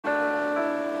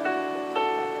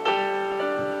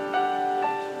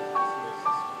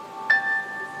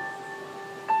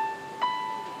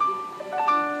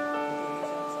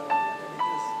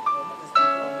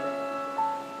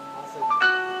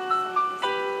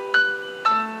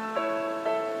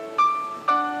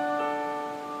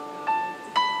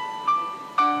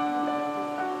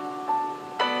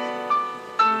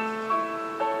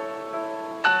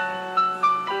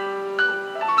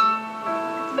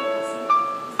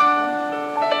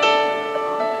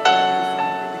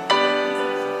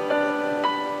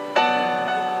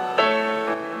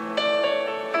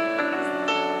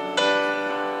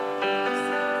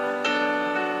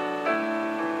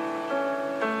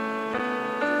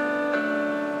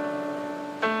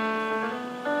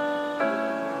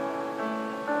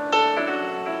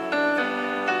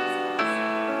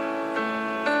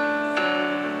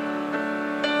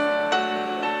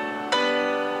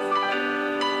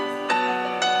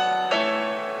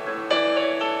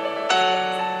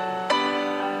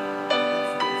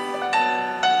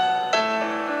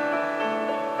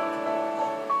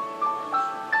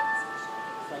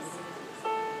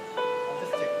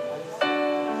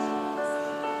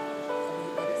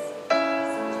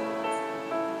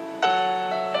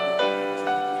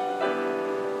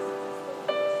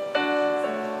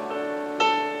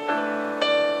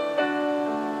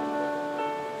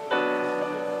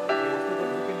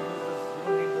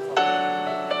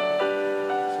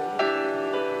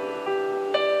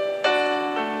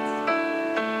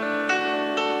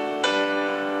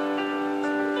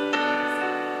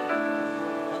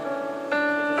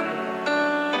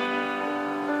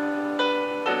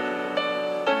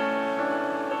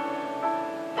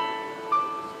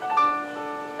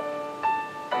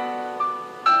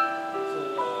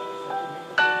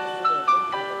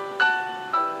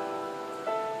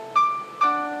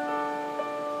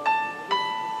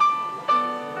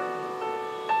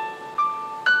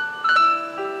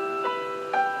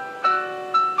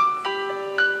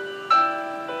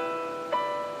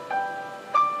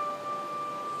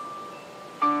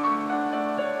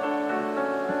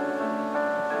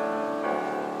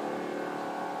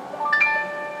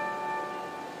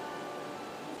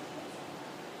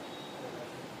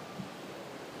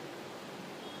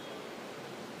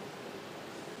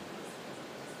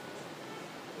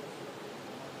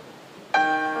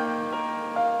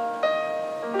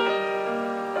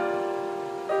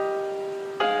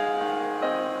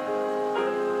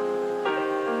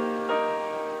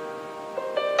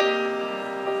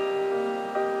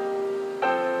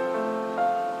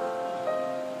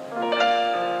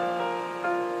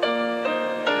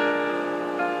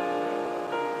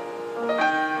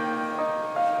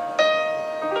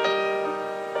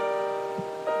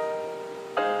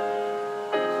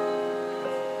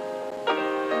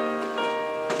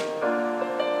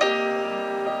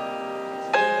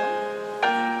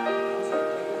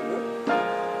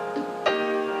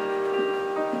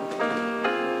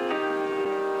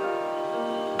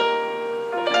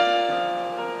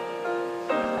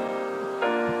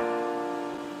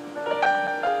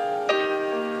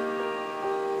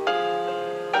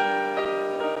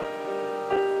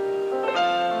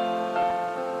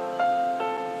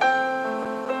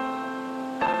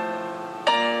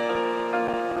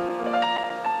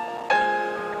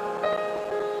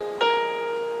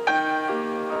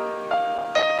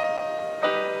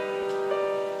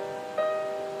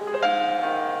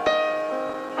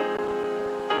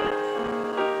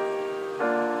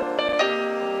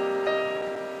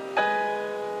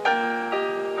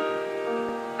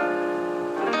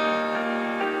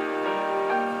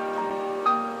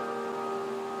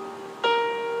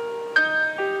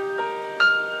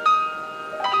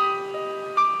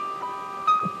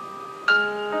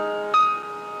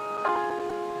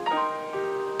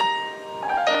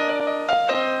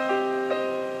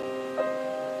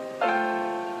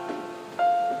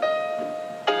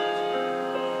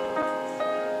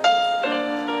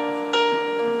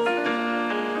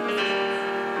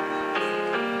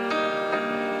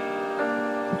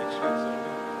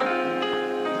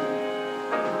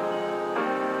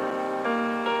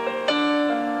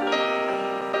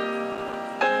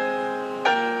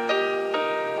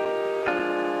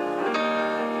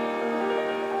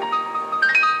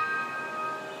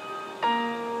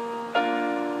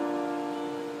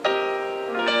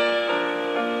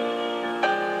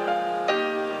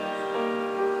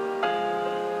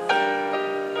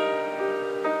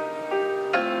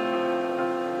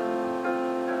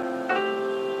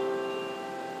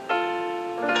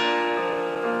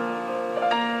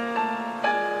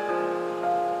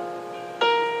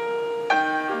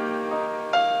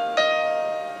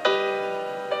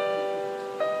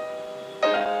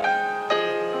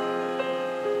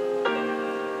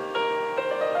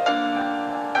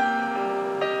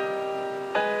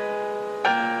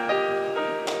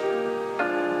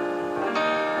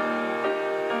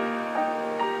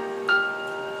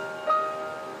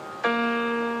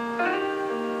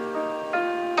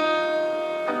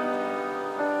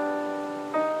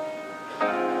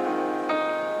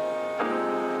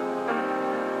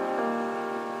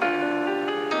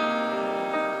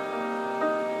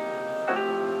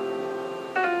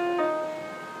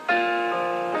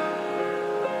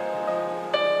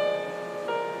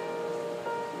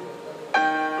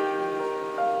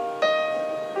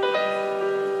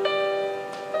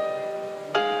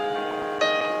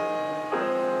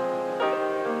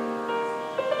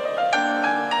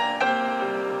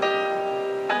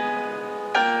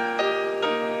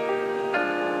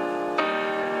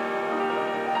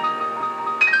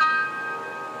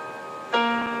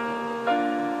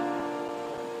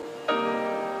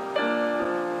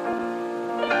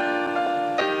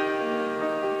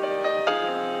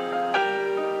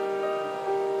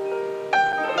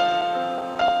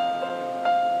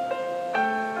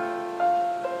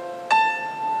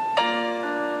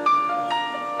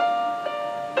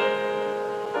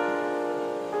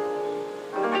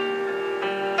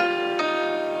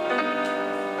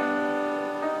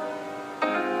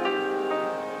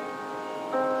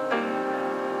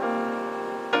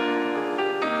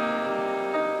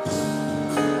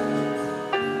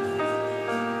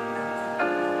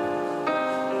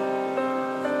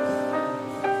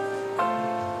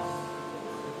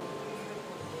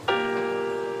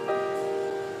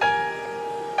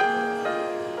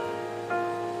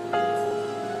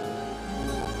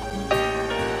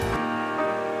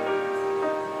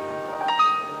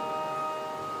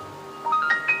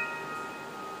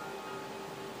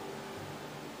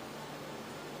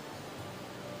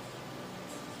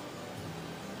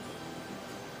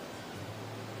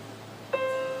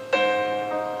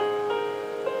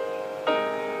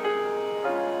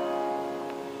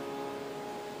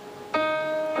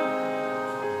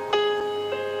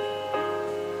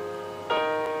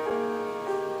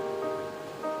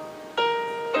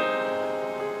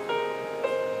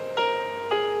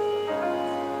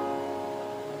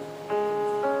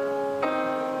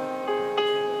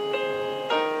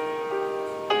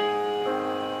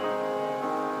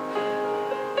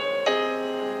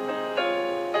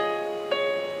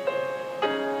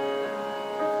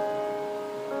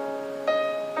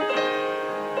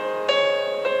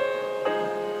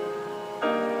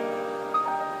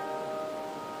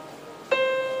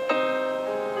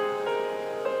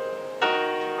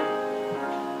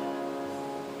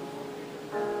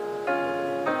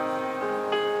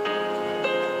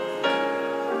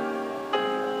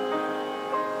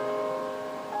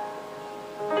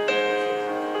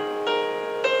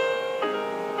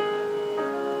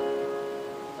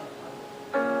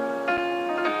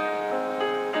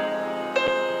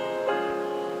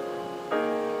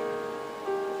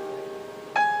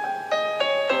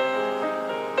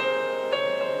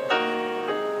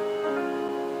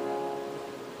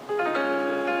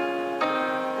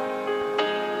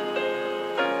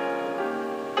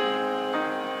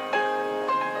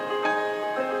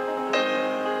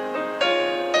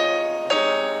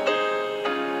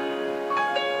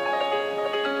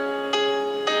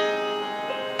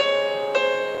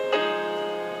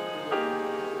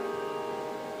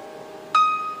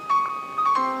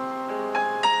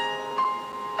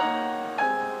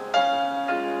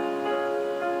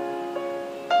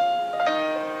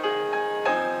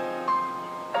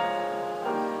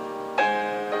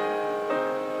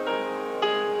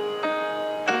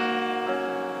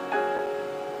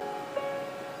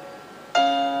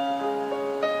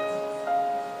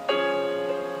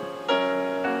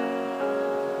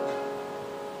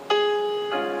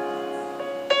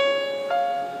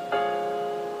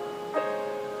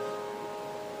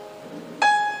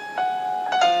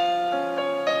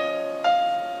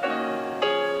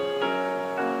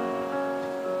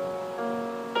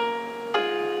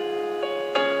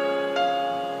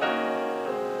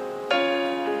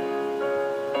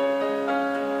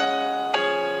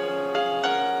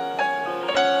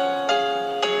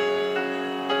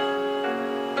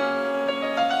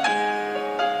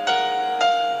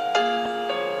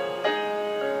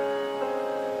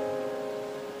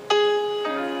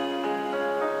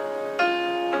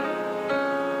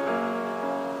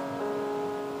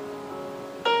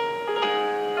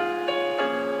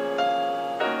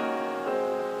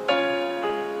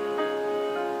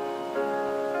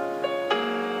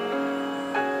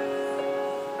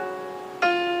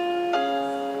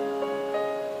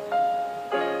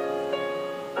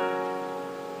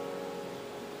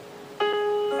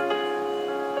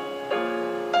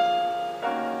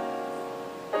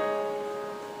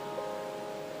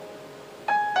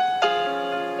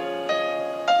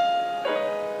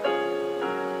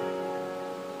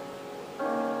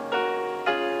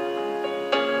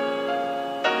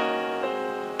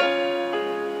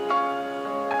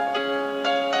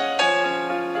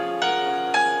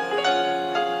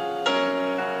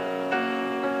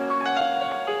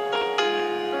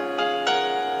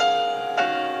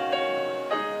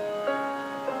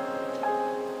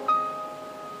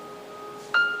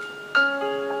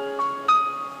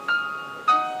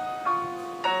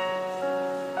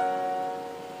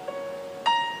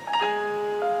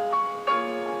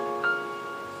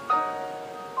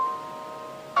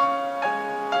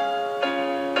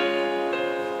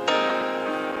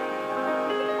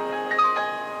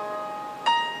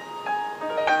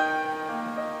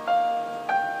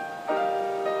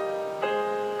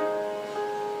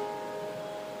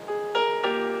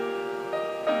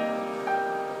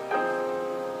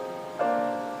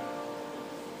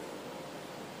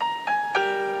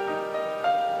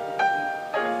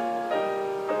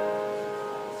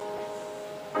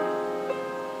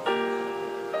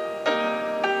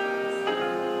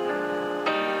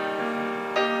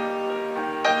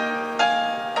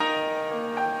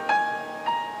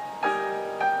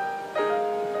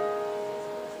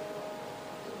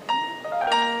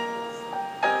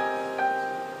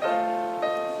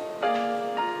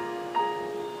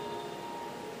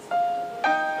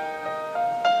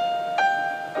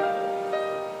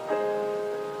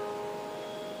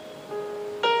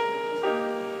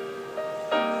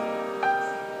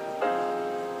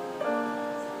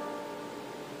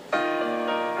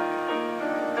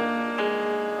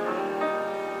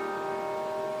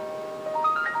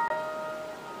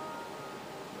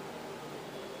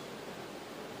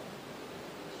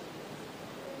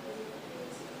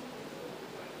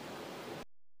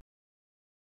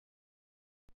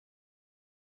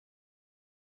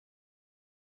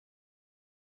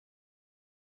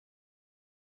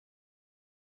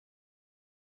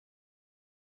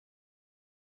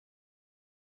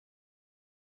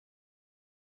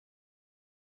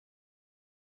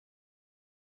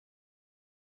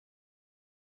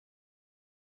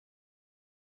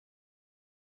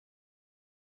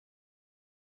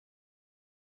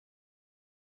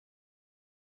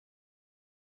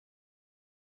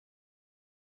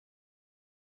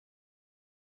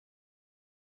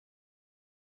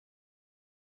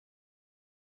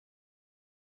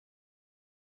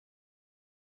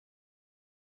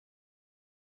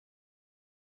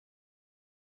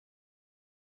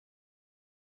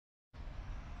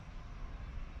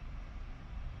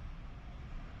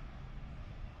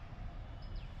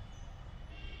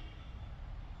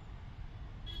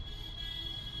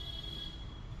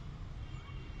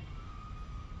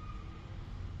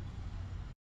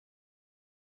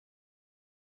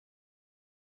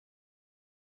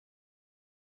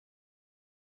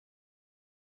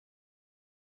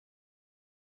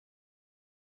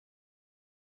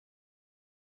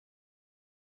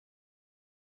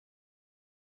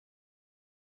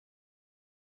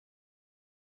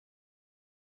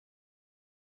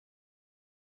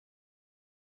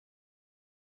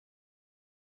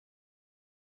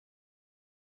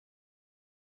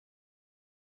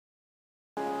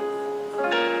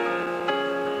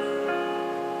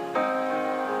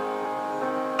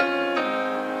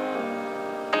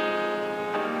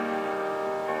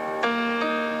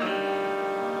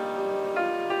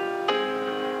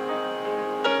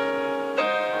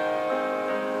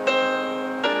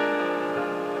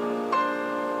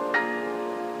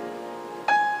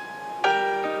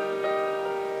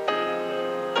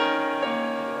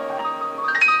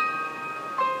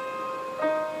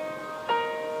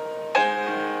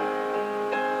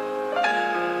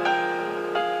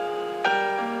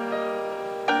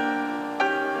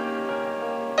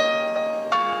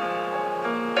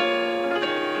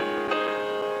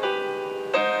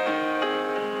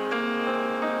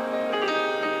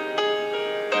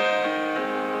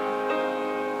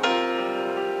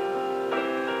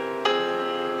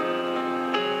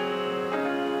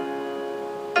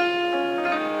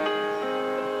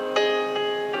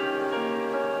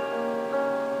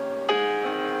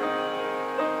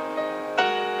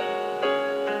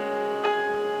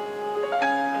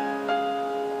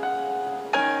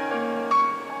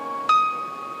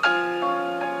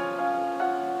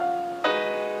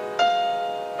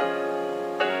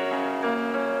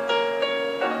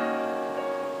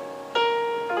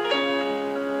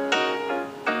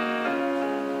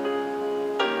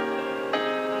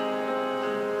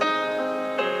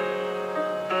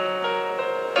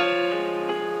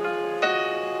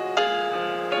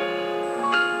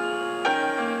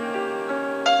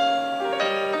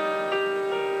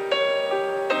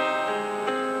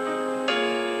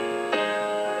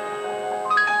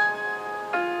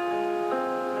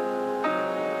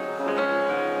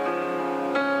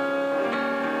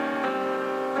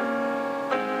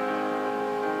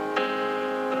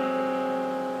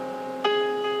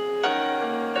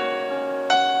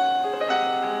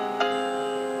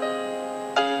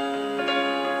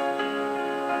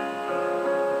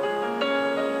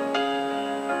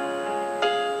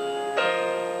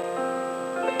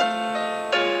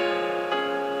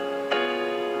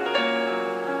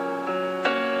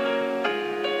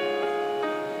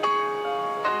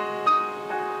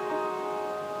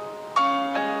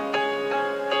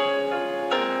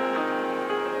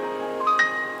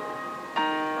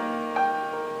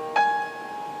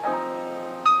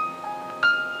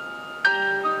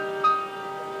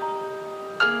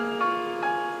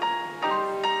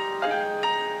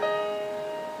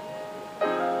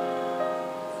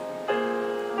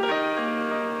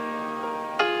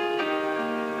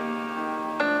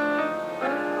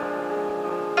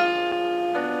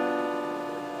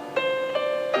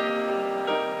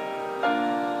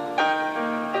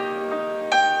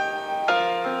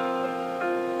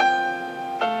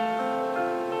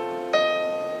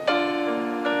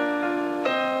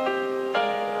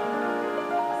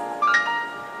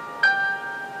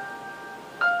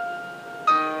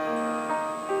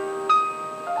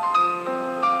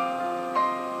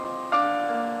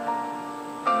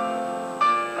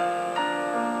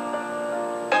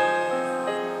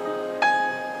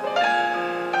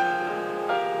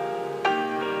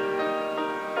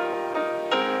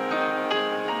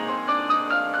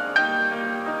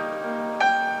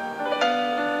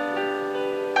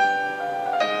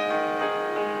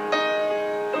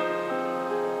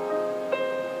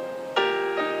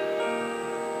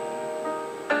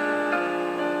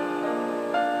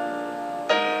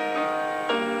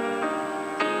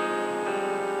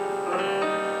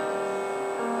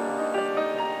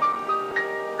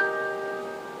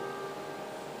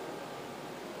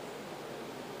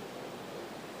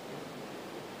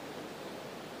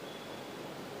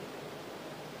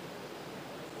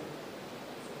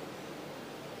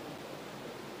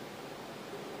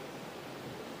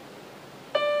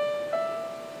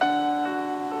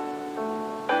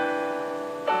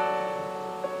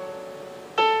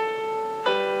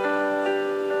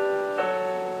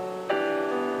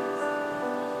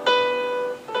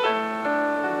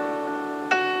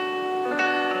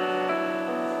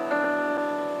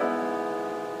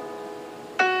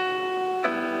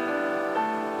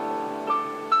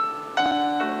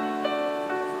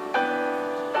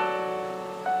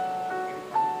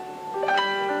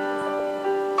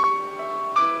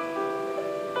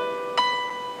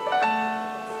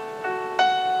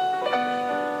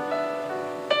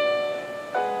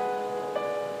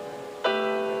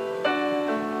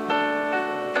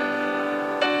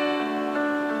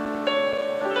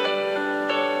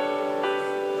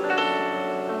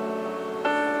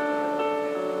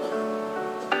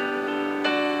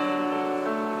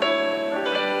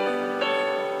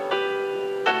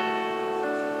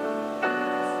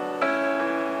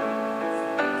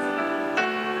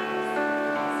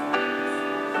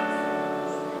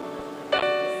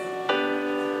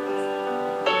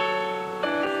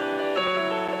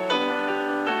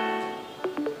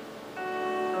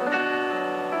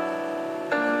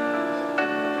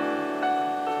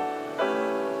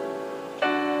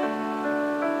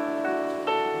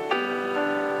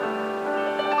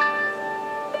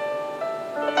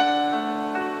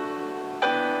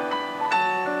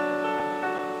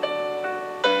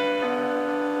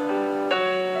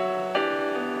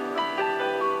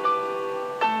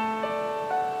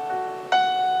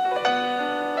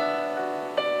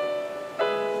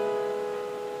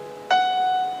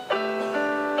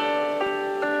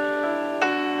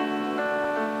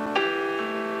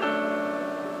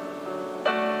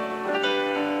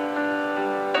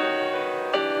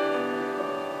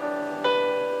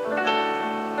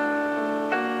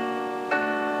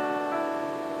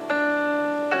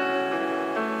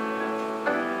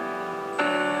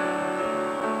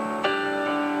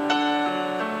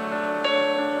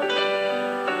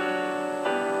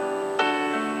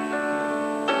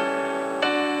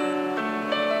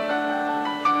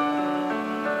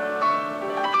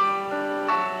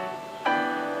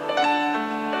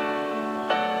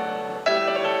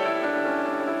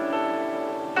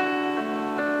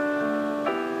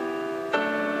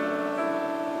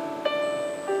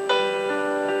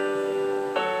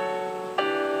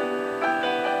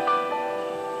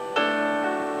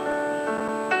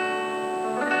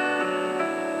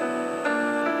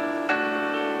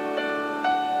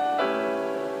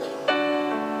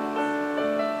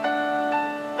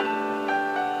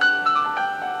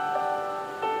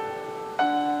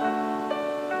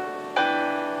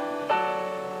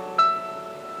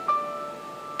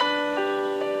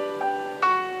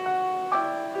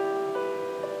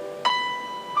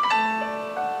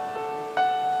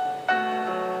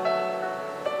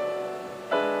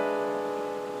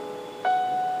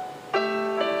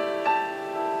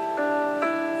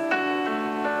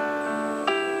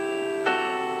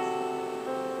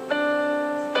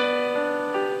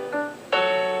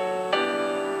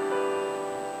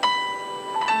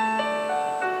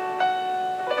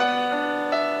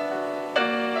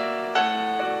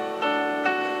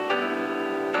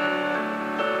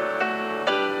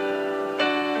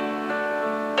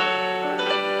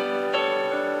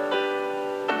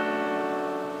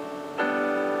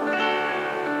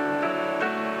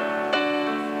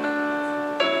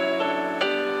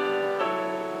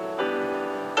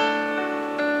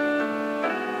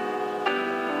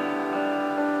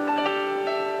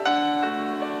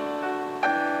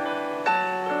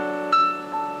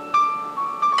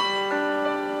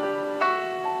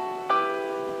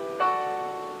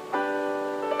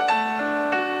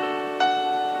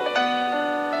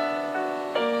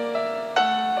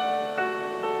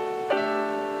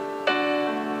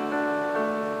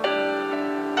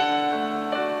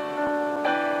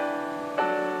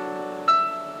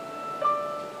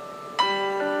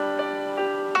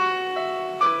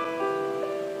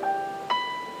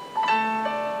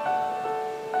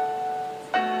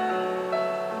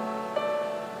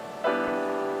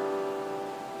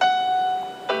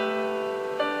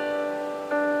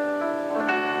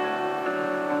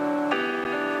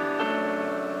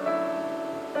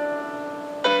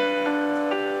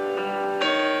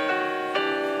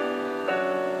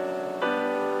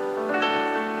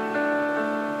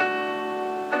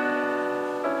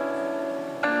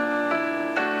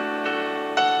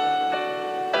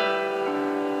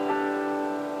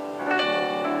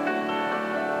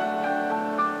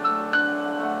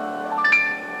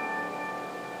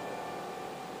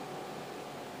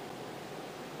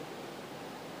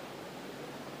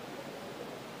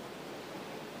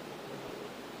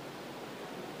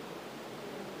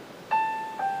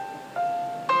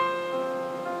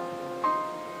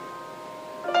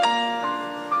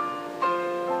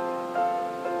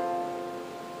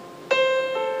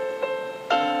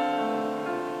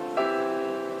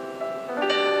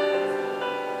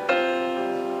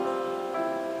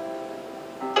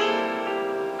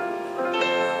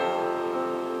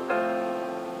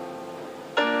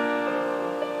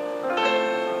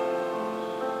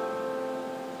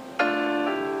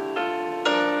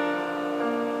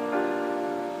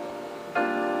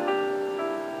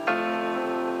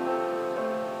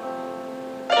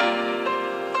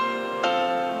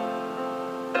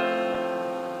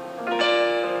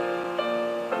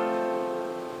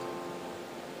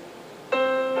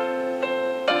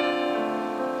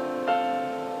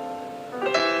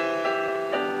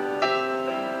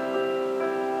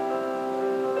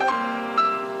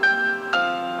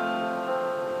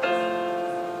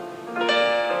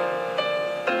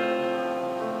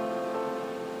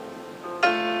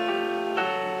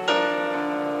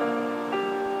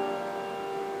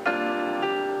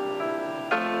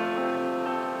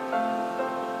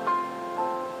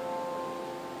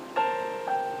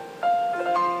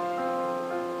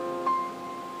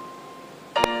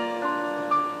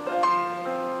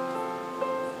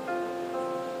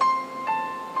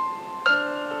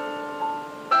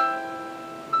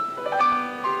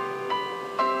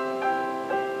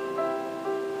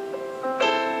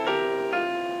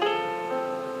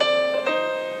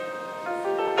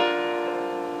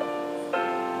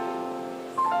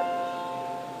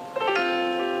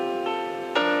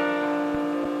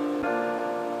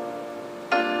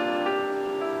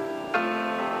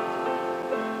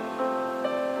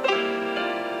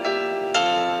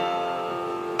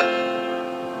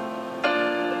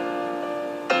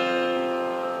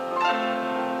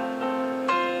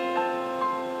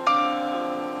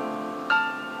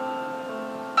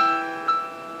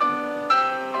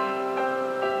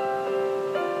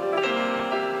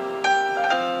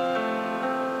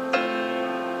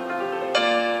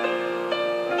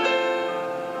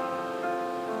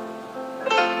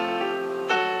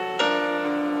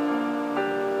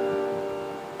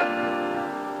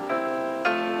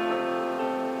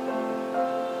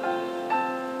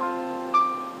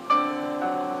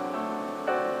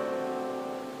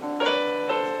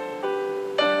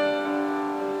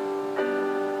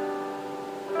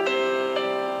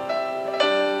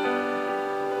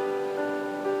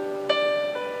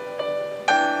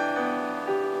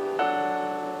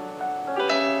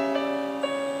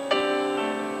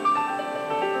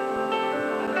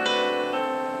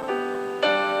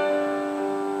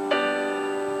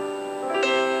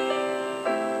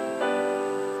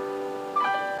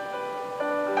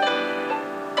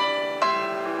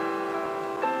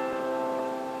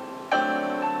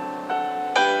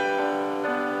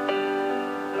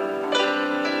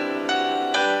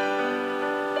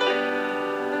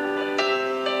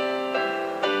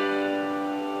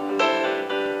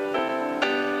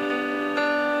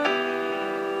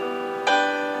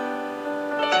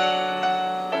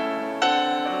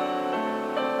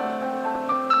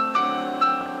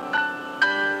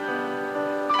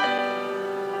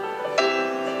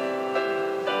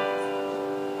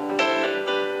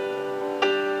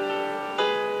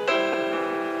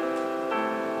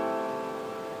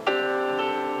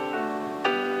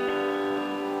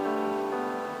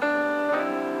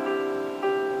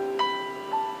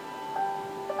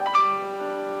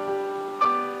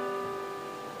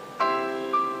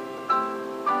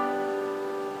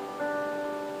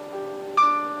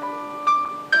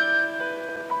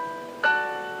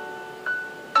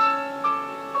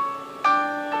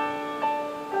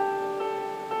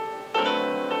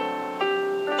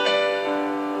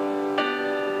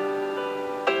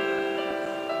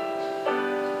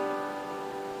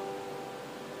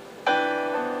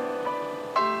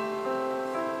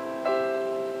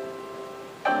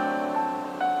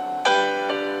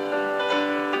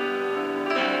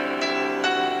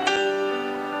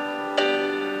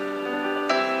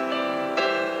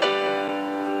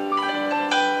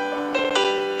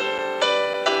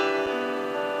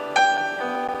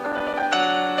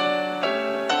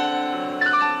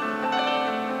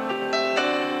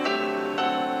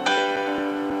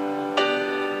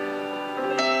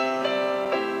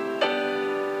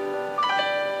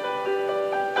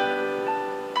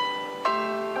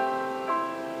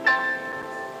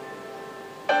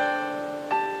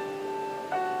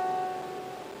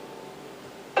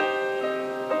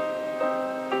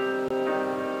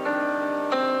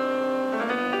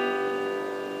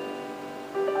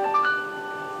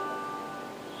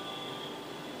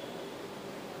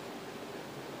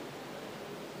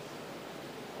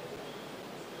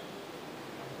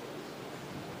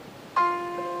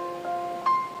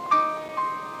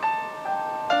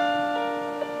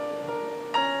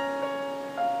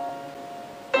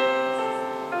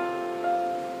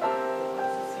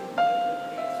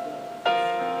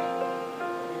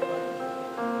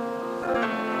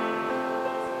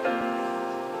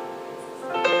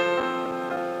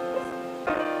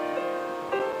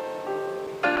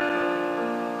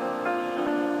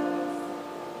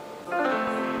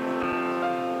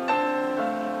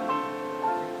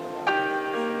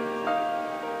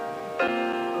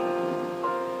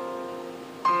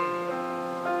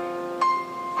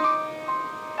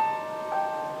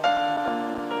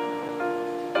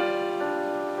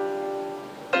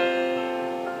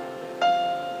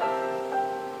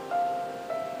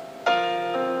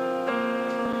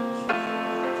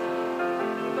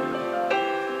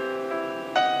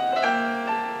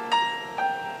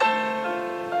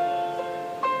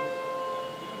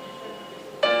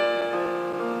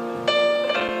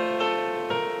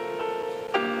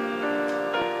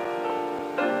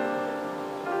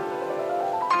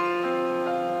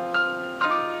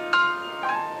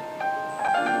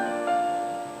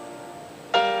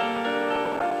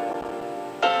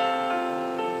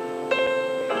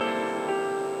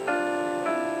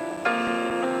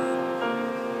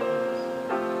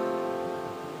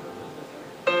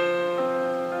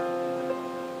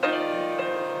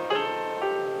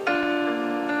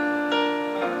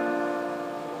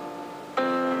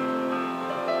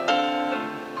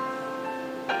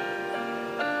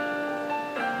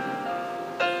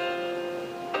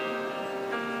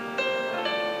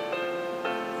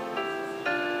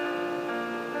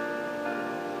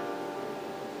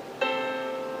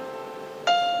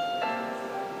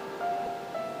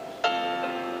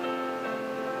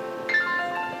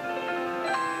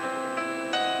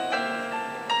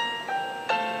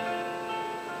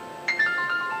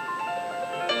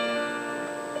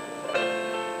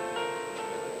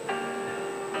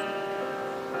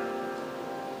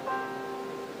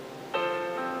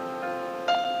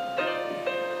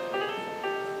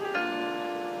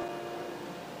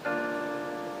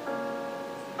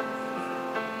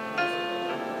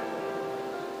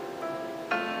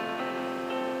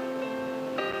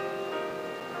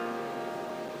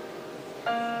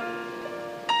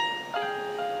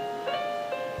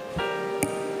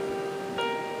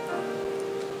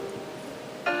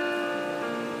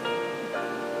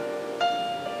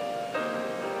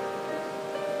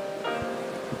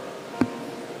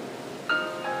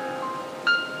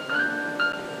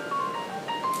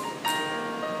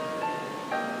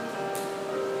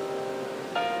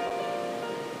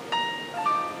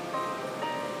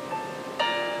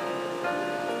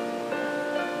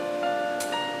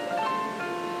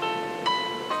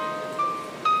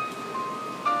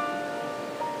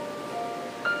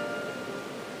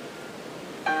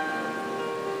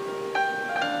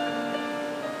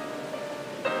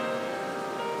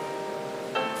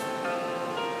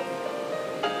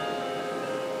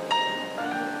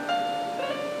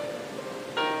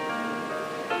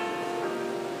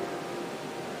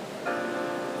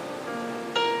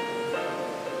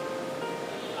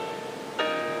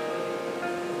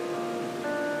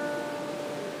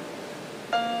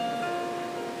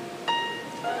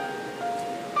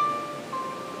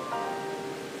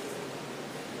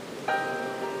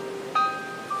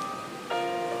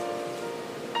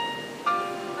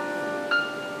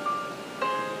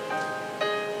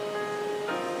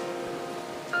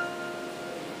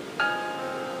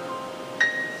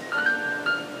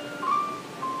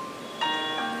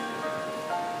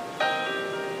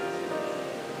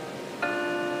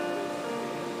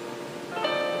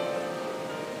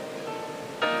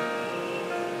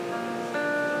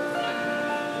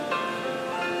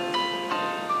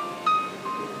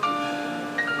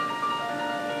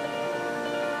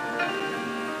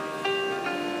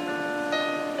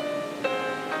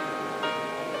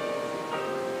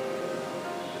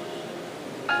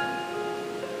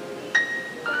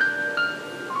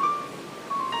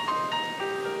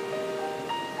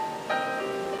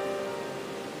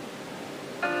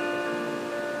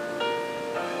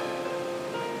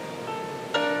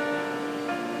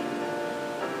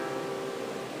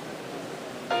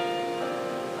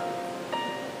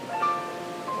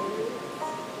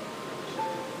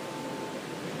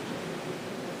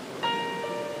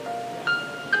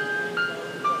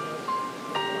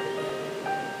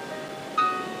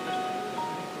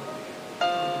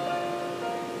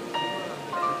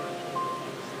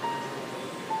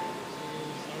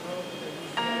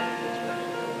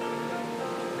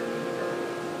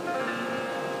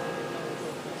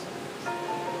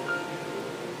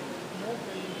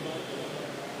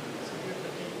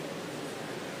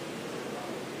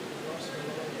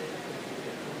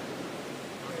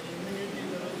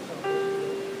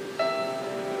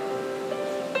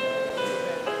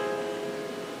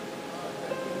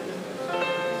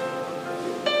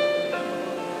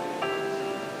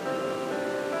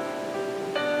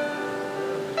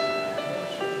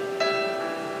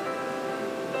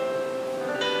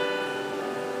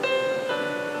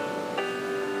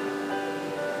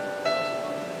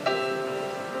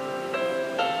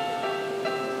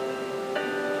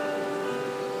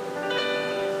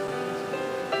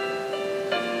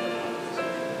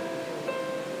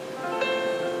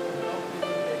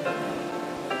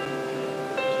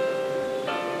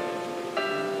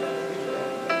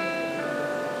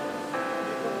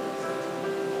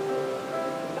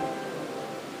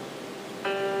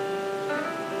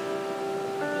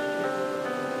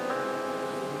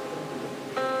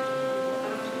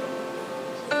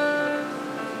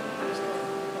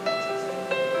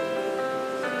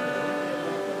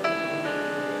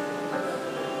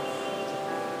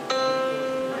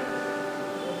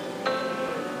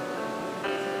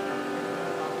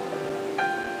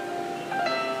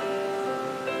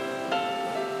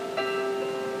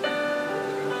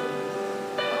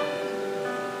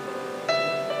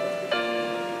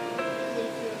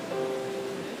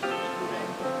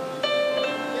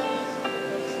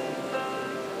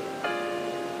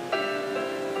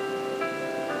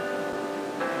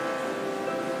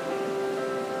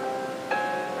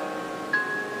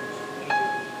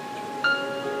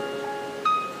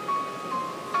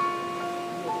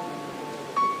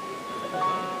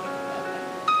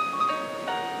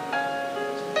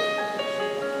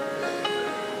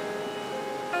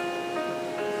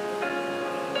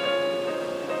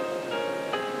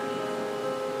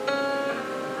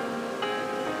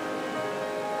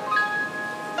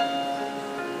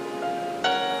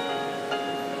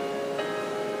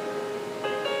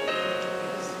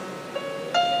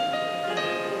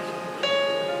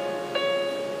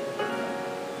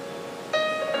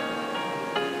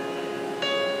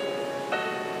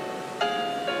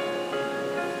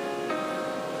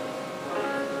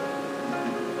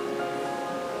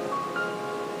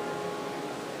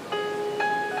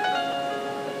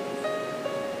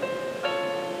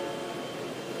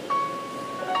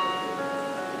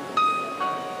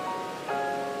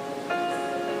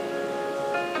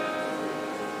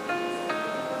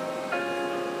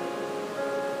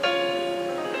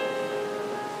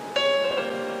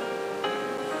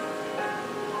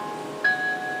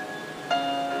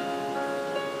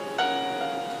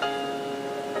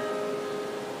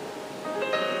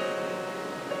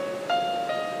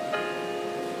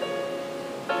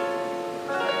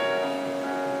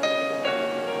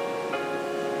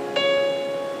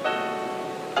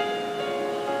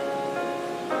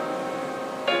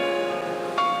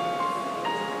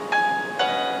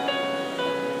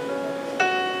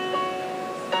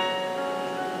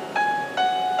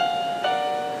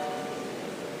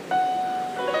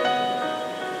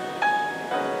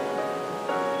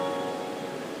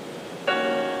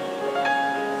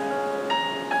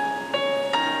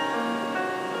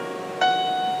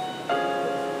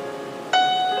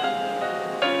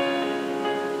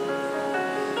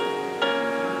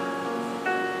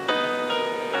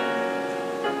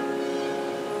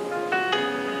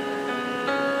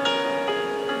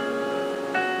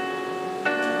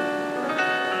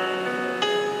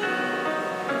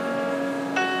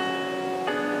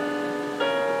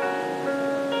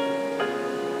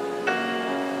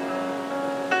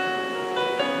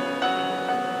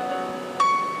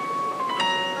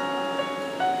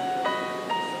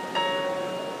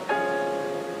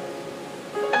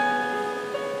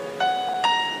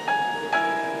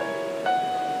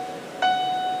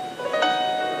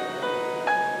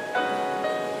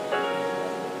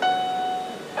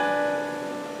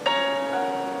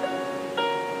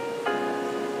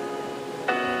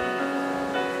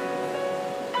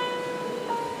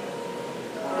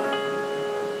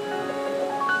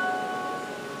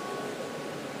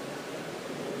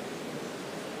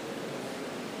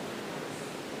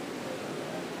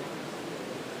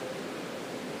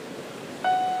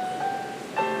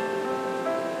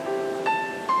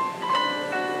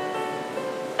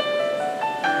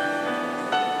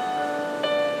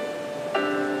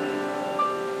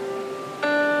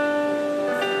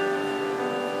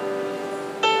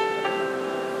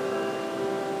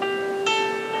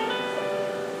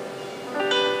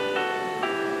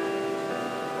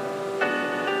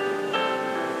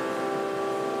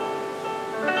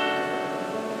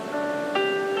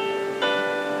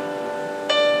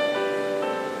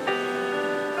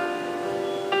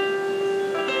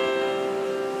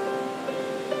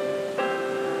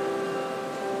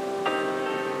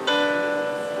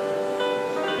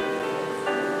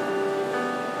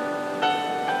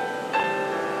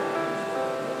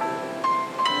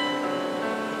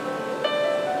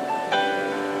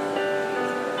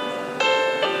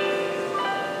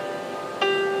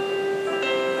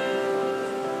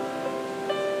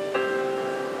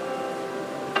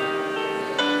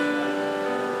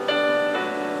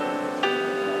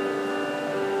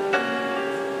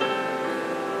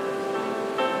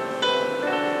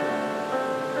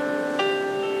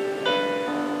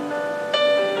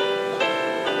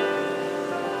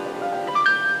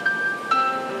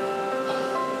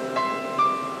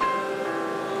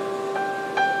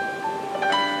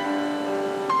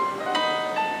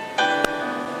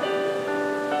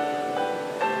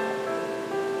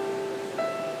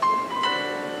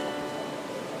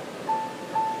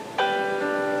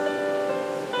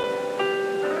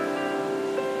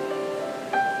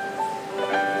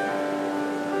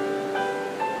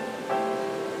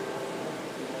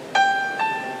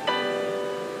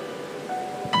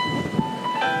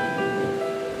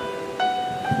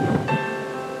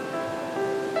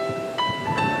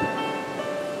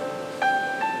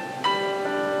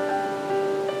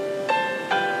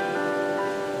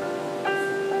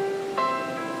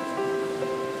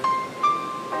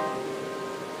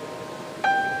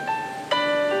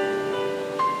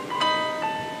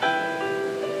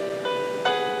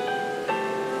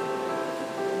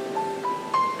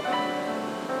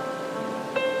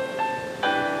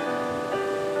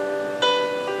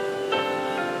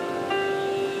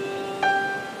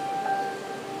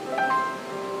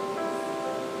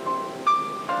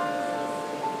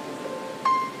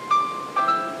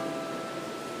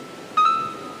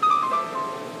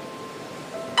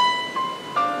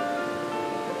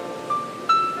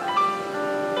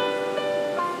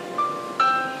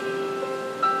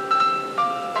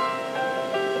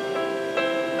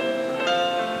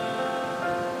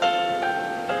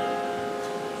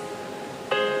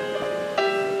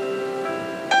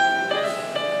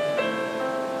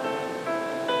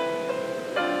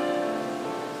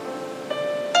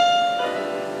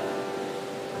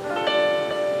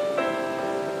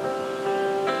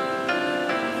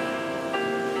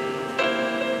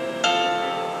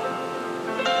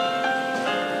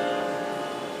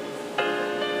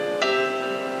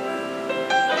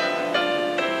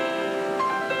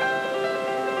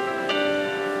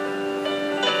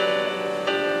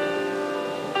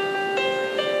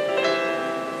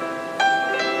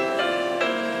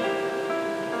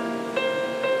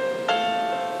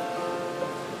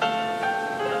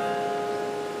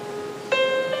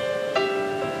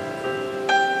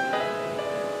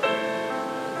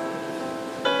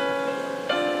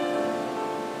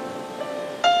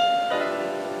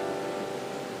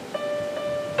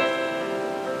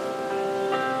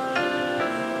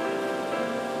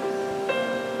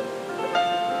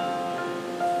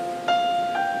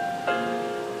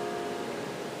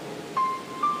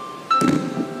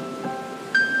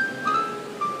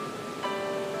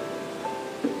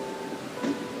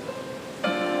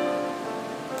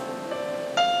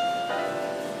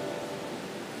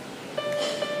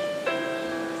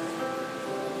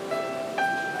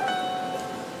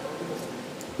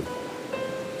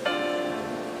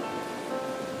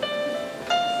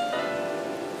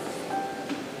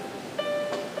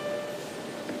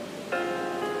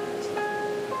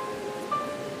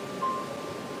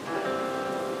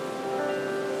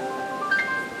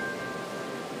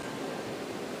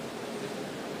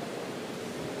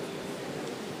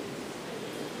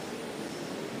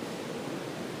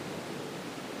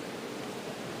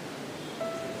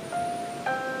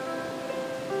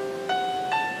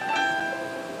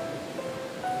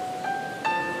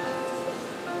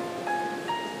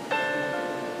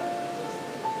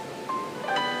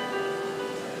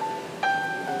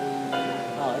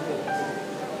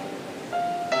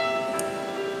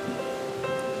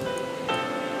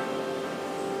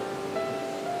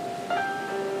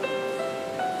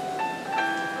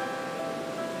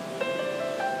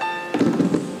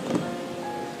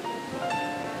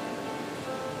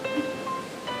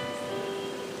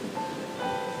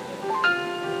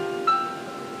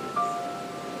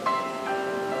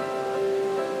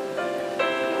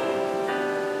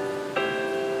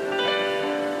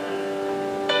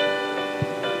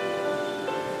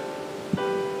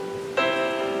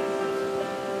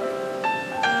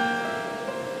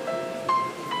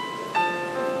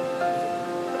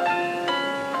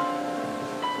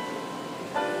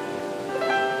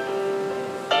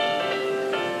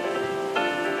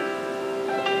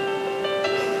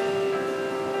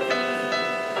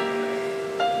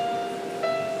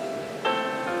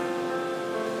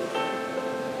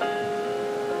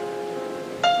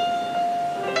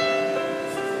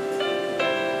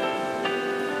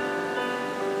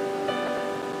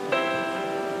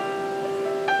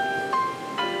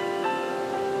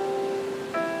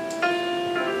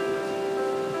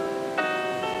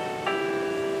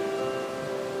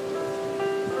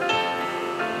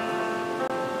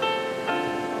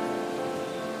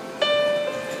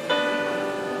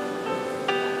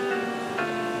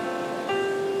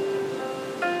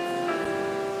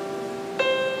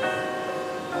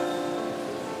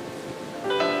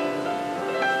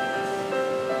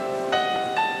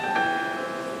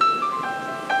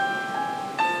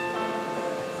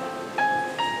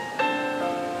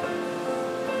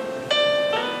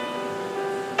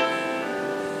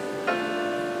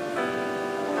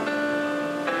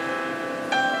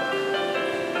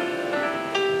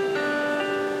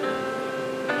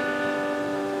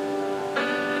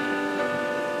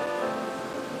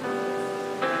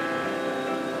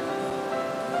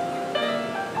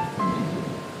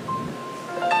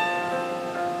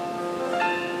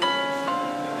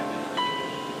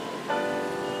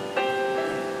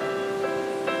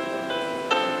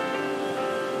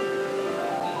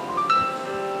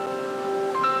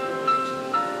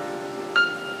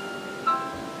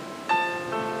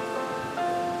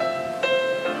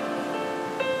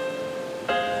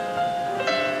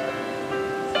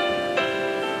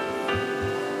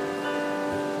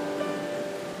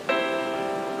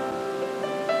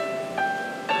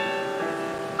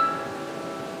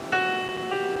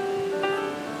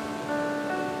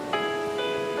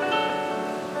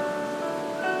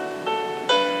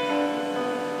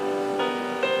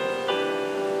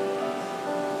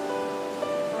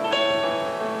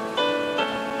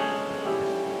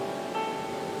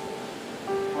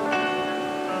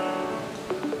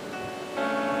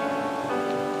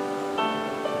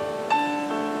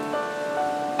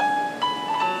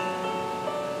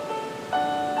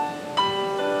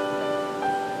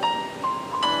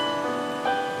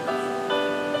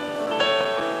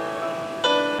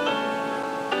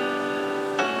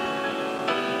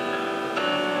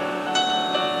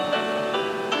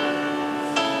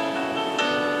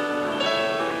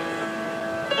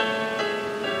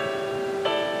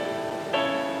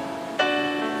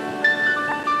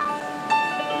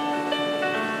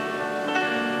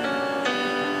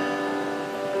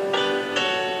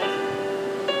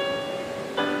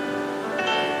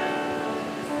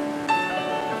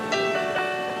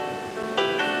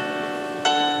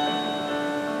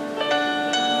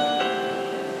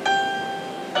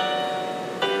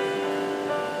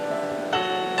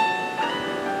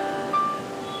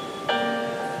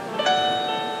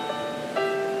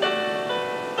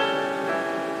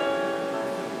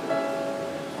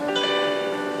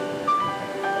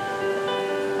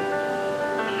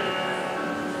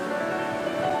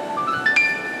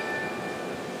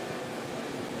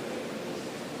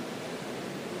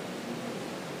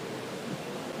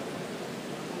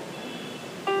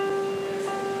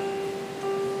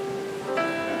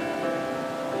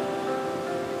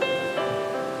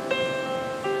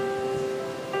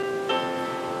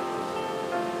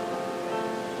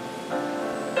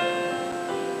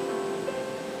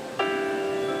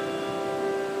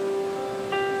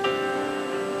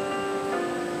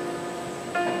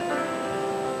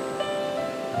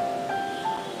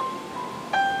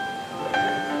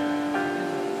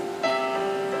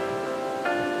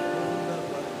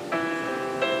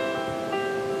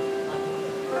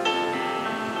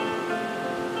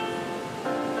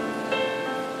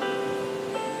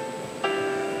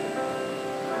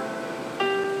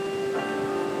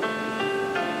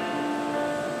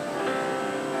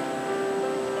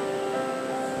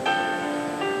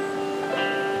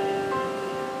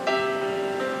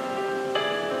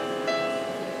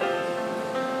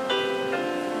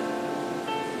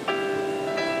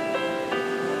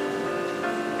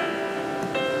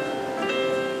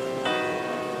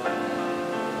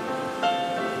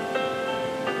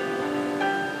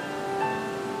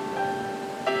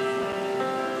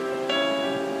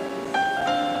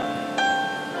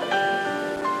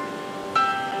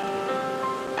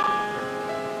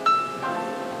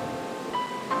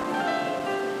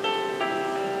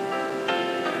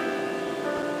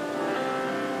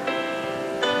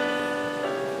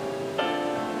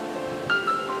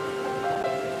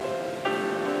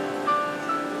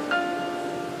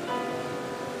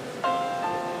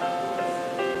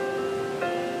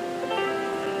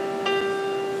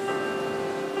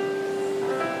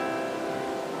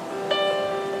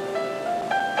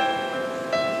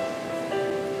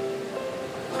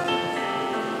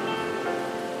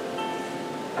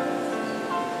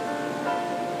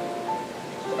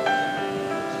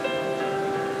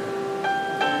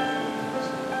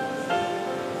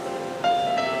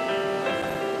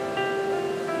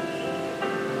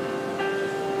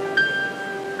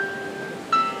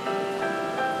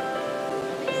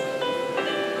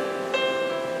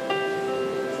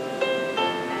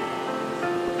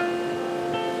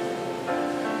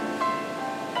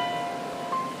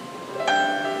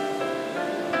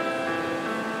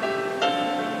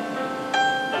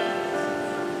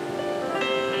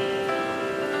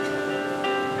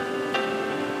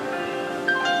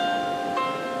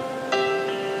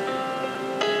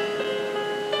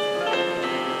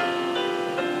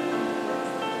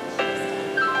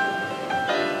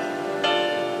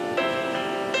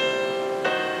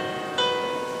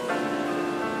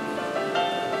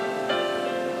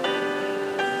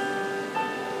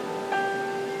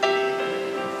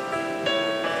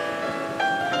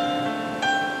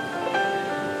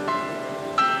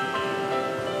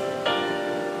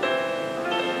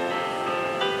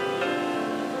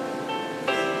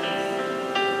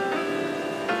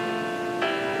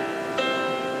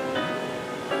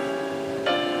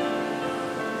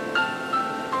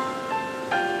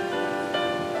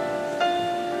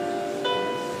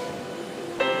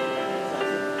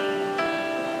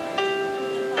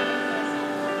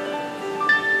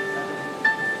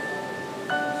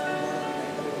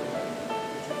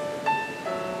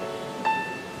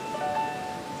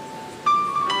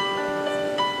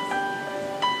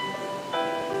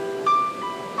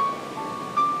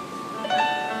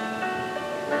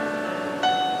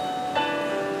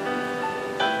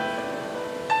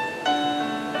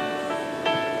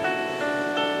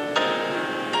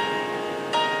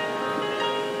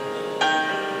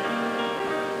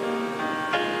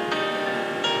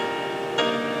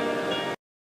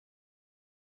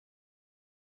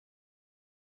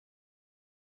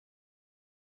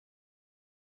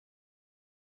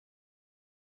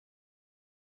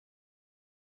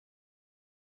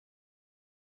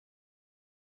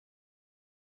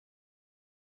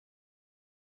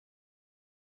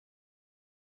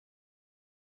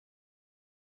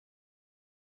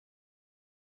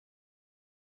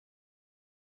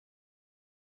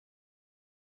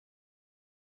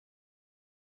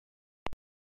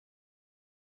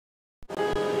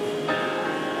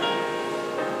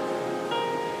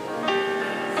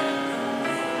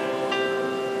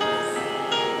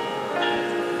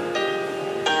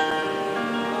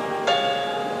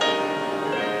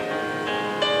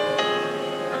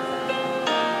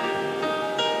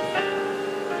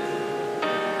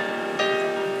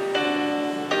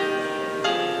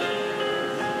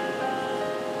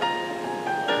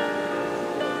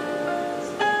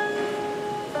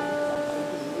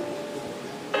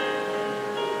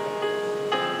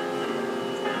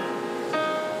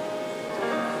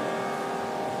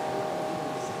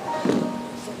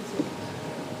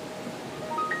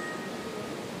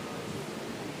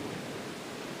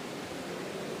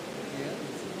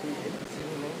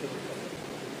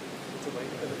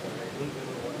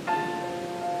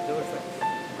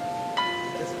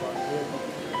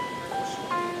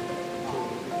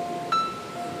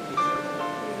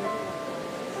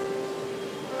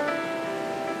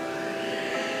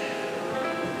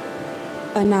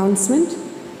announcement.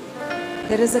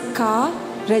 There is a car,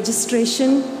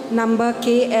 registration number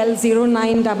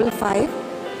KL0955.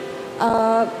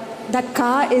 That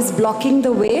car is blocking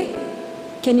the way.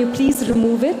 Can you please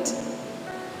remove it?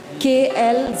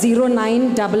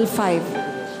 KL0955.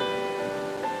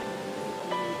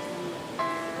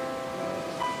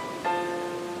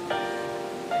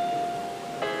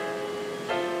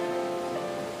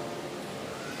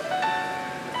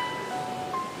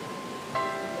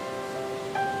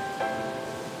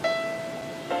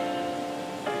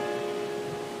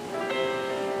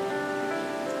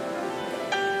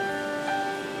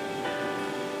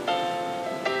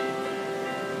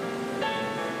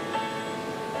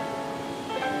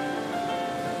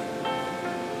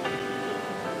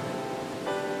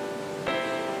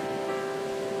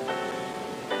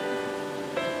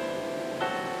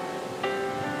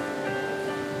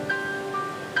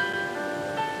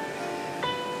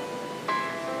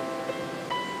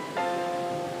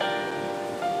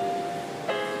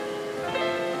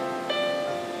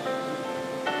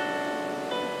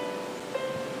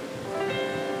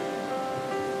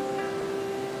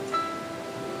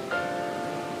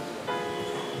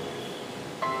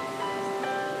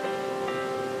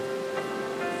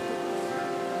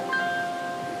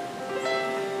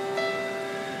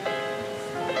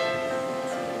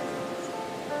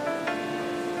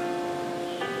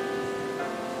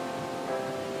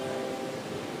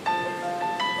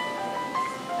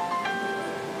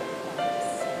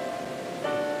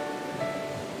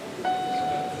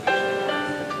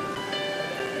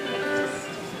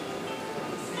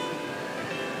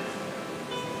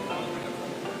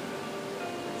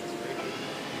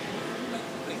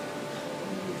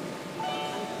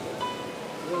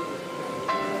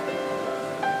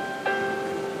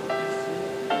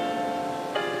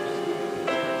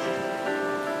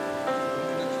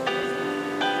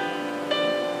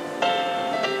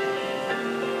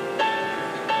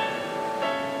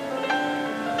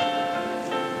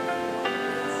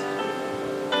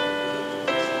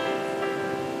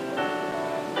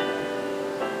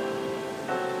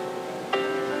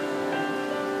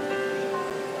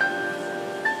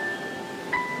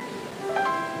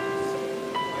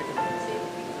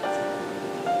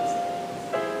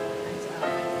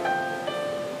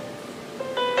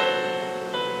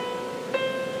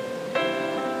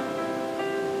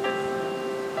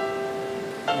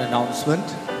 Announcement.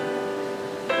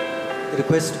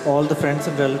 Request all the friends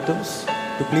and relatives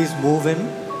to please move in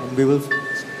and we will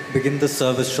begin the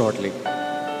service shortly.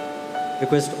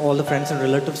 Request all the friends and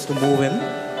relatives to move in.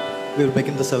 We will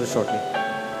begin the service shortly.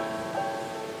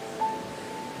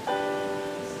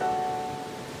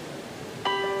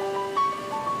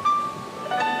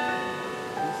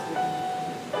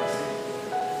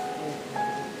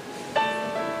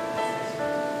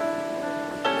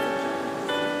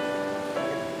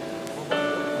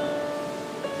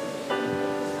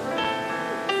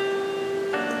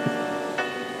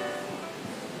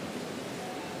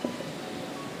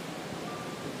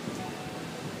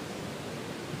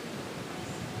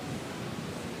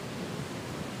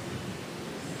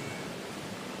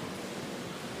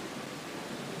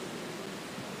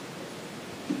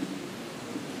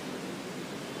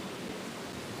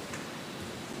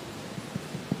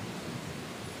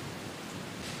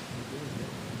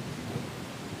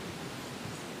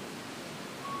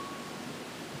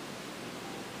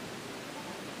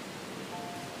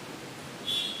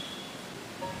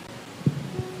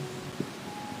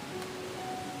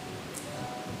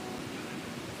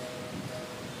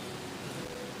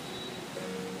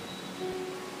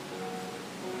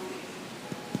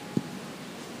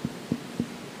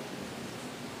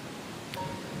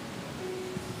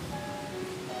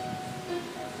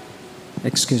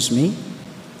 Excuse me,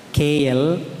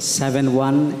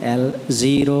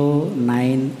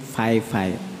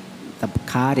 KL71L0955. The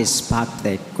car is parked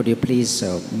there. Could you please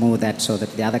move that so that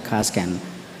the other cars can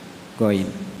go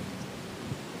in?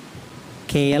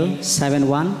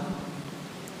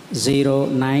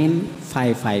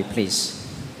 KL710955, please.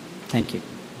 Thank you.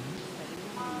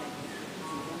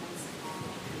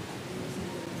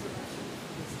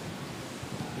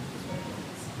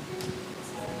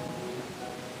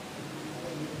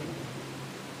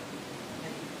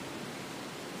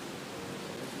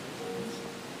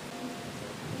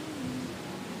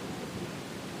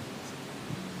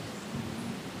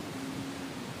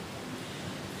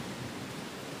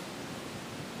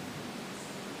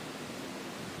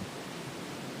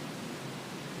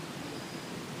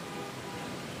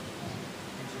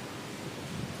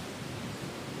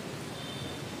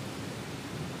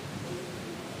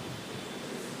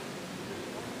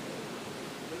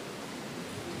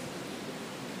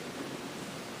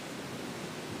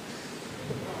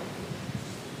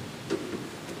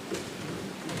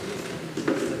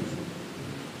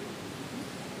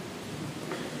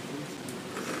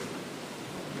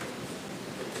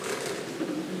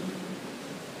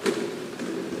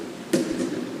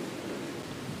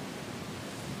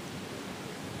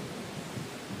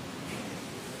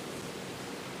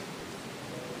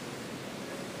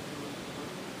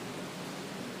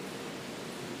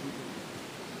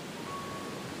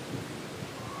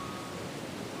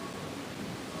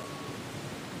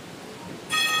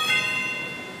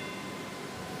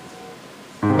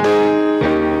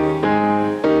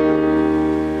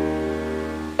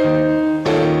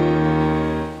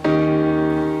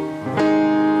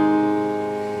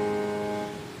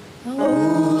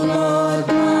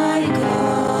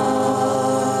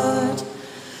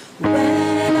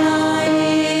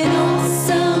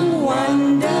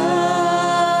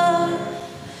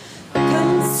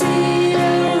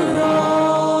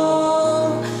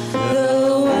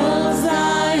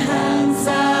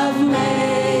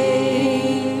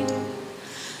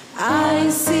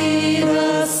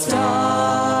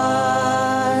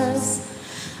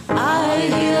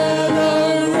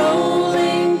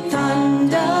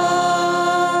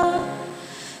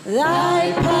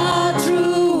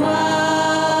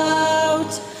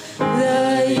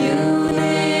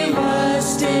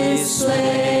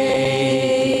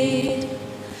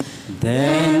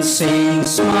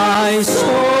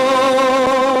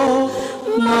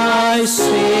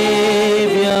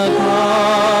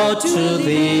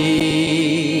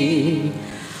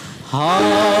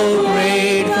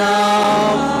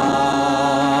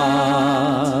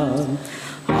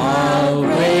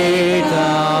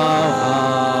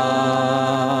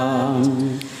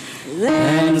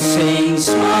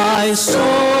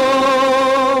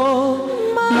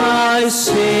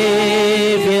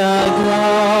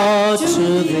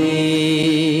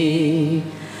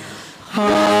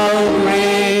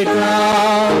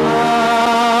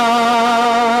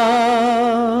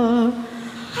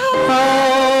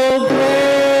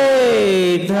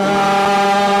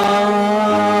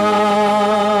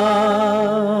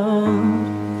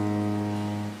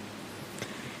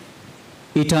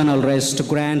 Eternal rest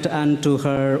grant unto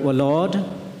her, O Lord,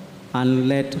 and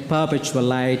let perpetual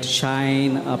light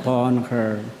shine upon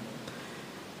her.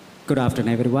 Good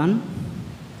afternoon, everyone.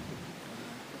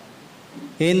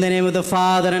 In the name of the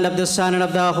Father, and of the Son, and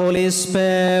of the Holy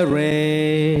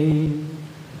Spirit.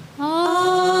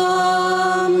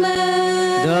 Amen.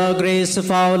 The grace of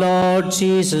our Lord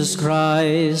Jesus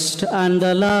Christ, and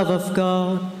the love of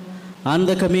God, and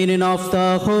the communion of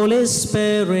the Holy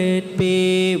Spirit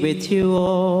be with you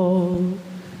all.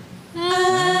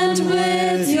 And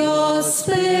with your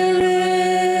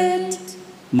spirit.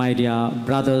 My dear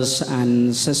brothers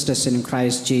and sisters in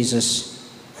Christ Jesus,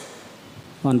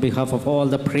 on behalf of all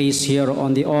the priests here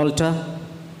on the altar,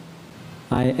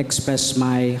 I express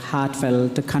my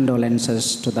heartfelt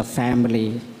condolences to the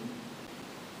family,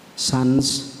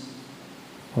 sons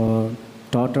or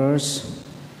daughters,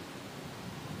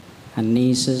 and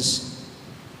nieces,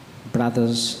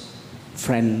 brothers,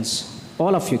 friends,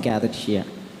 all of you gathered here.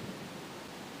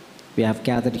 We have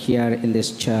gathered here in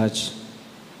this church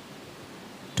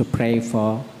to pray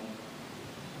for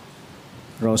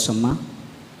Rosamma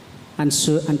and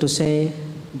to say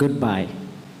goodbye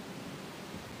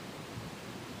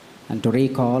and to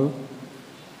recall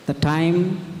the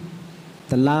time,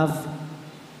 the love,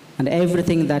 and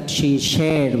everything that she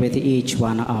shared with each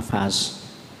one of us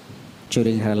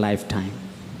during her lifetime.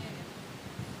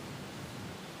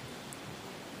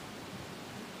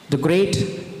 The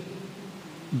great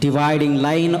dividing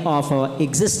line of our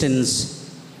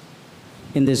existence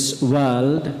in this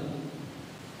world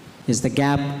is the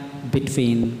gap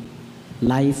between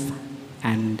life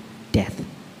and death.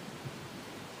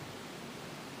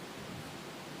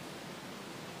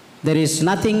 There is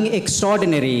nothing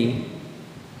extraordinary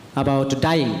about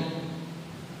dying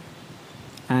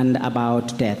and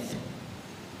about death.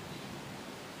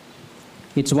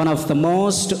 It's one of the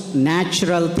most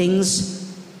natural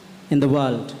things in the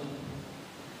world.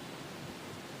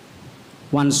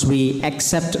 Once we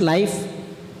accept life,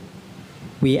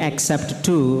 we accept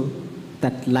too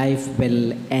that life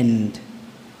will end.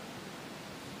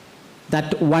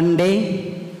 That one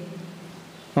day,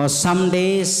 or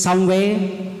someday, somewhere,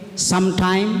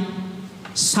 sometime,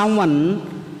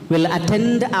 someone will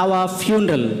attend our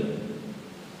funeral.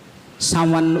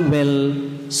 Someone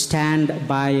will stand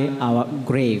by our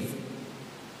grave.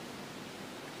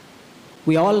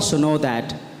 We also know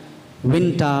that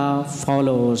winter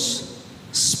follows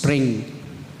spring,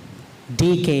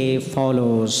 decay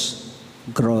follows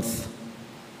growth,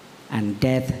 and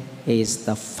death is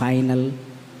the final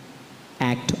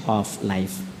act of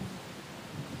life.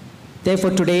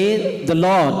 Therefore, today the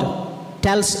Lord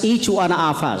tells each one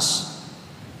of us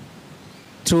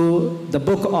through the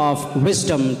book of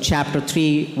Wisdom, chapter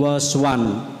 3, verse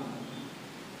 1.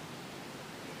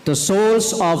 The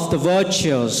souls of the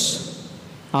virtuous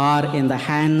are in the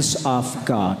hands of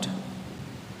God.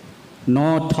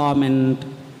 No torment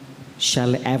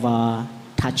shall ever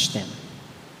touch them.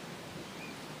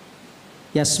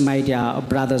 Yes, my dear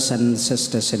brothers and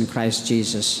sisters in Christ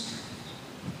Jesus,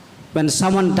 when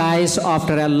someone dies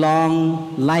after a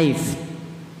long life,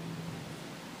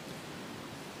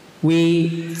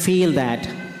 we feel that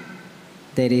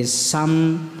there is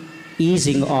some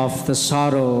easing of the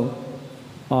sorrow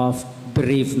of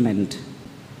bereavement.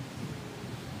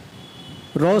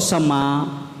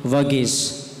 Rosamma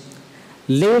Varghese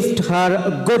lived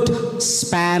her good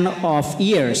span of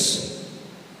years,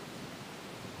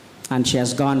 and she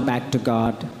has gone back to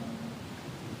God.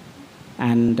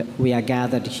 And we are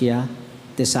gathered here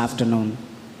this afternoon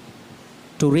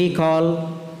to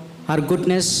recall her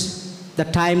goodness, the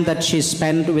time that she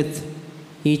spent with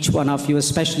each one of you,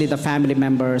 especially the family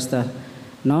members, the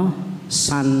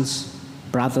sons,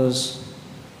 brothers.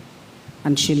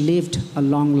 And she lived a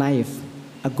long life,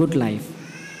 a good life.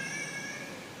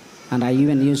 And I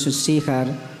even used to see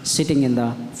her sitting in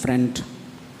the front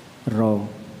row,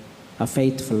 a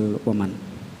faithful woman.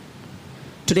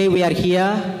 Today we are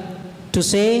here to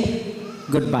say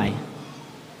goodbye,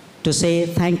 to say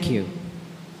thank you,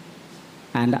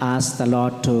 and ask the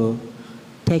Lord to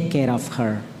take care of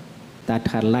her, that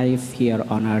her life here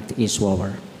on earth is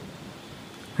over.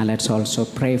 And let's also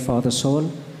pray for the soul,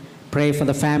 pray for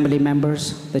the family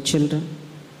members, the children,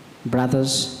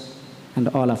 brothers, and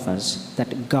all of us,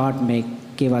 that God may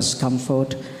give us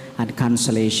comfort and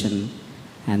consolation,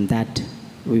 and that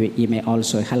He may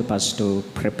also help us to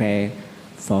prepare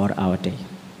for our day.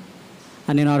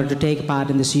 And in order to take part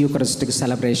in this Eucharistic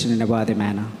celebration in a worthy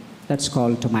manner, let's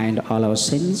call to mind all our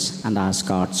sins and ask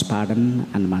God's pardon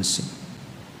and mercy.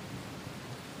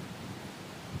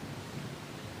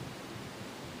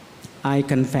 I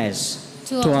confess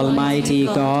to Almighty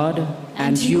God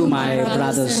and you, my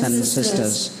brothers and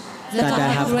sisters, that I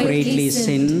have greatly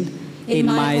sinned in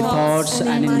my thoughts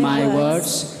and in my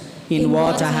words, in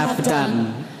what I have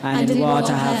done and in what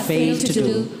I have failed to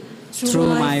do,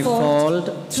 through my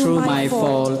fault, through my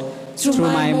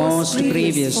most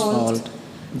grievous fault.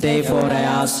 Therefore I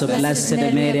ask the Blessed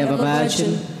Mary of a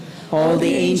Virgin, all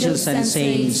the angels and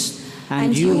saints,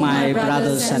 and you, my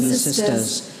brothers and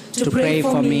sisters, to pray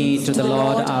for me to the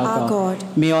Lord our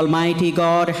God. May Almighty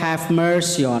God have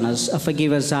mercy on us,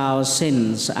 forgive us our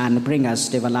sins, and bring us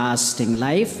to everlasting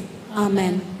life.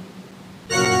 Amen.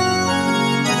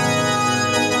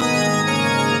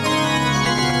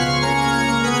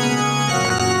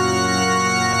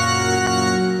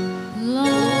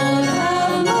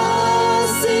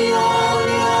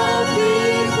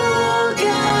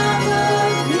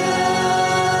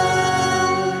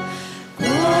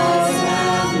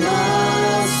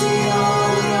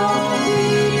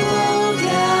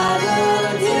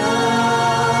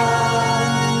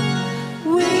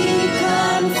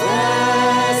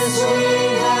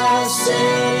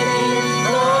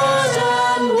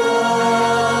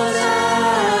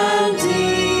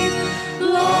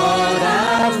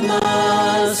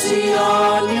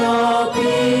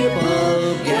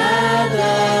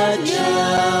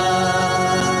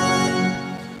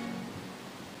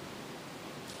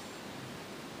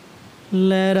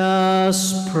 Let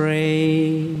us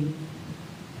pray.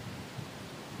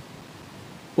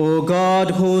 O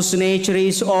God, whose nature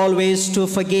is always to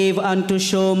forgive and to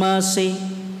show mercy,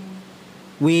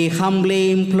 we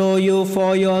humbly implore you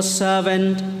for your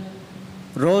servant,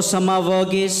 Rosamma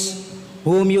Varghese,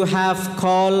 whom you have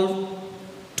called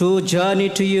to journey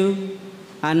to you,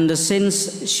 and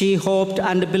since she hoped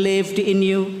and believed in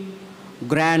you,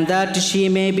 grant that she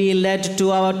may be led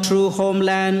to our true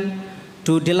homeland,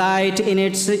 to delight in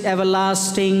its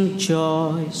everlasting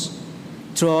joys.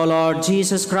 Through our Lord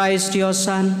Jesus Christ, your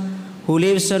Son, who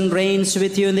lives and reigns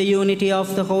with you in the unity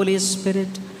of the Holy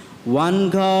Spirit,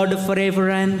 one God forever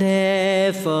and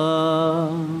ever.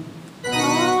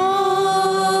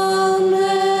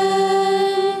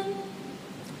 Amen.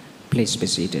 Please be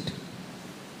seated.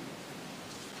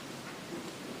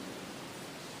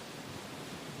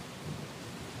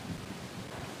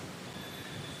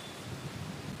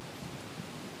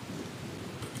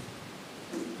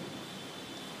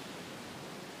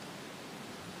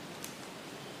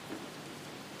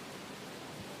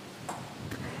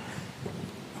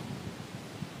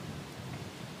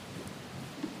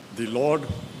 The Lord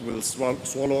will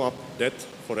swallow up death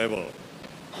forever.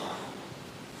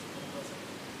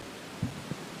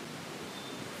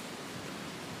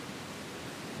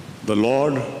 The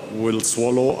Lord will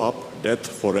swallow up death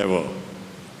forever.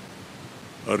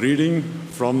 A reading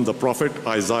from the prophet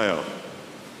Isaiah,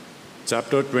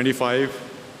 chapter 25,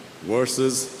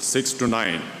 verses 6 to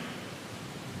 9.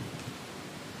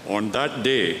 On that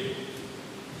day,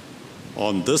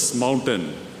 on this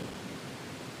mountain,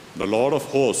 the Lord of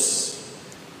hosts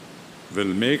will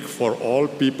make for all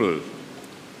people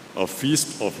a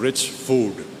feast of rich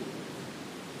food.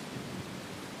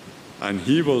 and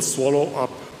he will swallow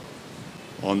up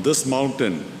on this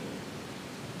mountain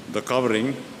the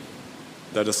covering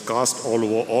that is cast all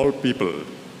over all people,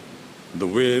 the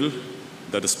veil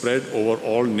that is spread over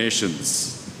all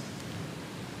nations.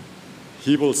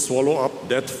 He will swallow up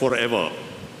death forever,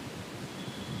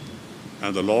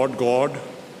 and the Lord God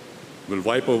will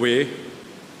wipe away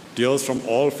tears from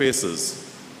all faces,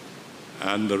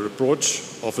 and the reproach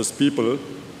of his people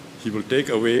he will take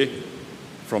away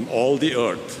from all the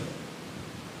earth,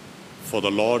 for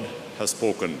the Lord has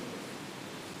spoken.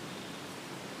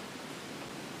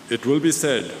 It will be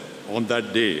said on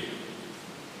that day,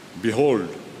 behold,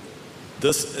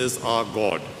 this is our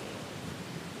God.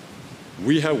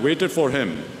 We have waited for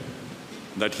him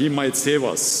that he might save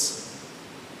us.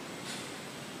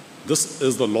 This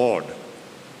is the Lord.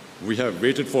 We have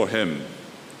waited for him.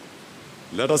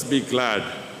 Let us be glad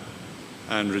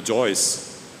and rejoice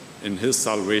in his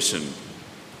salvation.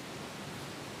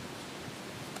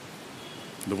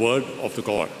 The word of the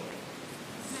God.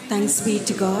 Thanks be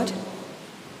to God.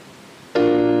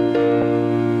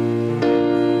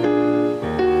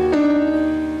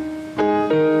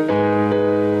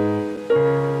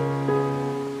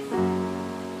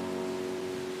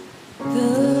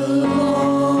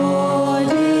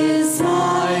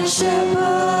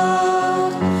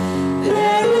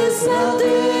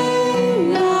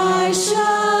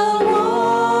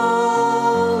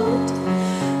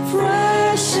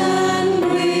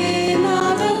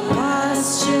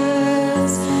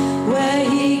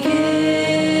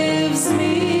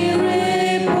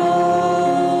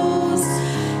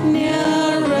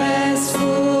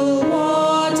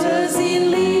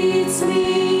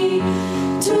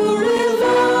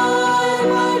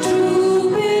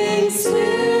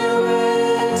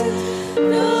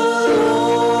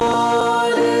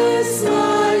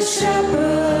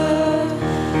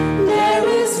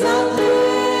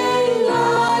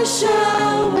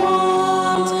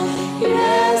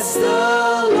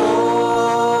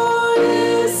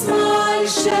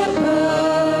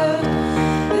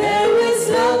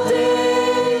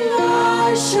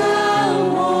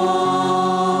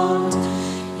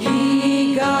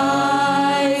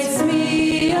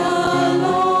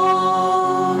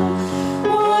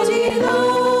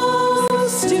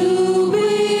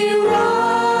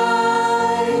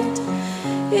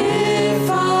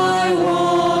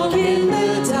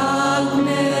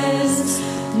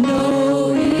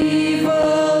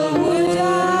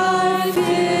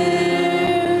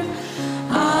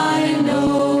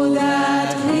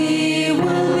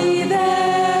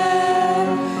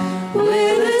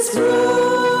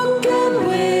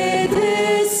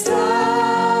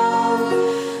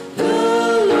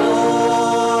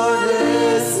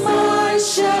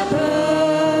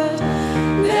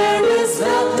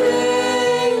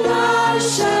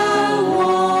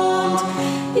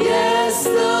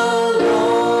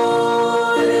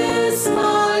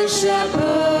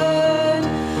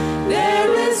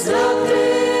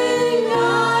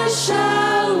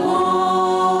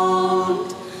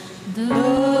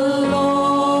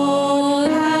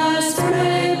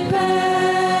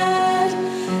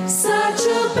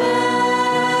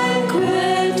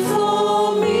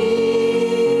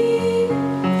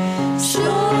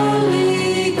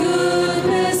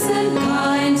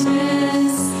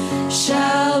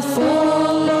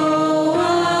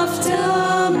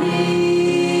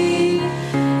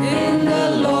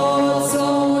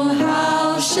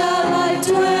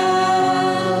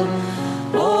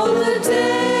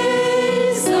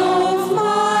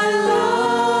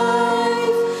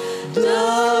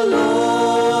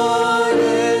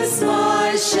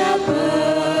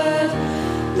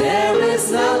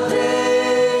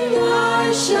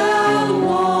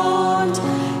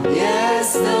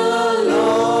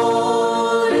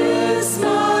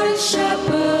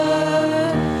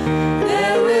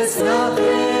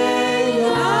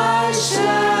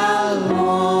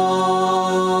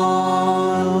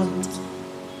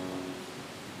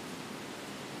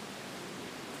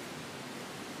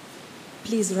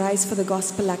 Please rise for the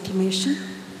gospel acclamation.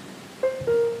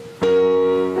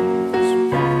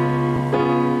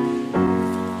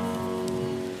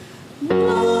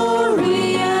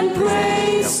 Glory and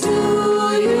praise to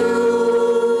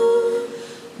you,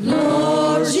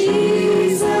 Lord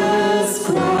Jesus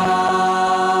Christ.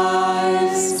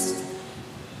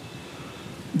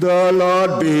 The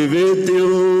Lord be with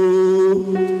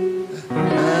you.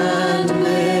 And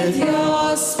with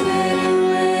your spirit.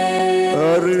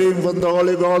 A reading from the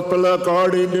Holy Gospel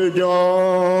according to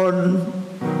John.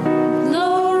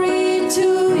 Glory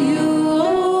to you,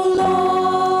 O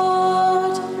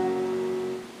Lord.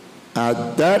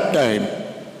 At that time,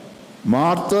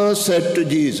 Martha said to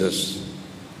Jesus,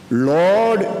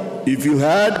 Lord, if you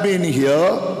had been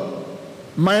here,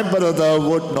 my brother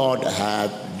would not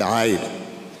have died.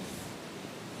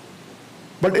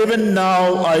 But even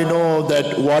now I know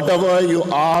that whatever you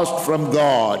ask from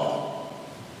God,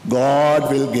 God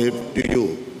will give to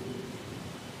you.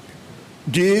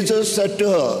 Jesus said to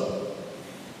her,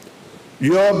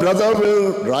 your brother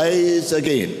will rise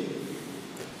again.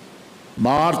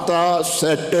 Martha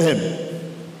said to him,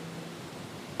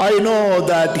 I know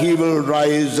that he will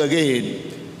rise again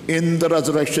in the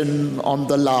resurrection on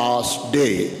the last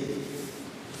day.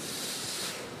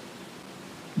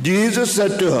 Jesus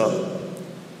said to her,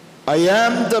 I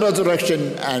am the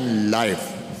resurrection and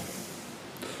life.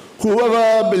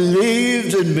 Whoever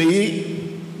believes in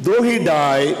me, though he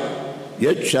die,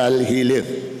 yet shall he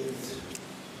live.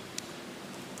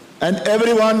 And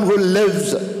everyone who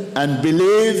lives and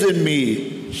believes in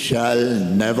me shall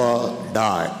never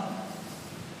die.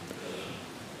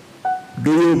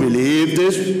 Do you believe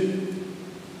this?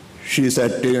 She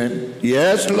said to him,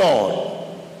 yes, Lord.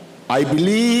 I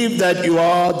believe that you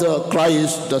are the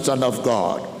Christ, the Son of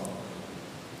God,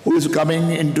 who is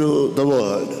coming into the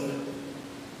world.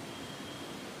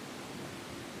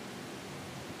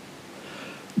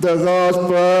 The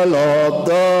Gospel of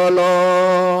the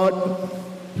Lord.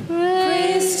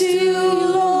 Praise to you,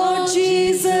 Lord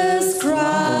Jesus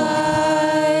Christ.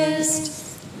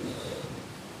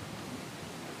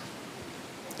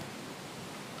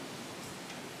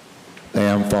 I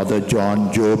am Father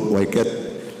John Job Wycott,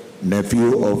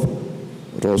 nephew of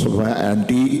Rosamma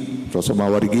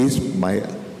Varghese, my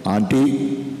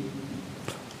auntie.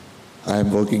 I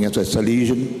am working as a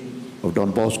Salesian of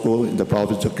Don Bosco in the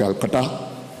province of Calcutta.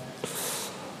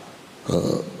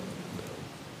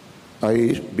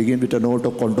 I begin with a note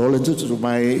of condolences to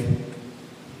my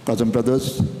cousin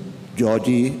brothers,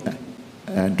 Georgie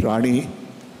and Rani,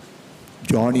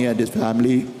 Johnny and his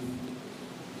family,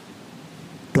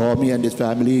 Tommy and his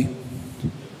family,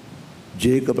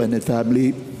 Jacob and his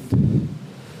family,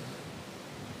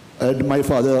 and my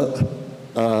father,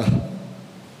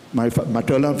 my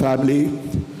maternal family.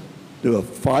 There were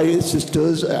 5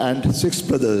 sisters and 6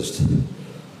 brothers.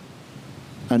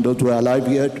 And those who are alive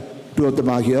yet, 2 of them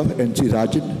are here, N.C.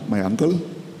 Rajan, my uncle,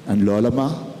 and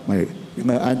Lolama, my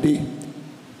younger auntie.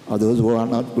 Others who are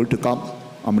not able to come,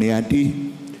 Amni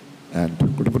auntie and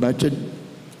Kutupanachan.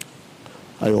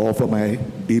 I offer my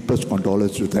deepest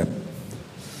condolence to them.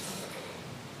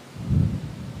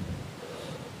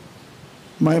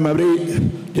 My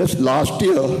memory, just last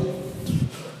year,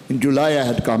 in July I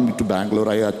had come to Bangalore.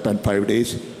 I had spent 5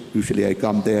 days. Usually I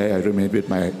come there, I remain with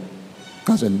my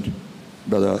cousin,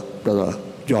 brother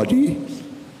Georgie.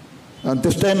 And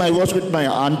this time I was with my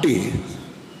auntie.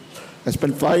 I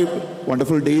spent 5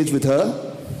 wonderful days with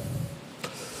her.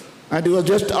 And it was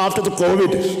just after the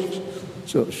COVID.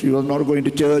 So she was not going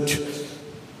to church.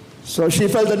 So she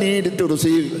felt the need to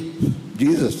receive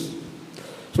Jesus.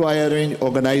 So I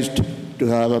organized to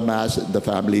have a mass in the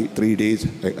family, 3 days.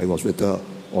 I was with her,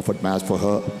 offered mass for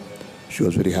her. She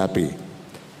was very happy.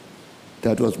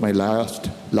 That was my last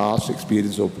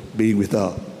experience of being with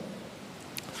her.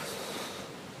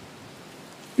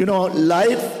 You know,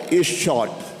 life is short.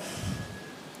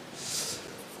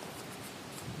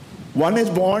 One is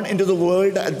born into the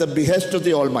world at the behest of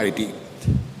the Almighty.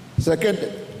 Second,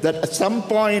 that at some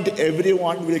point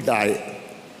everyone will die,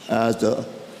 as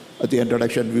at the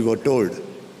introduction we were told.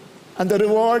 And the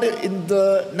reward in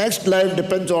the next life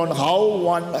depends on how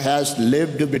one has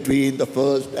lived between the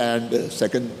first and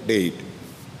second date.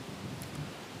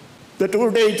 The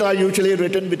 2 dates are usually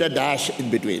written with a dash in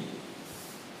between.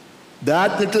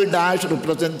 That little dash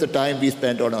represents the time we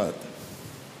spent on earth.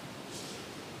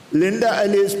 Linda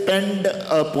Ellis penned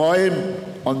a poem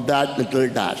on that little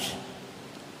dash.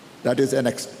 That is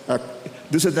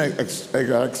this is an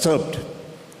excerpt.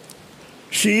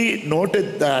 She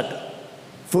noted that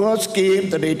first came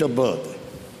the date of birth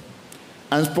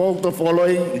and spoke the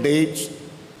following dates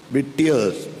with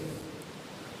tears.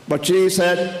 But she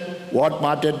said what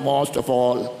mattered most of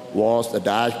all was the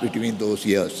dash between those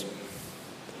years.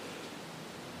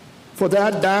 For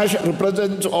that dash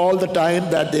represents all the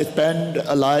time that they spend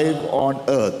alive on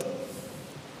earth.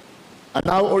 And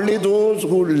now only those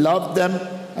who love them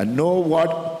and know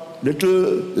what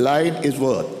little line is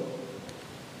worth.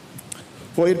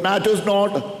 For it matters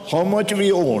not how much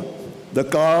we own, the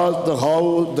cars, the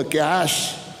house, the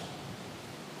cash.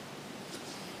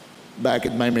 Back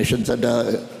in my mission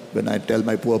center, when I tell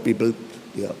my poor people,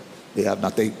 they have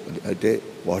nothing, I say,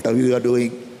 whatever you are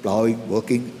doing, plowing,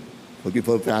 working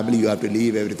for family, you have to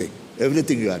leave everything.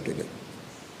 Everything you have to leave.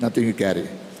 Nothing you carry.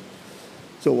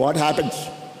 So what happens?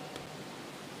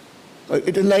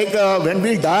 It is like when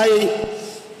we die,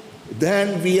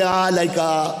 then we are like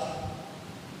a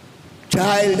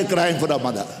child crying for a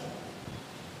mother.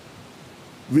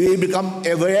 We become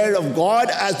aware of God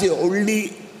as the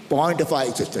only point of our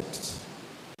existence.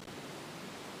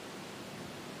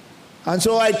 And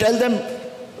so I tell them,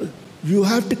 you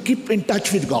have to keep in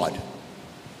touch with God.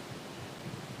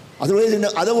 Otherwise, in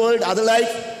other world, other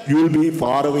life, you will be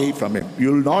far away from Him.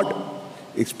 You will not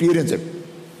experience Him.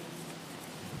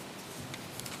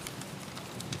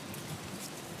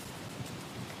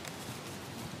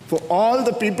 For all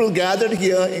the people gathered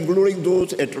here, including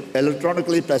those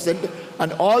electronically present,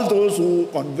 and all those who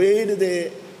conveyed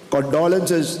their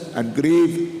condolences and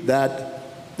grief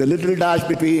that the little dash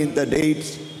between the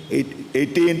dates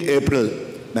 18th April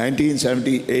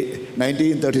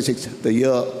 1936, the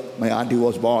year my auntie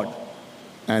was born,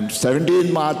 and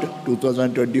 17th March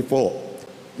 2024,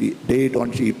 the date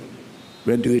on she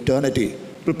went to eternity,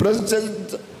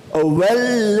 represents a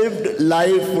well-lived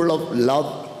life full of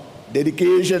love,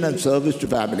 dedication and service to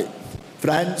family,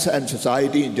 friends and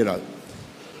society in general.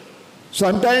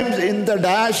 Sometimes in the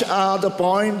dash are the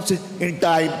points in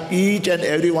time each and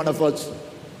every one of us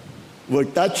were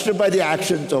touched by the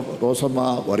actions of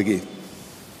Rosamma Varghese.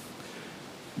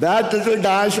 That little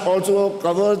dash also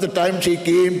covers the time she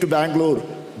came to Bangalore,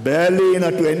 barely in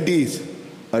her 20s,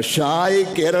 a shy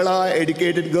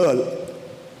Kerala-educated girl,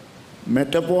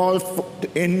 metamorphosed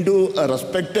into a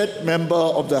respected member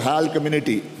of the HAL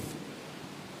community,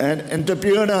 an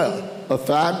entrepreneur, a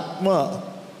farmer,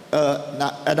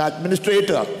 an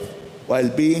administrator, while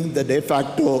being the de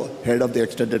facto head of the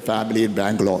extended family in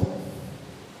Bangalore.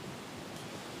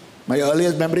 My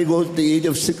earliest memory goes to the age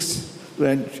of 6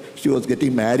 when she was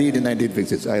getting married in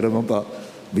 1956. I remember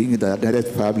being in the direct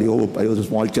family home. I was a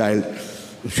small child.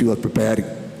 She was preparing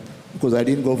because I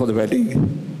didn't go for the wedding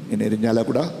in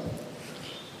Irinyalakuda.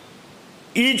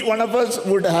 Each one of us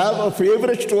would have a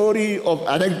favorite story of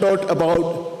anecdote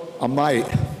about Ammai,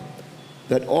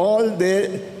 that all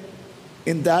there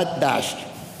in that dash.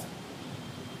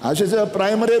 As is her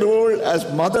primary role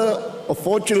as mother of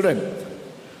 4 children,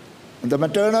 the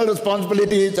maternal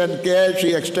responsibilities and care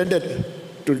she extended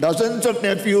to dozens of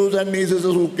nephews and nieces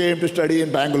who came to study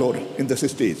in Bangalore in the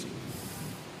 60s.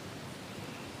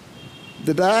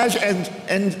 The dash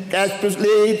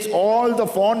encapsulates all the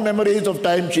fond memories of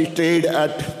time she stayed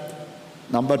at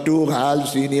number 2 HAL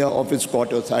Senior Office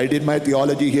Quarters. I did my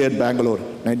theology here in Bangalore,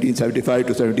 1975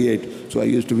 to 78. So I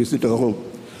used to visit her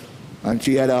home. And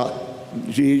she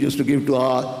used to give to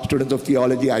our students of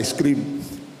theology ice cream.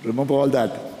 Remember all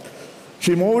that?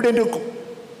 She moved into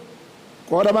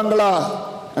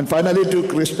Koramangala and finally to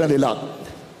Krishnalila.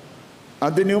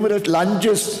 And the numerous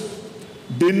lunches,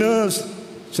 dinners,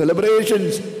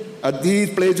 celebrations at these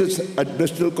places at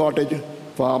Bristol Cottage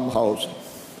farmhouse.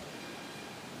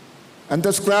 And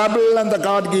the Scrabble and the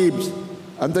card games,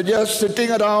 and the just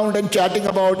sitting around and chatting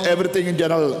about everything in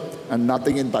general and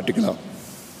nothing in particular.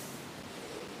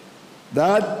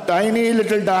 That tiny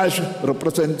little dash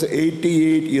represents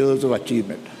 88 years of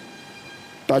achievement,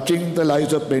 touching the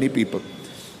lives of many people,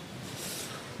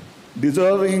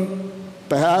 deserving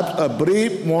perhaps a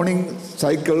brief morning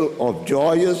cycle of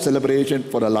joyous celebration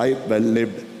for a life well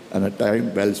lived and a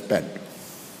time well spent.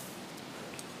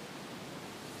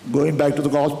 Going back to the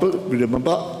gospel, we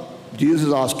remember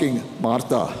Jesus asking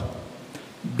Martha,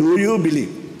 do you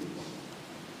believe?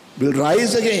 We'll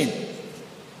rise again.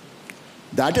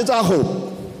 That is our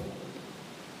hope.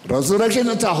 Resurrection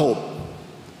is our hope.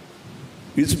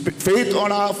 It's faith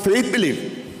on our faith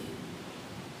belief.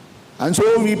 And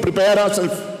so we prepare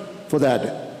ourselves for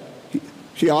that.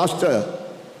 She asked her,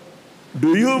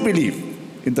 do you believe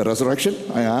in the resurrection?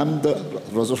 I am the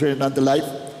resurrection and the life.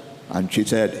 And she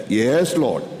said, yes,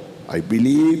 Lord, I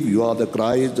believe you are the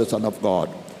Christ, the Son of God,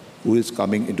 who is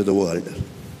coming into the world.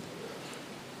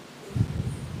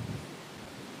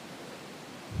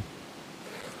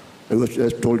 I was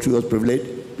just told she was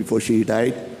privileged. Before she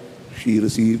died, she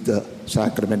received the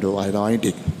sacrament of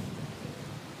anointing.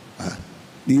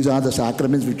 These are the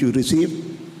sacraments which you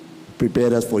receive,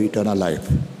 prepare us for eternal life.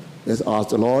 Let's ask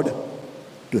the Lord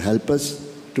to help us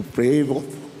to pray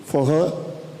for her,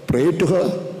 pray to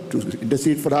her, to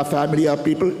intercede for our family, our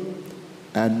people,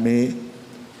 and may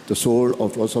the soul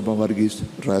of Rosamma Varghese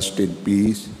rest in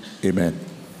peace. Amen.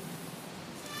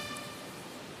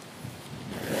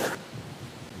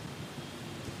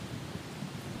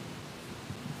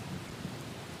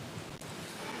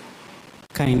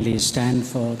 Kindly stand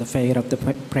for the prayer of the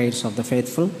prayers of the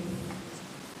faithful.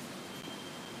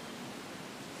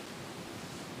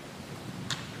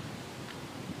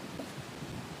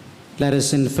 Let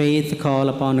us in faith call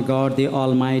upon God the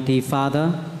Almighty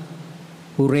Father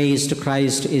who raised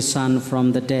Christ his Son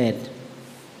from the dead,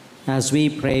 as we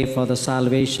pray for the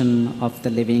salvation of the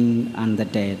living and the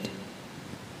dead.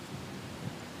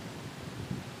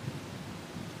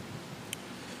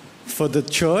 For the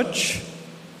Church,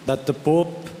 that the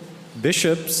Pope,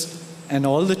 bishops, and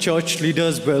all the church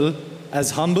leaders will,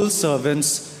 as humble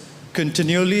servants,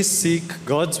 continually seek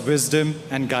God's wisdom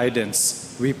and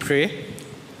guidance. We pray.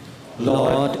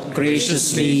 Lord,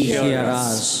 graciously hear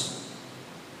us.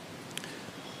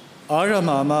 Our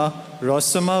Mama,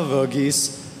 Rosamma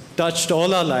Varghese, touched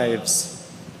all our lives.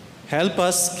 Help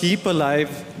us keep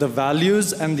alive the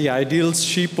values and the ideals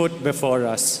she put before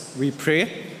us. We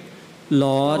pray.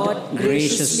 Lord,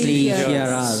 graciously hear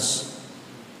us.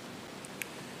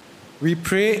 We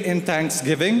pray in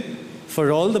thanksgiving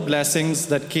for all the blessings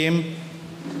that came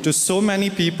to so many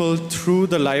people through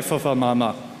the life of our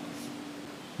Mama.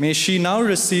 May she now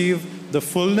receive the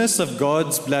fullness of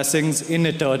God's blessings in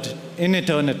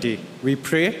eternity. We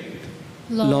pray.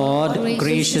 Lord,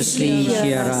 graciously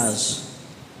hear us.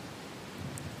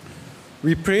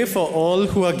 We pray for all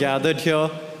who are gathered here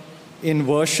in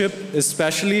worship,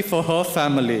 especially for her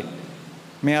family.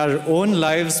 May our own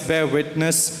lives bear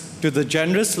witness to the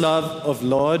generous love of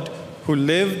Lord who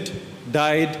lived,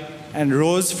 died, and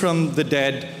rose from the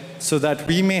dead so that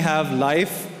we may have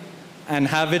life and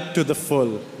have it to the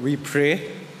full. We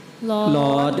pray.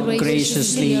 Lord,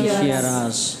 graciously hear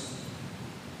us.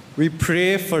 We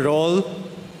pray for all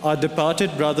our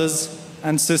departed brothers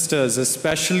and sisters,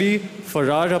 especially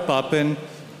for our Papan,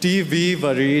 T.V.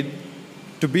 Varid,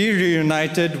 to be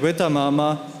reunited with our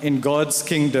Mama in God's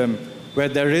kingdom, where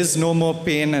there is no more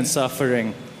pain and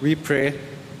suffering. We pray.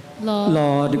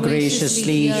 Lord,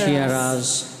 graciously hear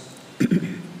us.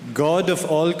 God of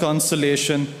all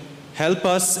consolation, help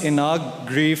us in our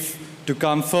grief to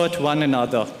comfort one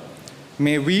another.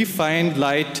 May we find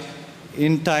light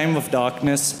in time of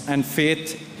darkness and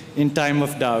faith in time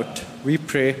of doubt. We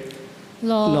pray.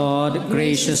 Lord,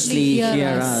 graciously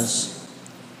hear us.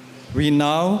 We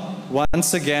now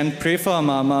once again pray for our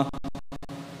Mama.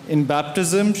 In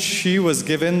baptism, she was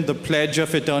given the pledge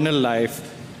of eternal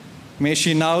life. May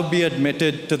she now be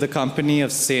admitted to the company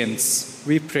of saints.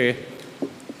 We pray.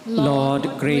 Lord,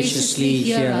 graciously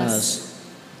hear us.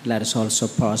 Let us also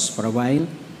pause for a while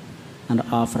and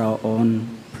offer our own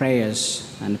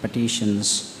prayers and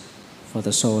petitions for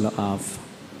the soul of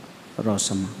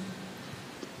Rosamma.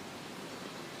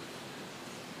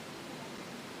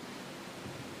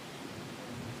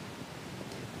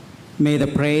 May the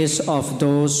praise of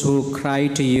those who cry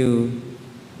to you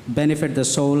benefit the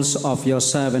souls of your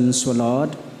servants, O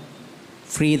Lord.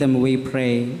 Free them, we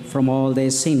pray, from all their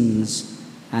sins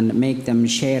and make them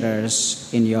sharers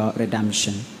in your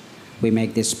redemption. We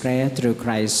make this prayer through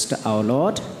Christ our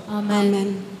Lord.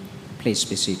 Amen. Please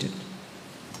be seated.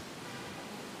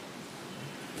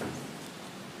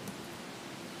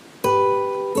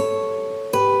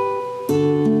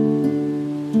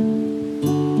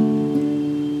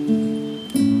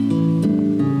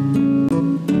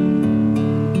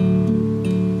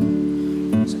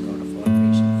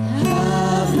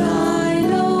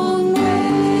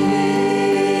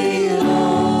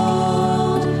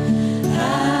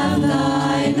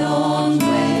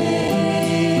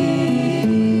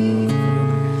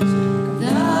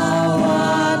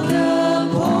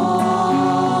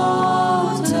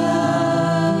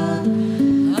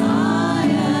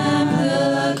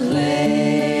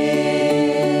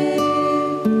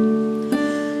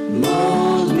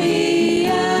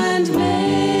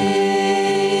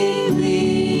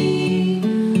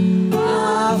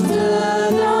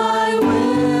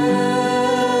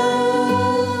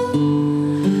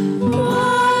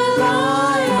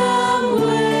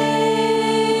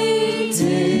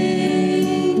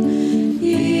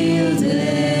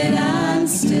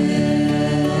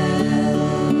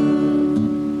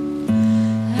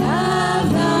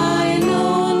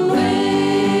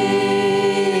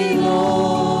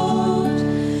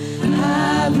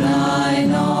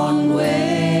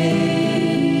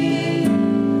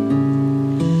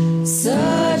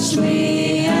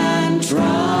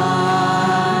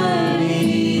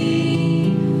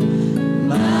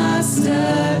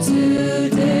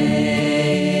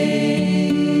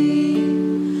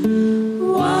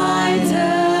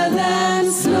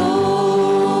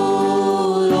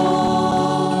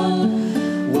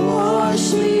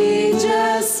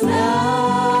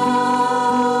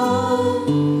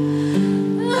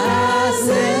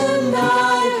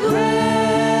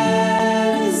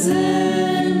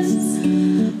 Presence,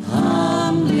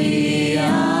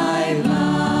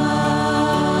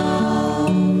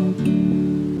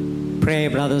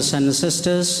 brothers and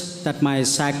sisters, that my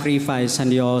sacrifice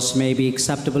and yours may be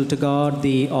acceptable to God,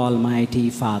 the Almighty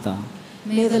Father.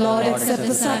 May the Lord accept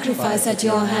the sacrifice at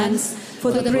your hands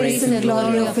for the praise and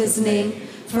glory of his name,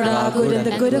 for our good and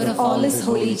the good of all his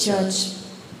holy church.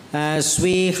 As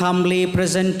we humbly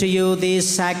present to you these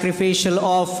sacrificial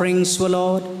offerings, O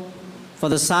Lord, for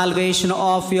the salvation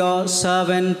of your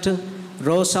servant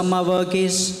Rosamma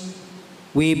Varghese,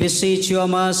 we beseech your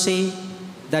mercy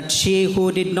that she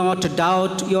who did not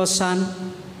doubt your Son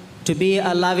to be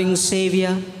a loving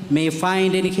Savior may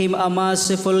find in him a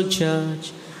merciful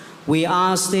church. We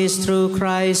ask this through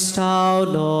Christ our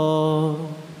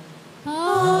Lord.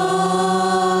 Amen.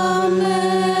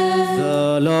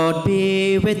 The Lord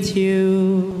be with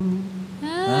you.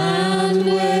 And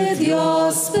with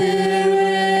your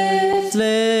spirit.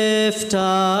 Lift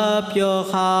up your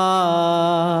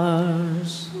hearts.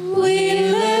 We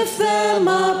lift them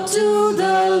up to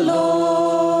the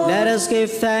Lord. Let us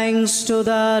give thanks to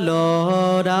the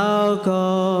Lord our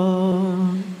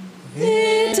God.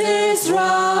 It is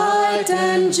right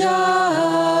and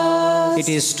just. It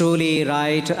is truly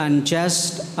right and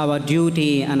just, our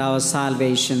duty and our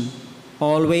salvation,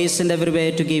 always and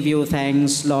everywhere to give you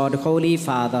thanks, Lord, Holy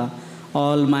Father,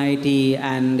 Almighty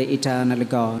and eternal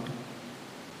God.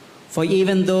 For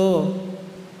even though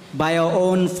by our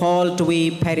own fault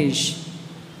we perish,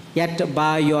 yet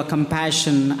by your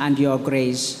compassion and your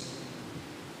grace,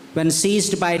 when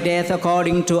seized by death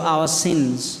according to our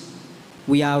sins,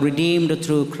 we are redeemed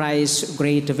through Christ's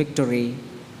great victory,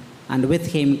 and with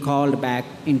him called back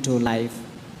into life.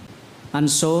 And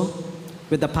so,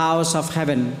 with the powers of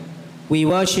heaven, we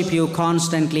worship you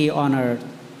constantly on earth,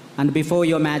 and before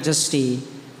your majesty,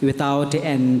 without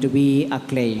end, we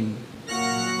acclaim.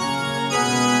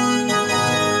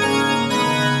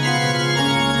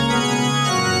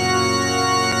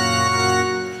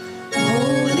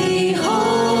 Holy,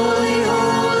 holy,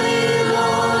 holy,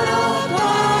 Lord of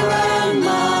power and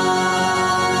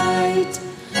might.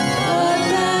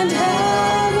 Earth and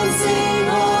heaven sing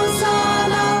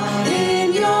Hosanna in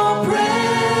your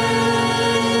praise.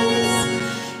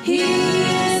 He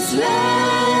is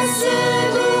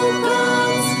blessed who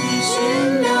comes in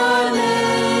the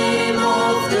name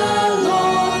of the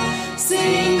Lord.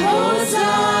 Sing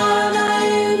Hosanna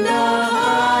in the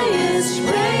highest,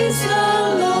 praise the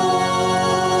Lord.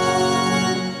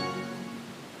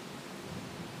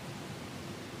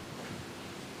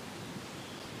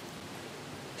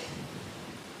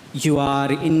 You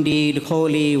are indeed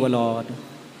holy, O Lord,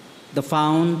 the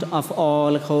fount of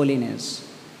all holiness.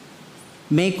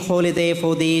 Make holy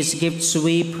therefore these gifts,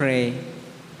 we pray,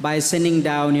 by sending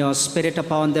down your Spirit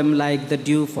upon them like the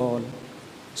dewfall,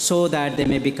 so that they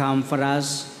may become for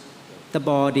us the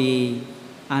body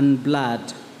and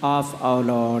blood of our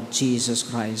Lord Jesus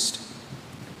Christ.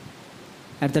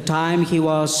 At the time he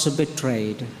was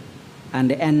betrayed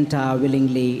and entered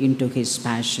willingly into his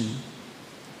passion,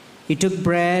 he took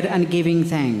bread and giving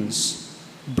thanks,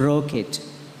 broke it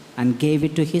and gave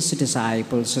it to his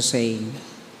disciples, saying,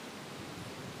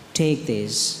 "Take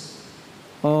this,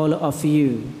 all of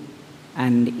you,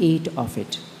 and eat of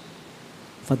it,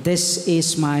 for this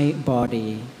is my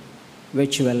body,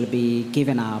 which will be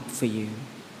given up for you."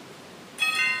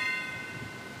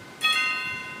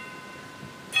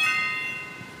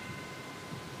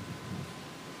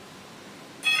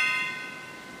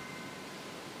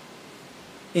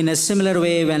 In a similar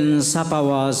way, when supper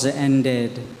was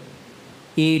ended,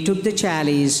 he took the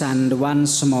chalice and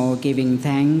once more giving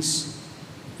thanks,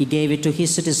 he gave it to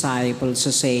his disciples,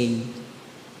 saying,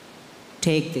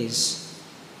 "Take this,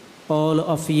 all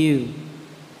of you,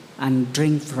 and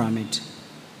drink from it.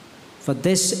 For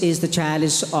this is the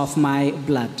chalice of my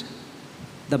blood,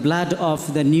 the blood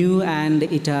of the new and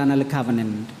eternal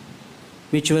covenant,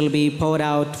 which will be poured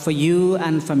out for you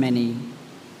and for many,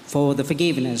 for the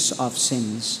forgiveness of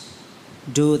sins.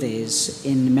 Do this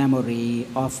in memory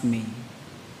of me."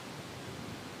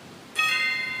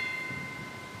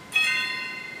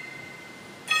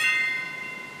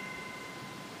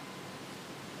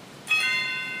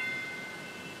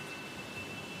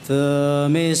 The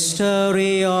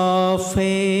mystery of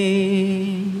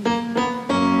faith.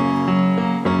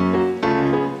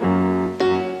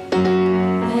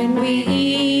 When we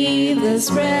eat this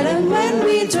bread and when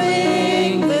we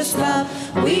drink this cup,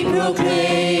 we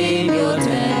proclaim your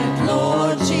death,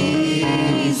 Lord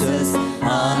Jesus,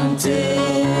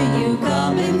 until you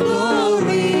come in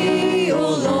glory, O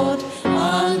Lord,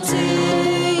 until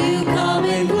you come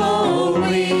in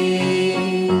glory.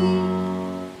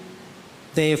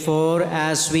 Therefore,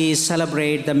 as we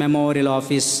celebrate the memorial of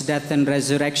his death and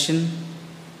resurrection,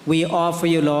 We offer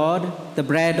you, Lord, the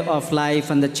bread of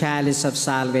life and the chalice of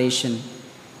salvation,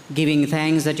 giving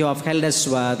thanks that you have held us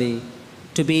worthy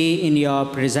to be in your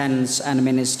presence and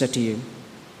minister to you.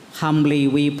 Humbly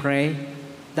we pray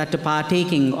that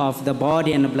partaking of the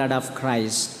body and blood of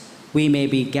Christ, we may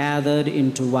be gathered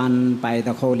into one by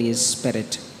the Holy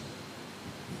Spirit.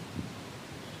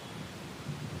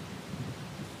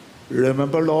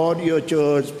 Remember, Lord, your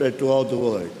church spread throughout the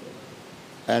world,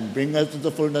 and bring us to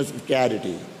the fullness of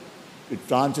charity. With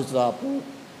Francis our Pope,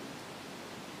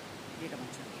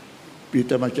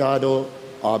 Peter Machado,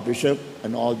 our Bishop,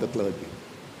 and all the clergy.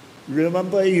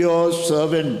 Remember your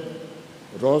servant,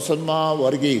 Rosamma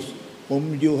Varghese,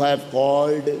 whom you have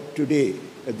called today,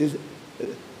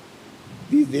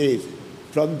 these days,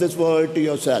 from this world to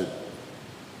yourself.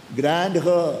 Grant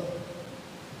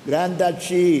that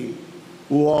she,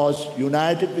 who was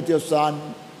united with your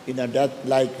Son in a death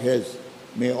like his,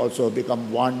 may also become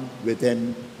one with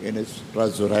him in his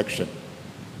resurrection.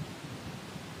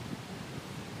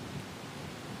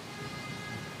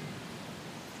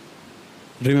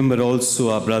 Remember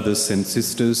also our brothers and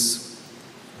sisters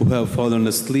who have fallen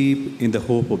asleep in the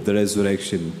hope of the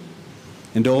resurrection,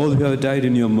 and all who have died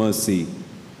in your mercy.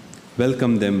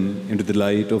 Welcome them into the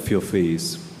light of your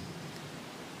face.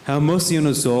 Have mercy on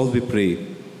us all, we pray,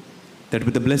 that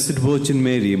with the Blessed Virgin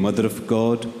Mary, Mother of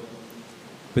God,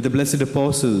 with the blessed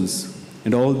apostles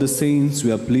and all the saints who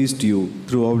have pleased you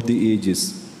throughout the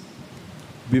ages,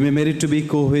 we may merit to be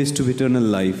co-heirs to eternal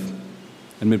life,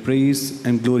 and may praise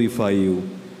and glorify you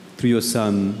through your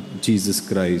Son, Jesus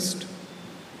Christ.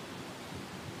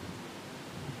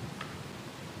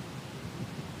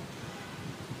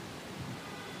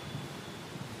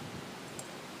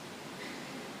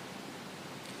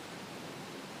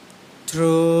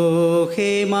 Through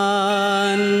him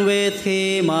and with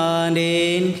him and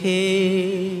in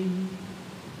him,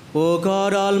 O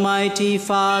God Almighty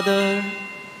Father,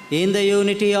 in the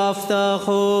unity of the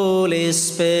Holy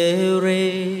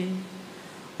Spirit,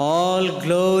 all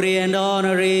glory and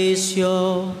honor is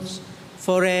yours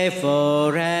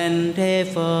forever and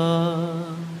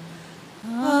ever.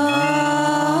 Amen.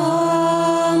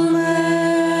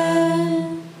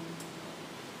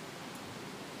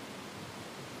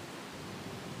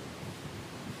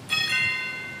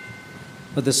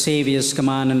 With the Saviour's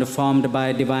command and formed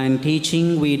by divine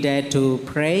teaching, we dare to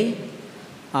pray.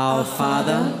 Our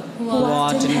Father, who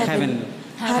art in heaven,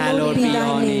 hallowed be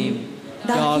your name.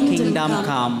 Your kingdom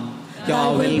come,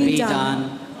 your will be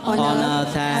done, on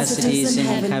earth as it is in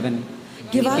heaven.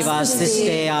 Give us this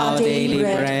day our daily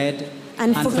bread,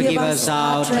 and forgive us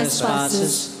our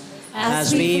trespasses,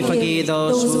 as we forgive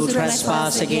those who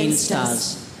trespass against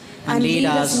us. And lead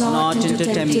us not into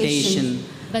temptation,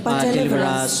 but deliver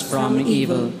us from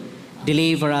evil.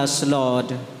 Deliver us,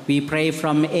 Lord, we pray,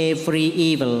 from every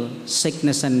evil,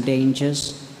 sickness and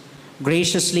dangers.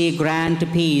 Graciously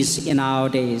grant peace in our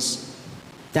days,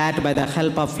 that by the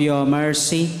help of your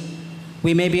mercy,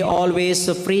 we may be always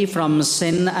free from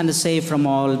sin and safe from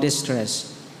all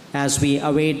distress, as we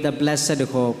await the blessed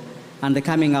hope and the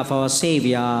coming of our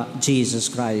Savior, Jesus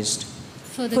Christ.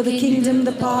 For the kingdom,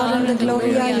 the power, and the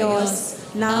glory are yours,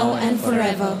 now and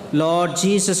forever. Lord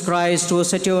Jesus Christ, who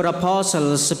said to your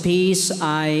apostles, peace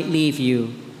I leave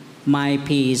you, my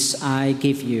peace I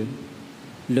give you.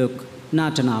 Look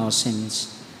not on our sins,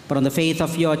 but on the faith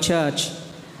of your church,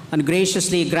 and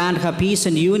graciously grant her peace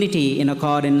and unity in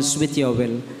accordance with your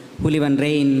will, who live and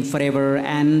reign forever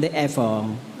and ever.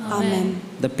 Amen.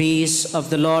 The peace of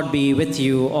the Lord be with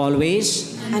you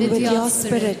always. And with your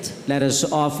spirit. Let us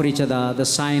offer each other the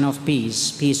sign of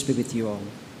peace. Peace be with you all.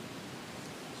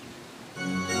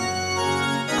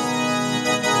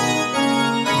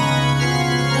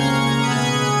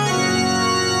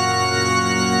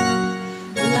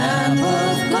 Lamb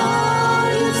of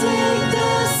God, you take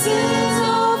the sins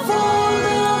of all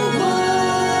the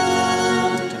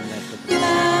world.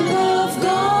 Lamb of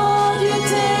God, you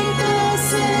take the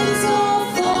sins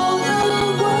of all the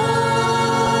world.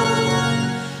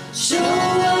 Show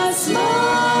us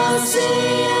mercy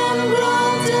and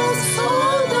grant us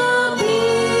all the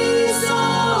peace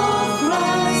of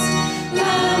Christ.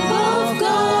 Lamb of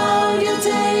God, you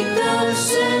take the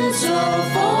sins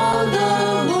of all the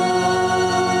world.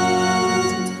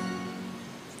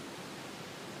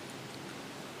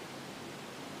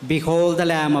 Behold the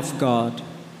Lamb of God.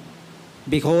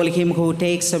 Behold him who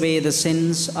takes away the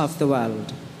sins of the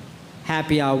world.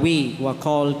 Happy are we who are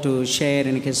called to share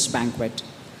in his banquet.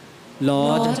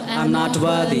 Lord, I am not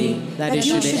worthy that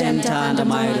you should enter under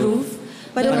my roof,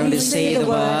 but only say the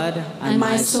word, and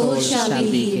my soul shall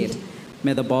be healed.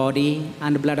 May the body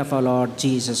and blood of our Lord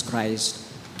Jesus Christ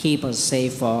keep us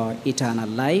safe for eternal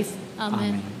life.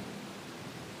 Amen.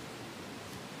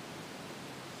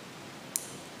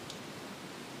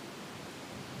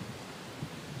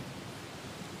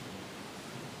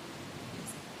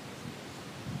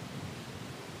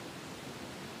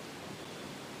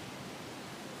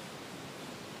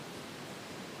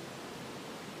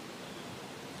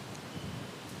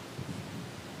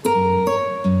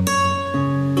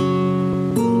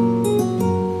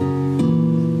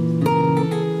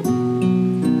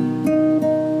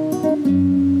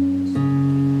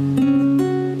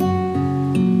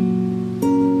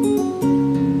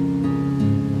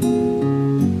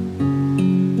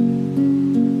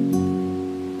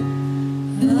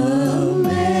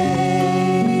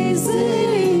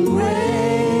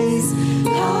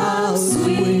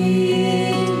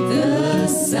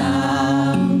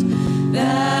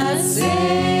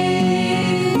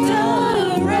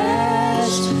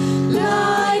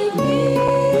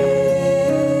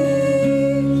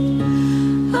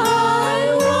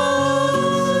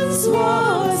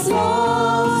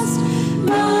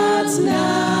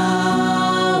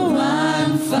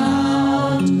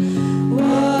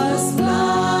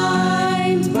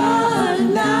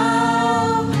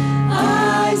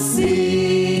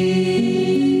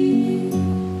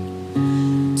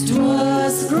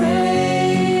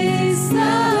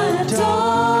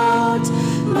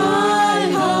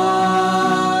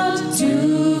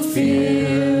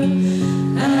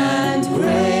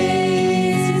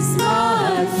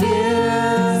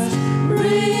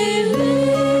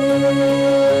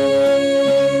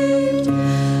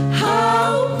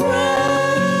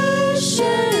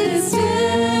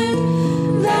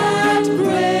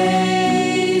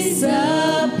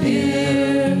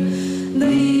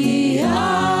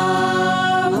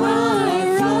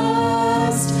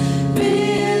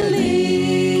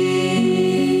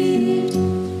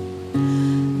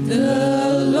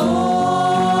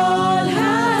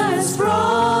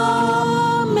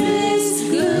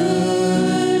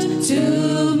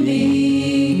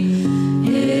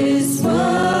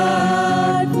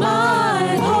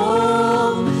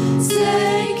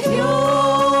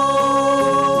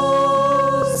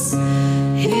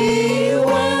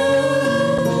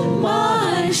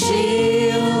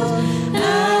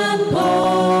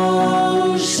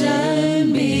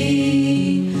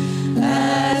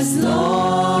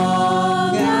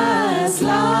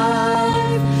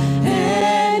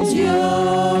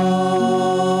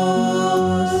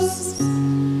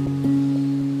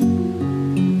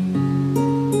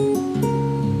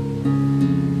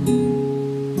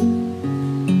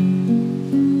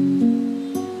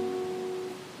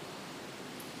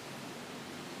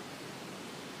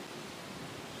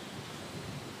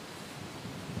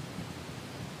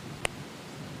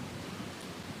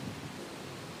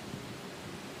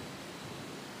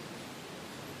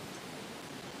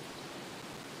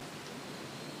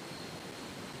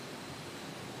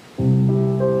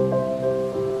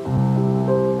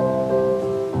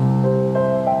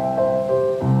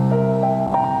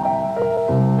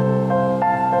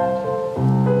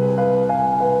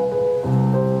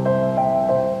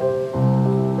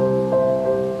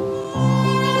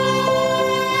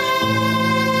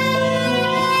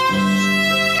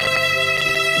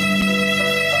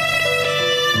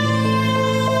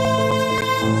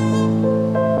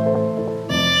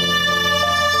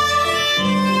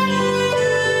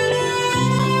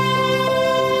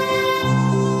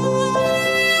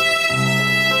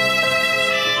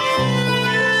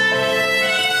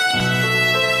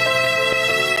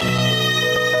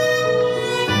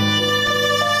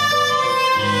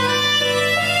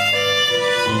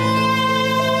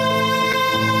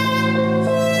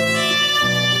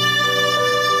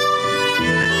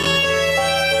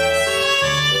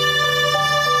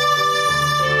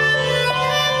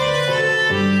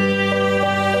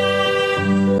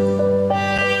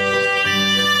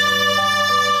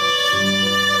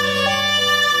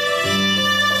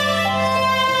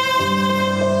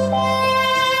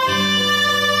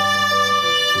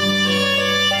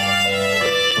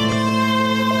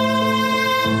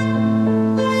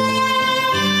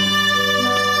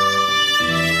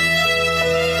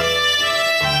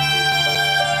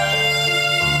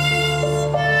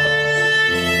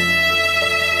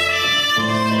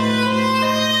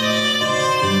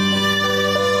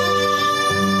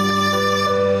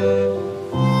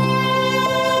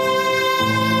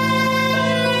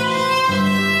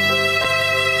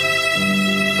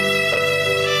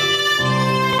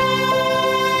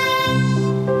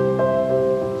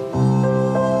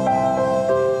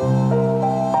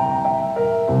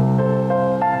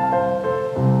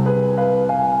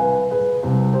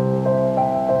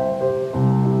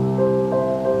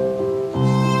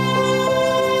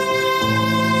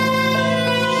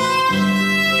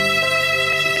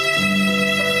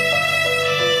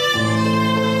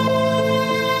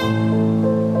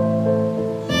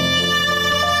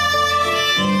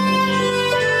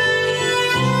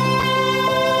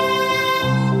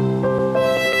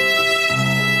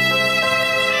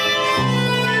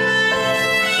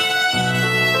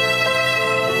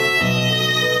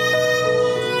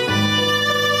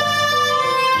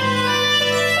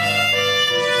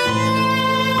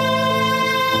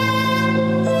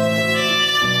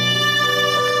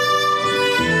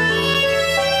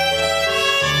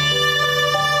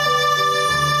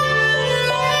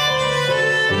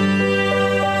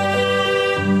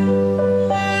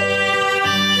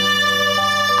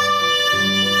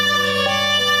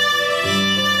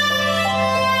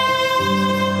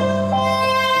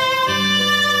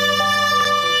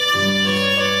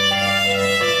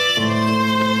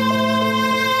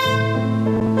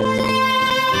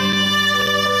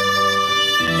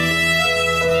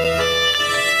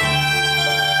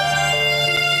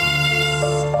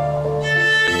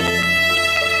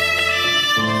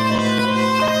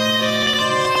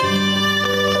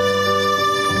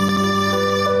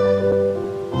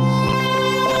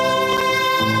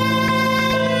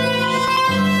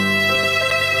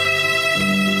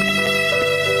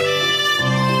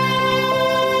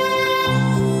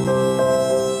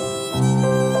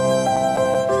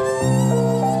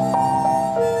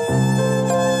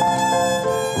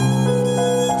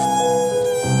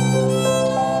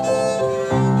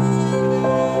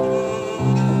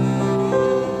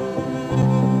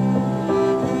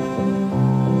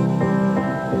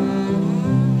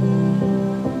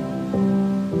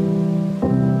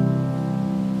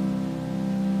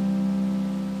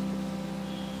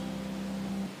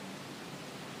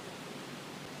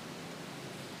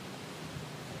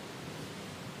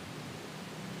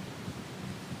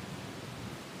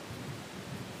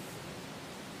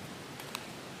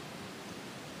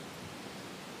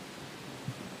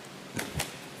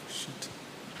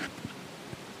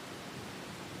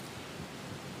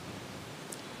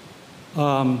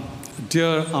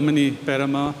 Dear Amini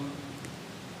Perama,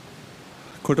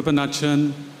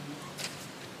 Kutupanachan,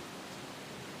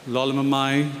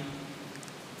 Lolamamai,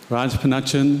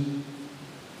 Rajpanachan,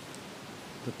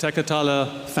 the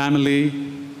Tekatala family,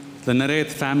 the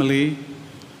Nareth family,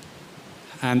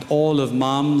 and all of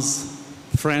Mom's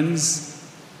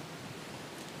friends,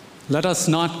 let us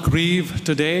not grieve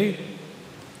today.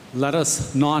 Let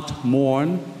us not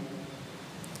mourn.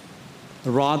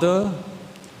 Rather,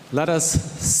 let us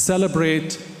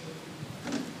celebrate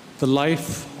the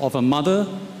life of a mother,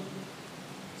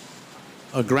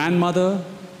 a grandmother,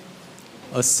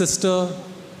 a sister,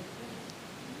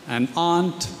 an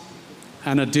aunt,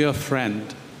 and a dear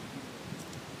friend.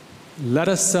 Let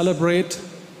us celebrate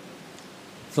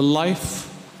the life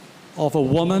of a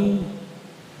woman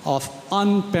of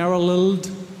unparalleled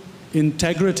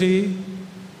integrity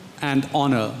and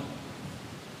honor.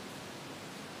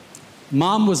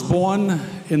 Mom was born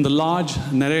in the large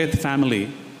Nareth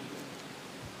family.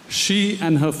 She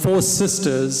and her 4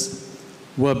 sisters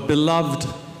were beloved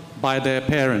by their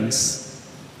parents.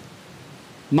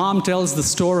 Mom tells the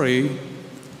story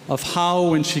of how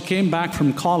when she came back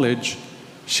from college,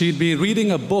 she'd be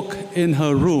reading a book in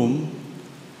her room,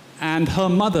 and her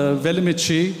mother,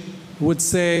 Velimichi, would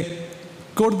say,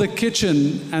 "Go to the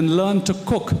kitchen and learn to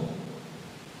cook."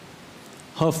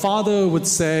 Her father would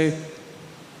say,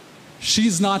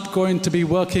 "She's not going to be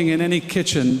working in any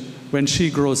kitchen when she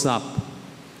grows up."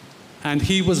 And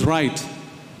he was right.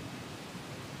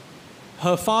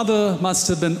 Her father must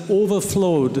have been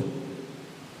overflowed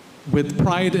with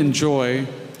pride and joy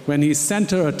when he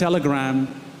sent her a telegram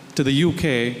to the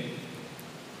UK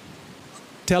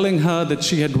telling her that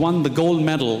she had won the gold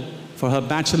medal for her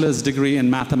bachelor's degree in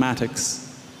mathematics.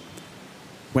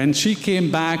 When she came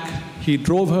back, he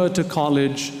drove her to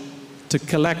college to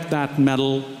collect that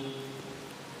medal.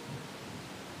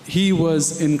 He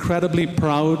was incredibly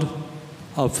proud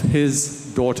of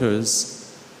his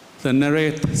daughters, the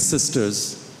Nareth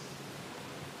sisters.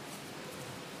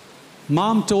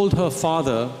 Mom told her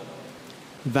father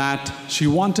that she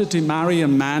wanted to marry a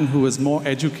man who was more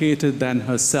educated than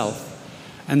herself.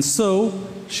 And so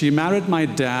she married my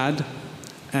dad,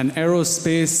 an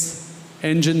aerospace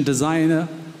engine designer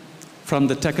from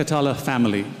the Tekatala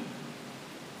family.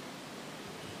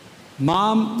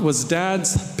 Mom was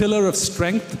Dad's pillar of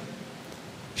strength.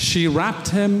 She wrapped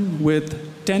him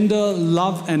with tender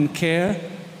love and care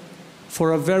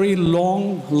for a very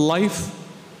long life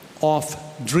of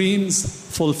dreams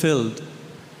fulfilled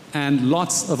and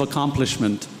lots of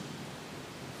accomplishment.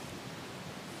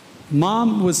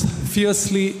 Mom was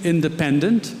fiercely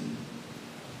independent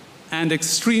and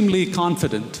extremely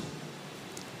confident.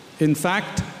 In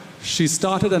fact, she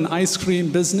started an ice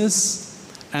cream business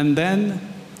and then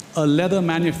a leather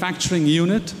manufacturing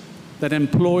unit that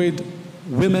employed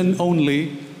women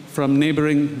only from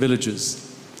neighboring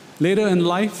villages. Later in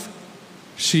life,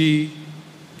 she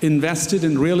invested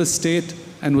in real estate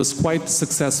and was quite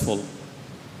successful.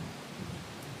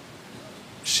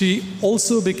 She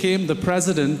also became the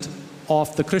president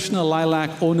of the Krishna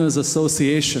Lilac Owners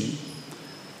Association.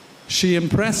 She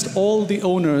impressed all the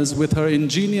owners with her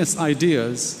ingenious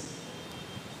ideas.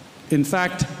 In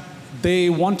fact, they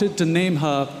wanted to name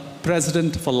her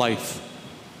President for Life.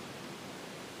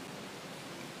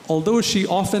 Although she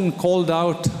often called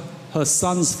out her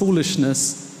son's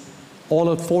foolishness, all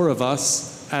of 4 of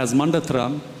us, as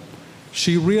Mandatram,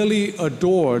 she really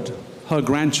adored her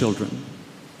grandchildren.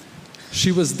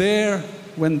 She was there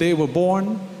when they were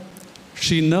born.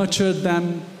 She nurtured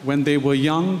them when they were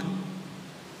young.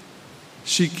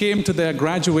 She came to their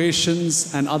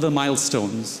graduations and other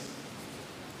milestones.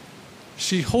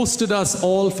 She hosted us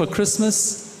all for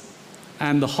Christmas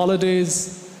and the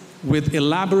holidays with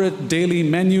elaborate daily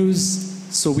menus,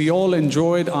 so we all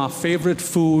enjoyed our favorite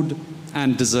food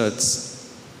and desserts.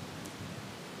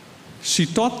 She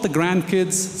taught the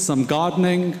grandkids some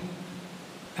gardening,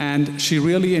 and she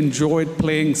really enjoyed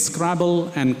playing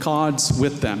Scrabble and cards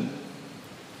with them.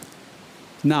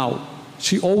 Now,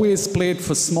 she always played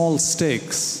for small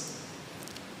stakes.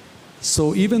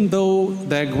 So even though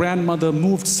their grandmother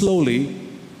moved slowly,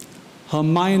 her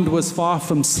mind was far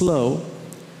from slow,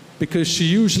 because she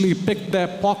usually picked their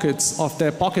pockets of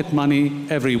their pocket money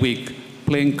every week,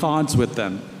 playing cards with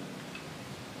them.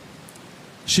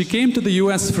 She came to the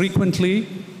US frequently.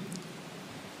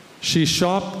 She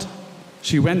shopped.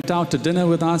 She went out to dinner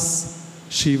with us.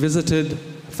 She visited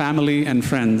family and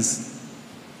friends.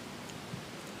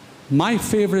 My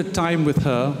favorite time with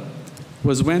her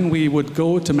was when we would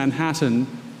go to Manhattan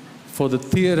for the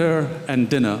theater and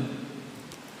dinner.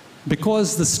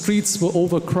 Because the streets were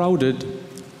overcrowded,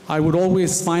 I would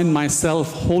always find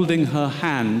myself holding her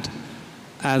hand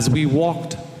as we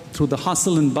walked through the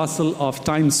hustle and bustle of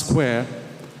Times Square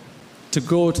to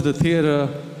go to the theater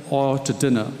or to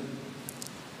dinner.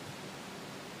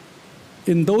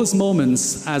 In those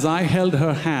moments, as I held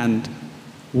her hand,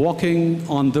 walking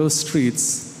on those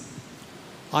streets,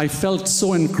 I felt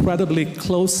so incredibly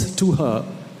close to her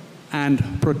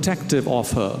and protective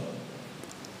of her.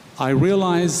 I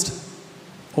realized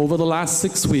over the last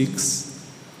 6 weeks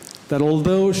that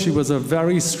although she was a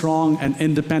very strong and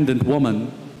independent woman,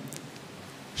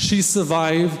 she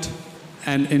survived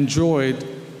and enjoyed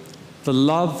the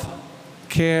love,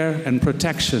 care, and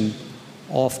protection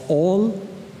of all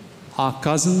our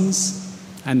cousins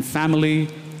and family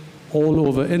all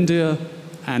over India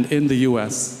and in the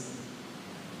US.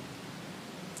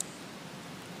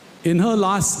 In her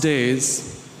last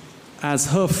days, as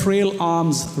her frail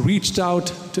arms reached out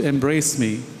to embrace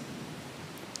me,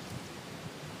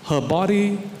 her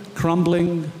body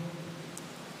crumbling,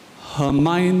 her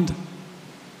mind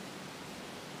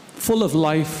full of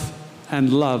life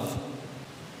and love,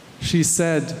 she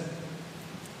said,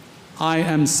 "I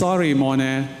am sorry,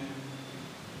 Monet."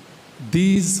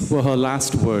 These were her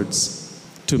last words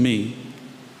to me.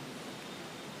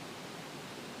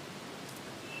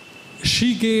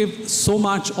 She gave so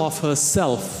much of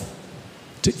herself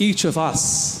to each of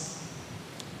us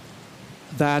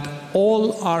that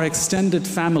all our extended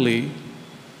family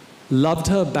loved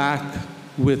her back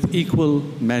with equal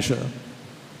measure.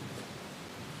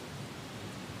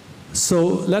 So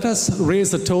let us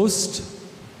raise a toast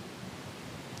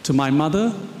to my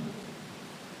mother,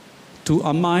 to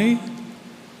Ammai,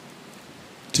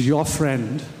 to your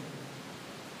friend.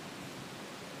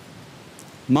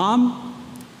 Mom,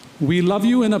 we love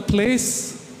you in a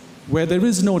place where there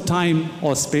is no time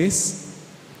or space.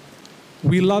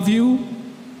 We love you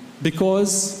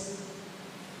because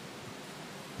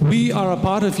we are a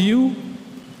part of you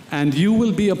and you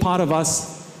will be a part of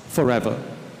us forever.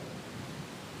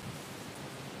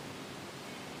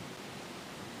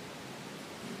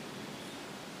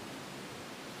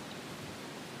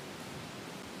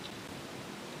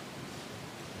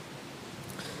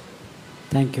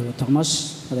 Thank you,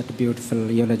 Thomas, for that beautiful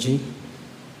eulogy.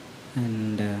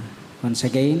 And once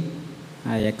again,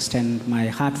 I extend my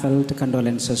heartfelt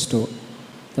condolences to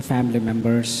the family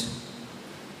members.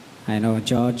 I know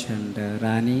George and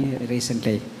Rani.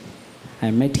 Recently,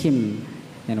 I met him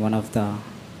in one of the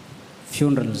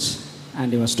funerals,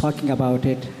 and he was talking about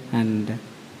it, and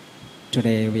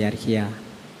today we are here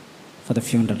for the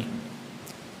funeral.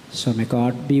 So may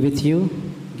God be with you,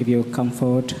 give you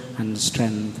comfort and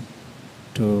strength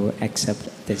to accept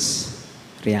this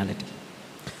reality.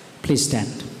 Please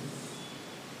stand.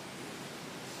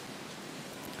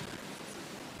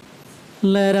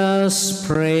 Let us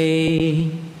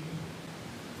pray.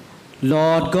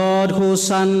 Lord God, whose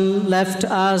Son left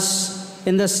us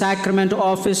in the sacrament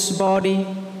of his body,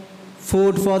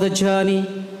 food for the journey,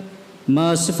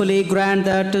 mercifully grant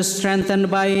that, strengthened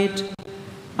by it,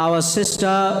 our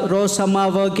sister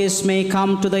Rosamma Varghese may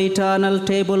come to the eternal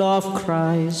table of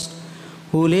Christ,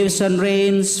 who lives and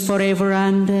reigns forever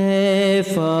and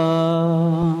ever.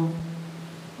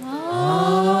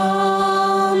 Amen.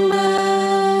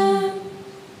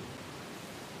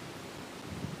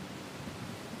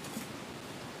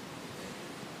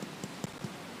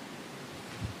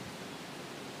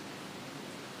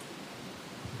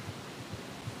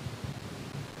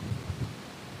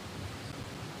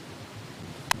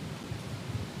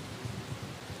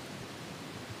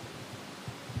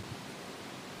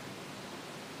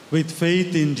 With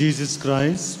faith in Jesus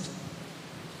Christ,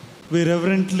 we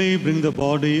reverently bring the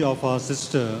body of our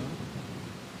sister,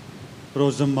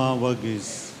 Rosamma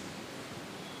Varghese,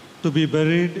 to be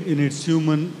buried in its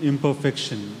human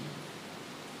imperfection.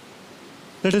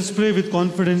 Let us pray with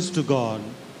confidence to God,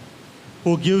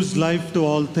 who gives life to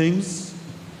all things,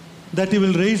 that he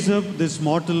will raise up this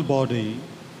mortal body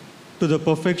to the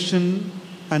perfection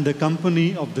and the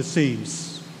company of the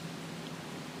saints.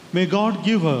 May God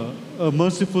give her a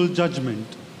merciful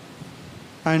judgment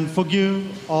and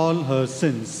forgive all her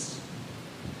sins.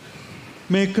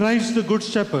 May Christ the Good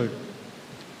Shepherd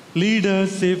lead her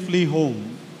safely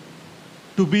home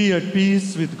to be at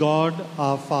peace with God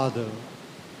our Father.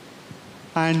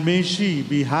 And may she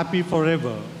be happy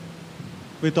forever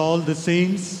with all the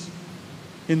saints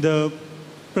in the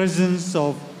presence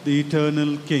of the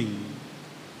eternal King.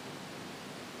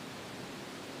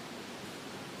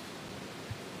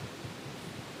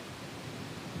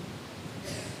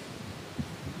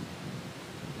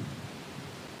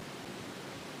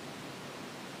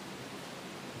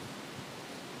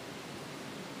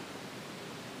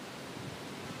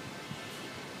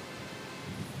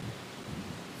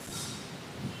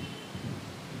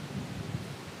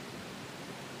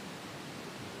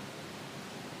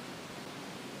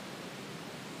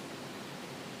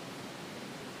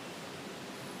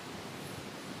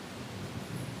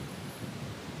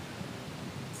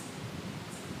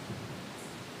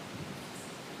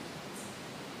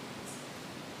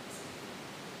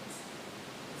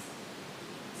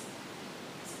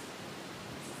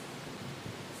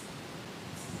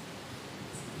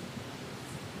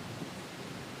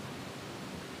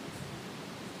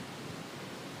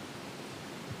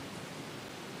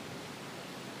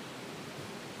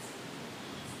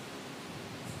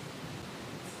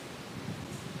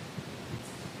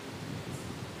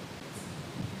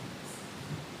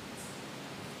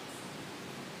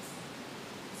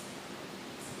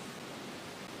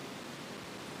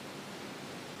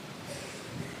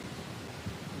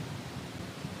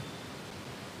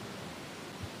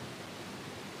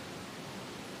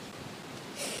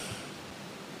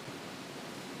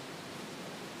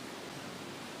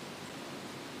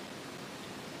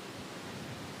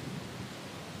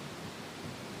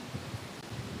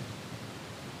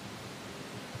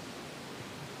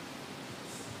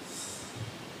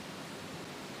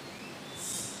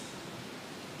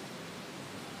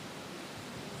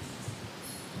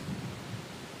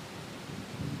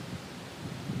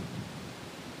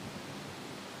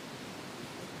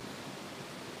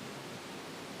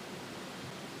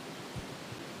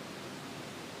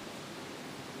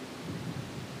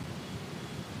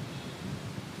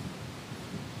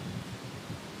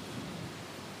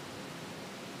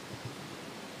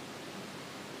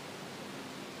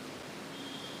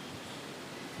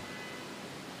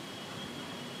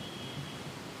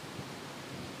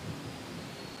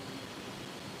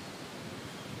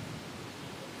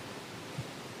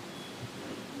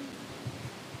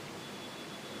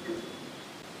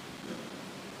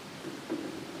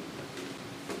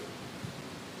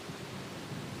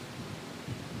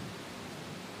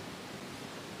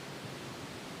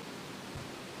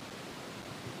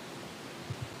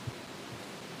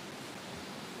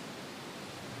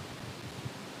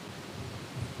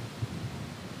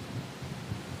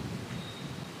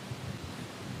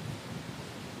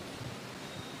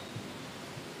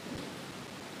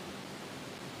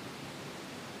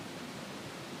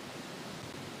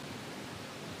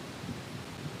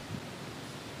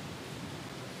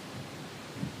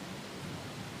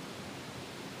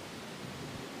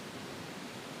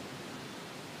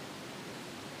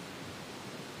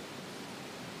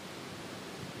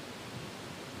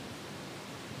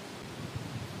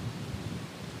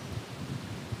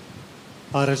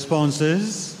 Our response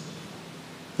is,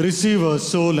 receive her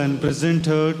soul and present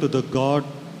her to the God,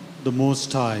 the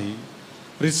Most High.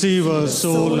 Receive her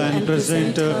soul and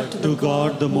present her to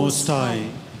God, the Most High.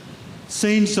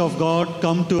 Saints of God,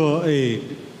 come to her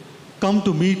aid. Come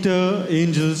to meet her,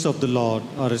 angels of the Lord.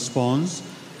 Our response,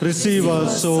 receive her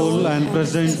soul and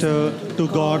present her to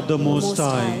God, the Most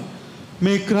High.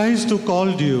 May Christ, who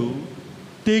called you,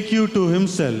 take you to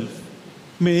himself.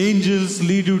 May angels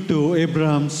lead you to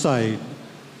Abraham's side.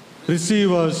 Receive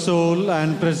her soul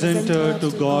and present her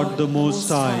to God, the Most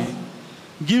High.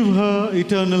 Give her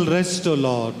eternal rest, O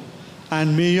Lord,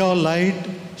 and may your light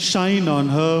shine on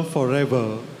her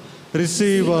forever.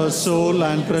 Receive her soul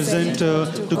and present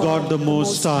her to God, the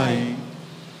Most High.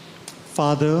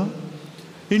 Father,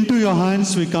 into your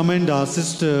hands we commend our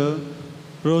sister,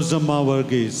 Rosamma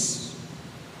Varghese.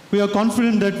 We are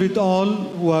confident that with all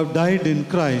who have died in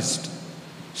Christ,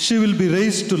 she will be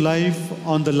raised to life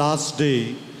on the last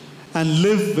day and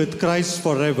live with Christ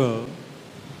forever.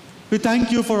 We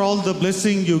thank you for all the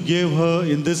blessing you gave her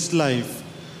in this life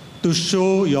to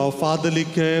show your fatherly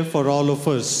care for all of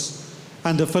us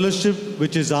and the fellowship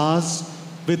which is ours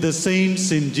with the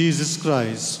saints in Jesus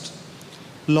Christ.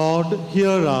 Lord,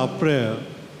 hear our prayer.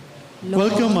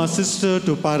 Welcome our sister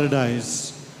to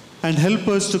paradise and help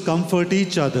us to comfort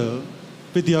each other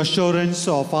with the assurance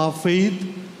of our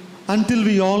faith until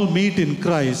we all meet in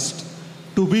Christ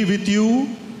to be with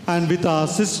you and with our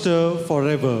sister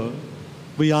forever.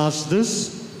 We ask this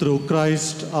through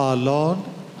Christ our Lord.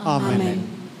 Amen.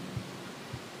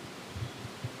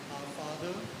 Our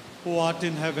Father, who art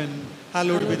in heaven,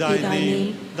 hallowed be thy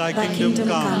name. Thy kingdom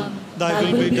come, thy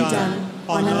will be done,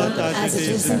 on earth as it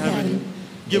is in heaven.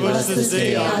 Give us this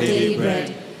day our daily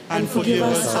bread, and forgive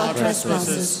us our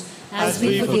trespasses, as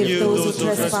we forgive those who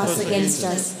trespass against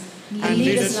us. And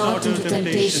lead us not into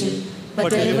temptation, but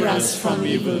deliver us from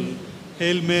evil.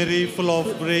 Hail Mary, full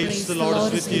of grace, the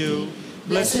Lord is with you.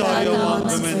 Blessed are you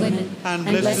among women, and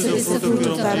blessed is the fruit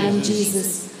of thy womb,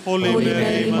 Jesus. Holy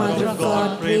Mary, Mother of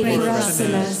God, pray for us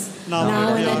sinners,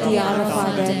 now and at the hour of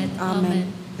our death.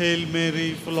 Amen. Hail Mary,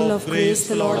 full of grace,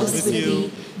 the Lord is with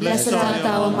thee. Blessed art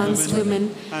thou amongst women,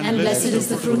 and blessed is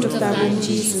the fruit of thy womb,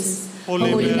 Jesus.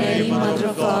 Holy Mary, Mother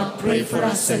of God, pray for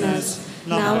us sinners,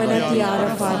 now and at the hour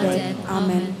of our death.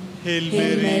 Amen. Hail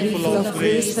Mary, full of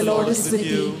grace, the Lord is with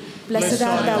you. Blessed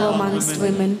art thou amongst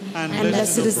women, and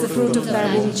blessed is the fruit of thy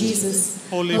womb, Jesus.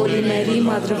 Holy Mary,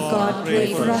 Mother of God, pray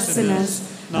for us sinners,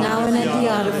 now and at the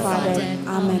hour of our death.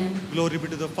 Amen. Glory be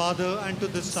to the Father, and to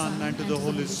the Son, and to the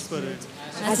Holy Spirit.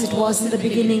 As it was in the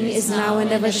beginning, is now, and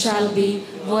ever shall be,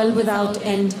 world without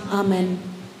end. Amen.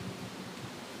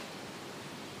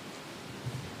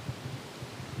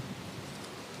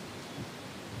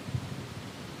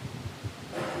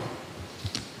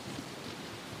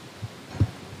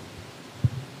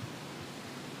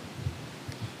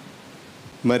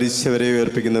 മരിച്ചവരെ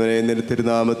ഉയർപ്പിക്കുന്നവരെ നിന്റെ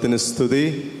തിരുനാമത്തിന് സ്തുതി.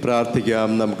 പ്രാർത്ഥിക്കാം,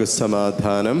 നമുക്ക്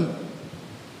സമാധാനം.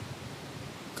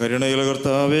 കരുണയുള്ള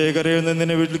കർത്താവേ, കരയിൽ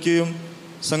നിന്നെ വിളിക്കുകയും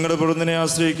സങ്കടപ്പെടുന്നതിനെ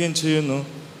ആശ്രയിക്കുകയും ചെയ്യുന്നു.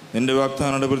 നിന്റെ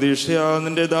വാഗ്ദാനങ്ങളുടെ പ്രതീക്ഷയാ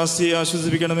നിന്റെ ദാസിയെ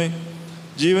ആശ്വസിപ്പിക്കണമേ.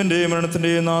 ജീവന്റെയും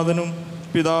മരണത്തിൻ്റെയും നാഥനും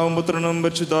പിതാവും പുത്രനും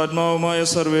പരിശുദ്ധാത്മാവുമായ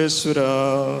സർവേശ്വര,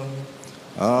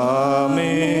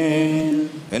 ആമേൻ.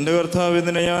 എൻ്റെ കർത്താവേ,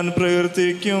 നിന്നെ ഞാൻ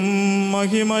പ്രകീർത്തിക്കും.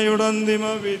 മഹിമയുടെ അന്തിമ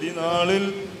വിധി നാളിൽ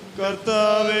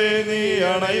കർത്താവേ, നീ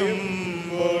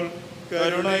അണയുമ്പോൾ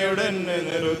കരുണയുടെ എന്നെ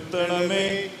നിർത്തണമേ.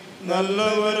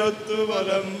 നല്ലവരൊത്തു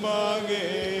വലമ്പാകെ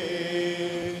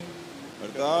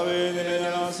കർത്താവേ, നിന്നെ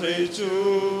ഞാൻ ആശ്രയിച്ചു.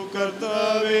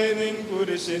 കർത്താവേ, നിൻ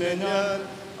കുരിശിനെ ഞാൻ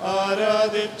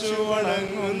ആരാധിച്ചു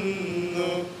വണങ്ങുന്നു.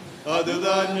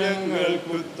 അതുതാൻ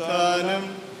ഞങ്ങൾക്കുത്ഥാനം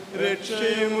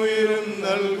രക്ഷയും ഉയരും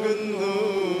നൽകുന്നു.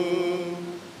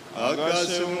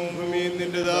 ആകാശവും ഭൂമിയും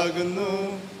നിന്റേതാകുന്നു.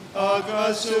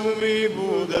 ആകാശവും ഈ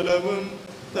ഭൂതലവും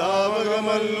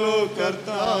താവകമല്ലോ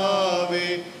കർത്താവേ.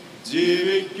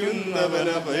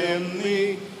 ജീവിക്കുന്നവനഭയം നീ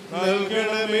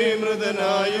നൽകണമേ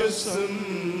മൃതനായുസ്സും.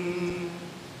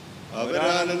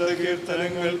 അവരാനന്ദ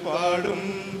കീർത്തനങ്ങൾ പാടും.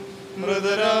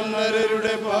 മൃതരാം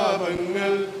നരരുടെ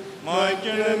പാപങ്ങൾ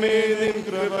മായ്ക്കണമേ നിൻ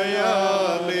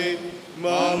കൃപയാലേ.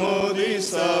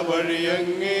 മാമോദീസ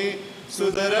വഴിയങ്ങേ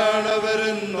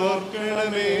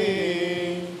സുതരാണവരെന്നോർക്കണമേ.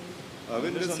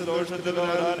 അവന്റെ സന്തോഷത്തിൽ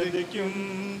ആനന്ദിക്കും.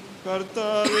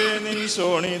 കർത്താവേ, നിൻ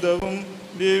ശോണിതവും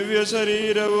ദിവ്യ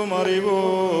ശരീരവും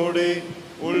അറിവോടെ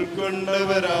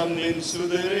ഉൾക്കൊണ്ടവരാം നിൻ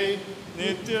സുതരെ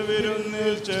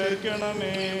നിത്യവിരുന്നിൽ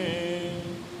ചേർക്കണമേ.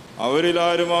 അവരിൽ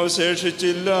ആരും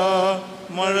അവശേഷിച്ചില്ല.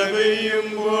 മഴ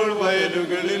പെയ്യുമ്പോൾ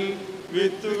വയലുകളിൽ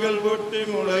വിത്തുകൾ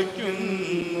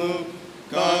പൊട്ടിമുളയ്ക്കുന്നു.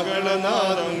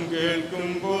 കാഹളനാദം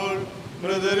കേൾക്കുമ്പോൾ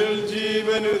മൃതരിൽ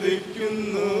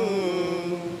ജീവനുദിക്കുന്നു.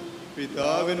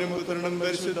 പിതാവിനും പുത്രനും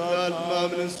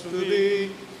പരിശുദ്ധാത്മാവിനും സ്തുതി.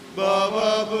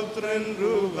 ബാവാപുത്രൻ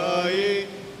രൂഹായേ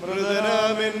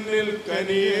മൃതനാമെന്നിൽ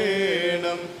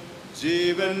കനിയേണം.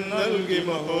 ജീവൻ നൽകി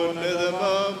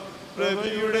മഹോന്നതമാം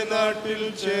പ്രഭയുടെ നാട്ടിൽ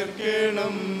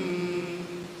ചേർക്കേണം.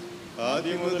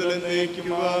 ആദ്യം മുതൽ എന്നേക്കും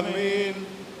ആമേൻ.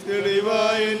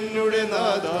 തെളിവായ എന്നുടെ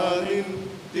നാഥാനിൻ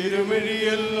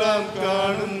തിരുമിഴിയെല്ലാം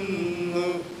കാണുന്നു.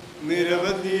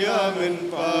 നിരവധിയാമൻ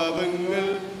പാപങ്ങൾ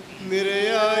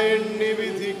നിരയായി എണ്ണി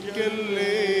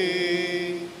വിധിക്കല്ലേ.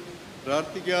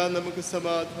 പ്രാർത്ഥിക്കാൻ നമുക്ക്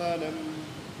സമാധാനം.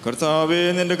 കർത്താവേ,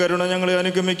 നിന്റെ കരുണ ഞങ്ങളെ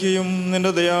അനുഗമിക്കുകയും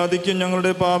നിന്റെ ദയാധിക്യം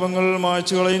ഞങ്ങളുടെ പാപങ്ങൾ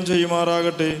മായ്ച്ചു കളയും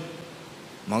ചെയ്യുമാറാകട്ടെ.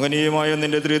 മഹനീയമായ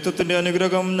നിന്റെ ത്രിത്വത്തിന്റെ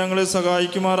അനുഗ്രഹം ഞങ്ങളെ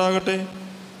സഹായിക്കുമാറാകട്ടെ.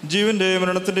 ജീവന്റെയും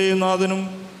മരണത്തിന്റെയും നാഥനും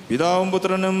പിതാവും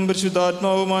പുത്രനും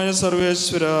പരിശുദ്ധാത്മാവുമായ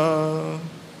സർവേശ്വര,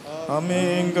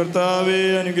 ആമേൻ. കർത്താവേ,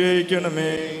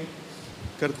 അനുഗ്രഹിക്കണമേ.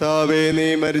 കർത്താവേ,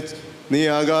 നീ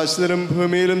ആകാശത്തിലും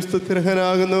ഭൂമിയിലും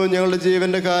സ്തുത്യർഹനാകുന്നു. ഞങ്ങളുടെ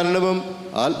ജീവന്റെ കാരണവും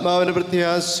ആത്മാവിന്റെ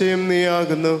പ്രത്യാശയും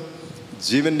നീയാകുന്നു.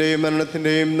 ജീവന്റെയും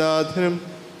മരണത്തിന്റെയും നാഥനും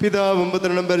പിതാവും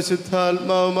പുത്രനും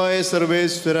പരിശുദ്ധാത്മാവുമായ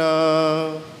സർവേശ്വര,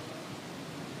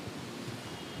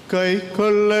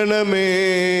 കൈക്കൊള്ളണമേ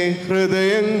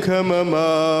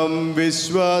ഹൃദയംഗമമാം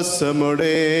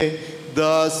വിശ്വാസമുടെ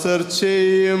ദാസർ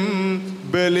ചെയ്യും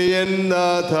ബലിയൻ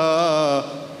നാഥ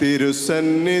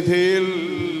തിരുസന്നിധിയിൽ.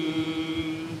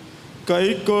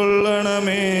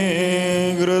 കൈക്കൊള്ളണമേ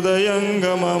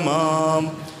ഹൃദയംഗമമാം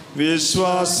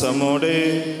വിശ്വാസമോടെ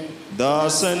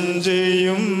ദാസൻ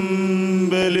ചെയ്യും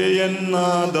ബലിയൻ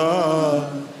നാഥ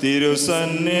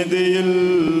തിരുസന്നിധിയിൽ.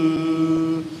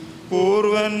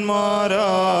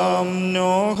 പൂർവന്മാരാം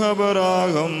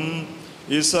നോഹബറാഹം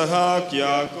ഇസഹാക്ക്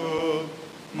യാക്കോബ്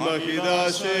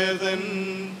മഹിതാശേതൻ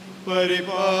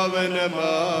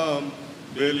പരിപാവനമാം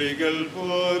ബലികൾ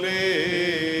പോലെ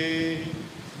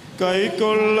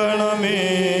കൈക്കൊള്ളണമേ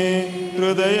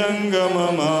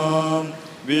ഹൃദയംഗമമാം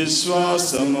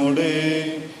വിശ്വാസമുടെ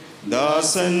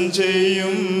ദാസൻ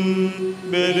ചെയ്യും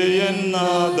ബലിയൻ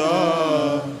നാഥ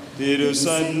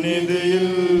തിരുസന്നിധിയിൽ.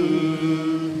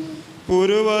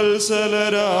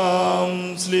 പുരുവത്സലരാം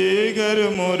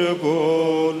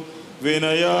സ്ലീകരുമൊരുപോൽ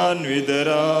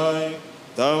വിനയാൻവിതരായി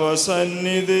തവ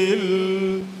സന്നിധിയിൽ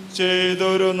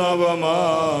ചെയ്തൊരു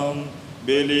നവമാം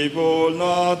ബലി പോൽ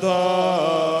നാഥ.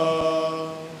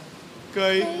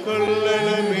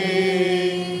 കൈക്കൊള്ളണമേ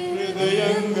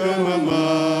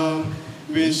ഹൃദയംഗമമാം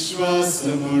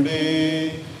വിശ്വാസമുടെ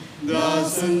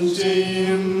ദാസൻ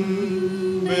ചെയ്യും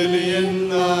ബലിയൻ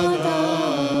നാഥ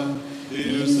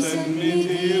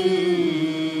തിരുസന്നിധിയിൽ.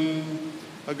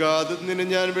 അഗാധത്തിൽ നിന്ന്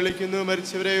ഞാൻ വിളിക്കുന്നു,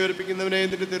 മരിച്ചവരെ ഉയർപ്പിക്കുന്നവനെ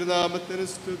നിന്റെ തിരുനാമത്തിന്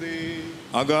സ്തുതി.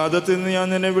 അഗാധത്തിൽ നിന്ന് ഞാൻ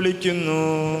നിന്നെ വിളിക്കുന്നു,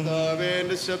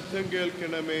 എന്റെ ശബ്ദം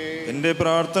കേൾക്കണമേ. എന്റെ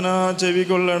പ്രാർത്ഥന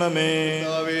ചെവികൊള്ളണമേ.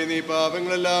 നീ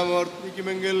പാപങ്ങളെല്ലാം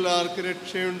ഓർത്തിക്കുമെങ്കിൽ ആർക്ക്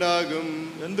രക്ഷയുണ്ടാകും?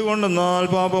 എന്തുകൊണ്ടെന്നാൽ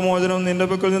പാപമോചനം നിന്റെ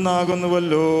പക്കൽ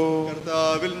നിന്നാകുന്നുവല്ലോ.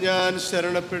 കർത്താവിൽ ഞാൻ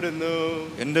ശരണപ്പെടുന്നു,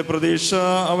 എന്റെ പ്രതീക്ഷ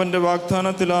അവന്റെ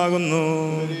വാഗ്ദാനത്തിലാകുന്നു.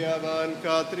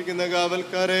 കാത്തിരിക്കുന്ന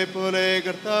കാവൽക്കാരെ പോലെ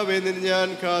കർത്താവെ നിന്നെ ഞാൻ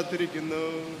കാത്തിരിക്കുന്നു.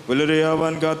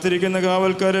 പുലരിയാവാൻ കാത്തിരിക്കുന്ന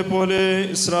കാവൽക്കാരെ പോലെ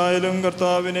ഇസ്രായേലും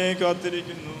കർത്താവിനെ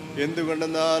കാത്തിരിക്കുന്നു.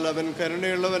 എന്തുകൊണ്ടെന്നാൽ അവൻ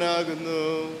കരുണയുള്ളവനാകുന്നു,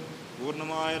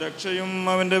 പൂർണ്ണമായ രക്ഷയും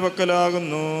അവന്റെ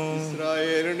പക്കലാകുന്നു.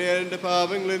 ഇസ്രായേലിനെ അവന്റെ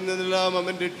പാപങ്ങളിൽ നിന്നെല്ലാം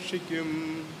അവൻ രക്ഷിക്കും.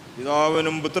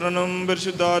 പിതാവിനും പുത്രനും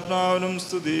പരിശുദ്ധാത്മാവിനും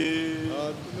സ്തുതി.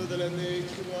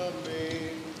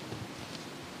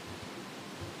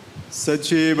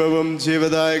 സജീവവും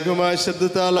ജീവദായകവുമായ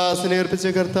ശബ്ദത്താൽ ആസനെ അർപ്പിച്ച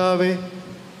കർത്താവെ,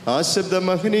 ആ ശബ്ദം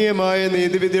മഹനീയമായ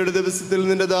നീതിവിധിയുടെ ദിവസത്തിൽ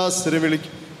നിന്റെ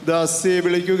ദാസിയെ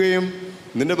വിളിക്കുകയും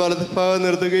നിന്റെ വലതുഭാഗം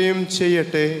നിർത്തുകയും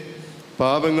ചെയ്യട്ടെ.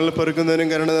 പാപങ്ങൾ പൊറുക്കുന്നതിനും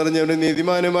കരുണ നിറഞ്ഞവനും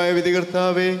നീതിമാനുമായ വിധി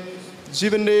കർത്താവെ,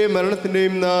 ജീവന്റെയും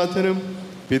മരണത്തിന്റെയും നാഥനും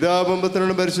പിതാവും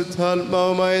പുത്രനും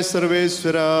പരിശുദ്ധാത്മാവുമായ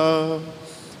സർവേശ്വര,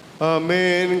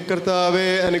 ആമേൻ. കർത്താവെ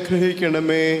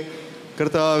അനുഗ്രഹിക്കണമേ.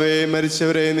 കർത്താവെ,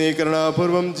 മരിച്ചവരെ നീ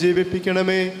കരുണാപൂർവം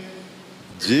ജീവിപ്പിക്കണമേ.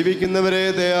 ജീവിക്കുന്നവരെ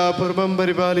ദയാപൂർവം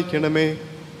പരിപാലിക്കണമേ.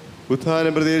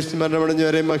 ഉത്ഥാനം പ്രതീക്ഷിച്ച്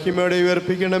മരണമടഞ്ഞവരെ മഹിമയോടെ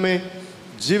ഉയർപ്പിക്കണമേ.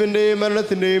 ജീവന്റെയും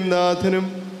മരണത്തിന്റെയും നാഥനും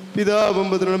പിതാവും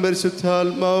പുത്രനും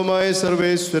പരിശുദ്ധാത്മാവുമായ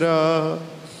സർവേശ്വര,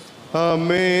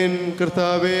 ആമേൻ.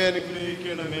 കർത്താവെ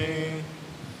അനുഗ്രഹിക്കണമേ.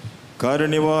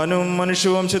 കാരുണ്യവാനും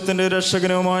മനുഷ്യവംശത്തിന്റെ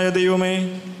രക്ഷകനുമായ ദൈവമേ,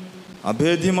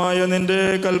 അഭേദ്യമായ നിന്റെ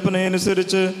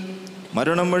കൽപ്പനയനുസരിച്ച്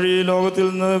മരണം വഴി ലോകത്തിൽ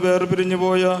നിന്ന് വേർപിരിഞ്ഞു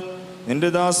പോയ നിന്റെ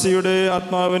ദാസിയുടെ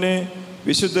ആത്മാവിനെ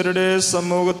വിശുദ്ധരുടെ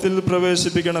സമൂഹത്തിൽ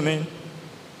പ്രവേശിപ്പിക്കണമേ.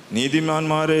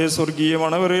 നീതിമാന്മാരെ സ്വർഗീയ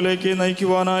മണവറയിലേക്ക്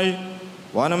നയിക്കുവാനായി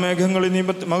വാനമേഘങ്ങളിൽ നീ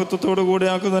മഹത്വത്തോടു കൂടെ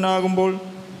ആക്കുന്നതിനാകുമ്പോൾ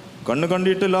കണ്ണു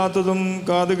കണ്ടിട്ടില്ലാത്തതും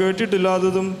കാത്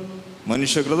കേട്ടിട്ടില്ലാത്തതും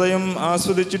മനുഷ്യഹൃദയം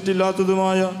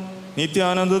ആസ്വദിച്ചിട്ടില്ലാത്തതുമായ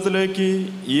നിത്യാനന്ദത്തിലേക്ക്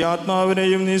ഈ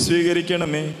ആത്മാവിനെയും നീ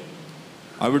സ്വീകരിക്കണമേ.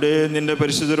 അവിടെ നിന്റെ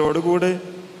പരിശുദ്ധരോടുകൂടെ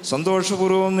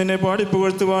സന്തോഷപൂർവ്വം നിന്നെ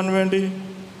പാടിപ്പുകഴ്ത്തുവാൻ വേണ്ടി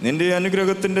നിന്റെ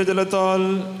അനുഗ്രഹത്തിൻ്റെ ജലത്താൽ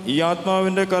ഈ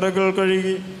ആത്മാവിൻ്റെ കറകൾ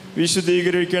കഴുകി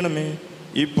വിശുദ്ധീകരിക്കണമേ,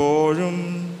 ഇപ്പോഴും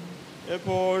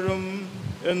എപ്പോഴും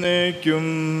എന്നേക്കും.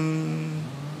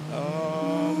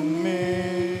 ആമേൻ.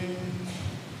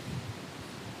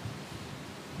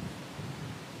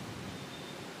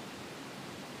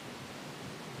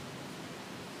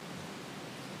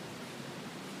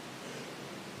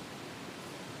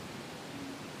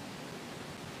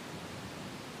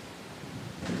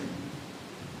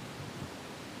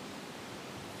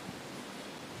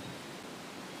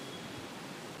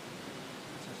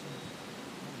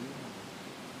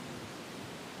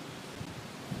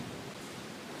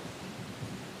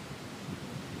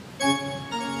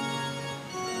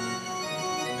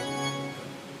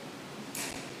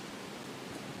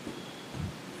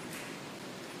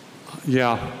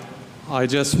 Yeah, I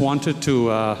just wanted to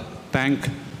thank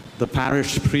the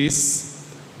parish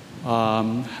priests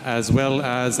as well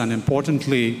as, and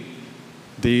importantly,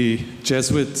 the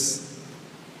Jesuits.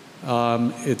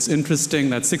 It's interesting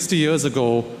that 60 years ago,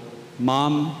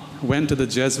 Mom went to the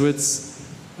Jesuits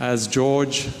as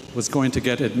George was going to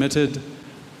get admitted,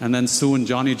 and then soon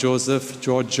Johnny Joseph,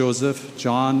 George Joseph,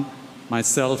 John,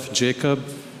 myself, Jacob,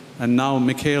 and now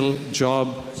Mikhail Job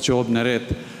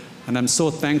Nareth. And I'm so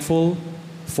thankful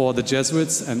for the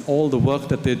Jesuits and all the work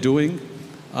that they're doing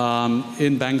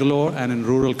in Bangalore and in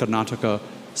rural Karnataka.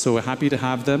 So we're happy to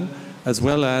have them, as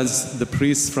well as the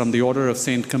priests from the Order of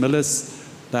St. Camillus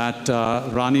that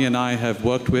Rani and I have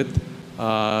worked with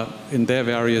in their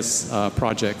various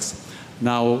projects.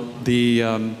 Now, the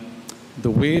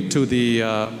way to the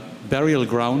burial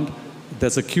ground,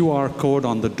 there's a QR code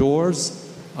on the doors.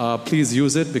 Please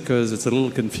use it because it's a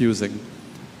little confusing.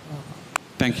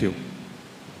 Thank you.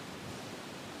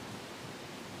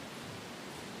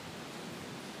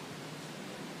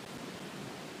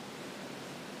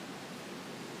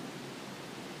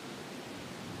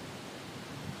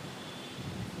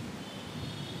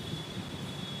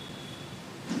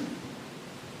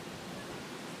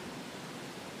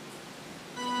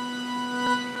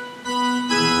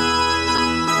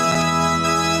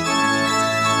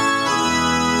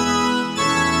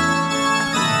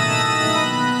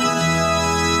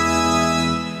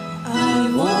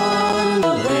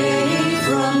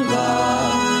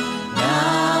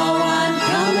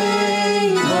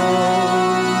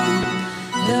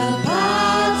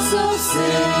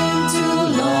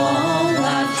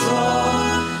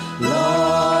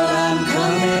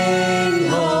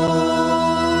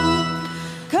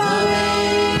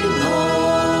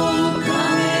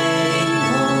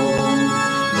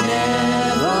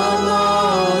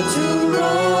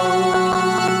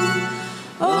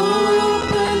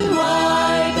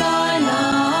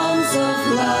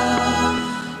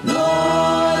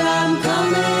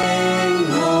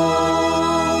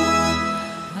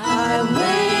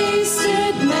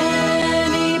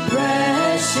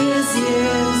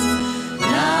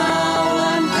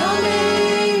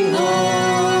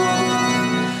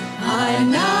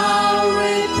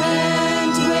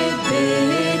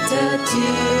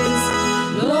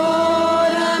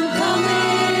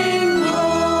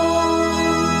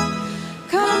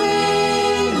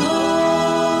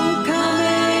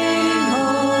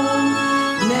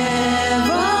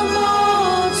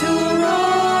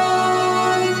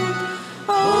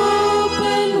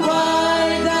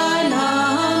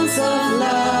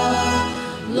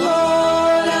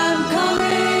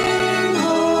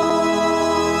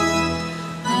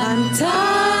 I'm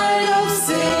tired of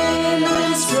sin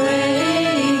and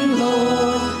straying,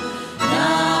 Lord.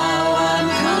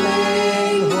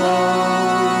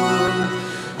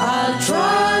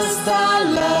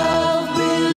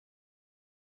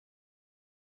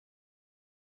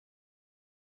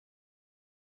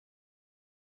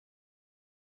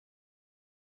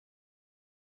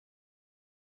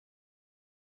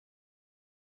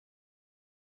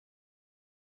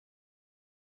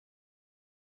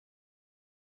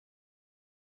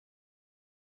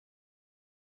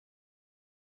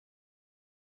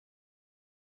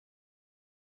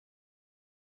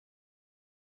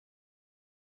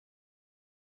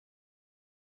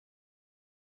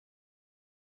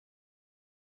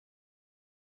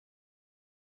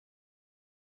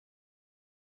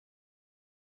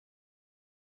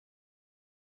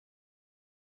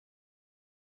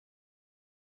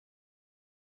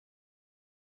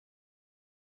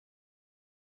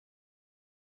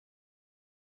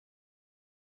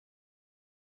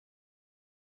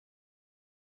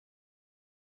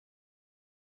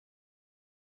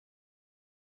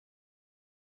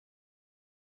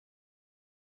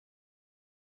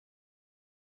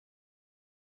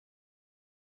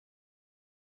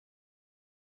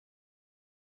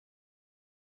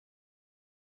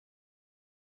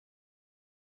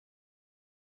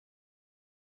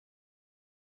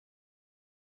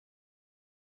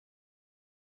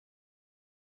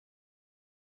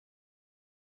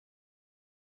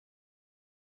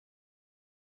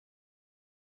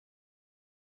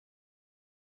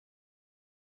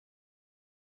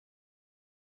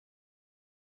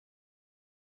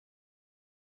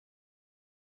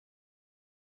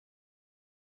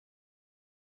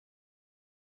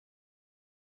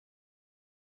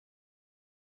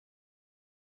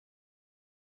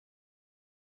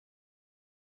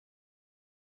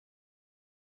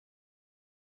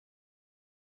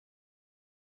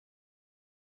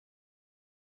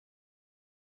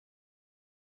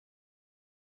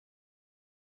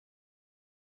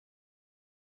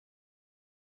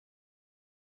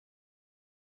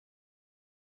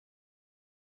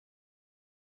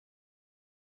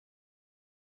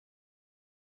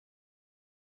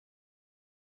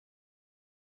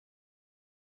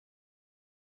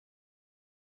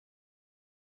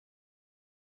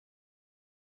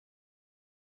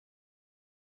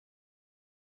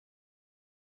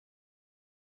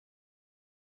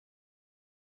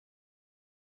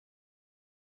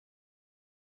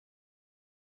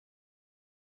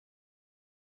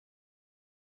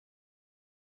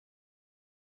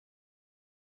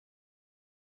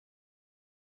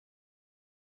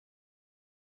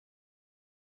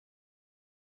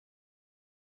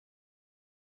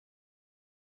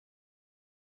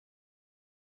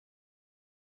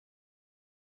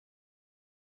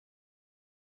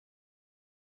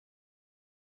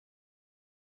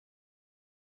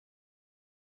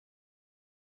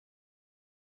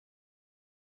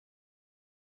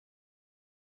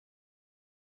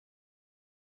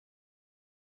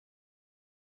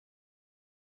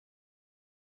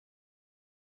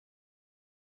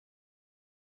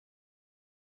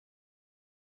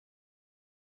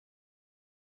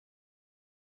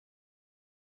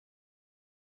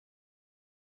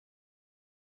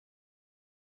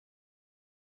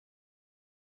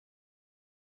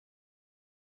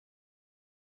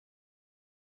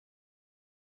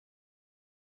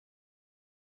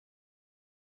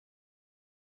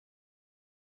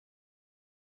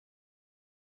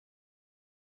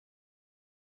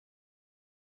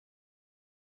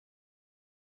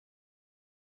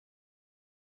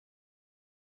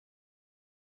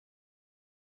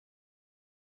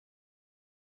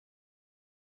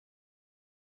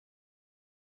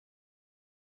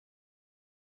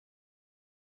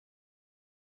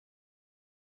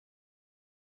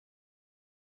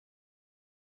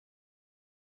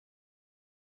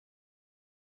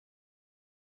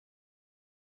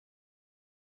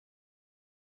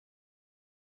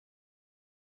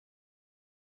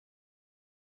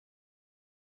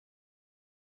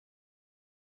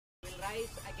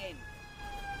 rise again.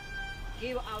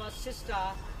 Give our sister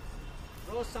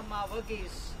Rosamma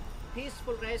Varghese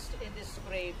peaceful rest in this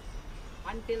grave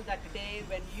until that day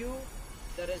when you,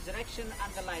 the resurrection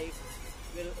and the life,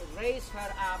 will raise her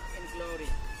up in glory.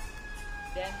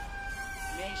 Then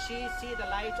may she see the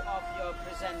light of your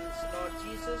presence, Lord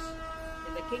Jesus,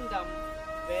 in the kingdom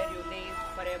where you live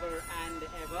forever and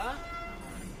ever.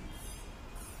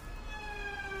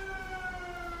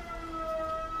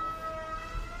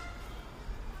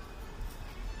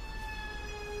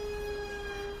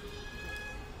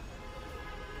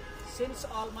 Since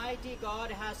Almighty God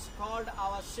has called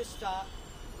our sister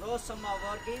Rosamma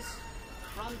Varghese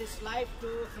from this life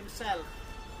to himself,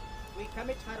 we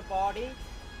commit her body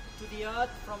to the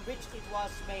earth from which it was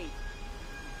made.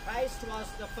 Christ was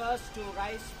the first to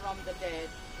rise from the dead,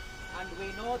 and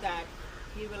we know that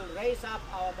he will raise up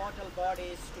our mortal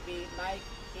bodies to be like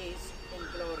his in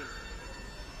glory.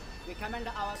 We commend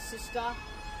our sister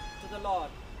to the Lord.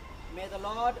 May the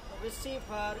Lord receive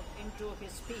her into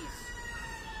his peace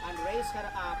and raise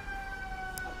her up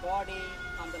a body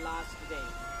on the last day.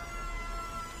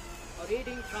 A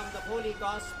reading from the Holy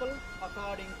Gospel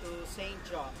according to St.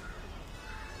 John.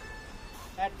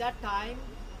 At that time,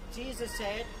 Jesus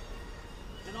said,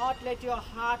 "Do not let your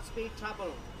hearts be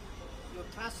troubled. You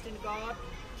trust in God,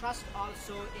 trust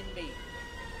also in me.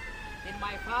 In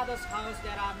my Father's house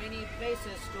there are many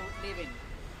places to live in.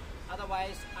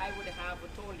 Otherwise, I would have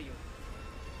told you.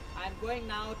 I am going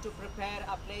now to prepare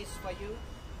a place for you.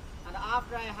 And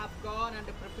after I have gone and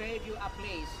prepared you a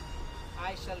place,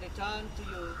 I shall return to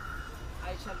you.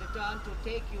 I shall return to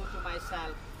take you to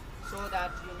myself, so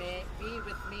that you may be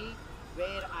with me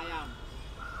where I am.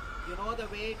 You know the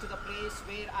way to the place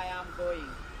where I am going."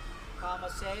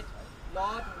 Thomas said,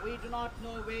 "Lord, we do not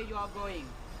know where you are going,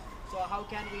 so how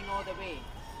can we know the way?"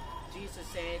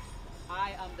 Jesus said, "I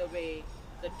am the way,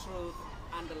 the truth,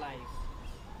 and the life."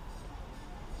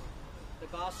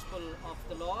 The Gospel of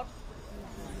the Lord.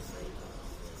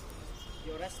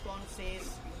 Your response is,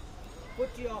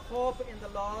 "Put your hope in the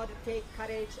Lord, take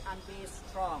courage and be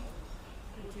strong."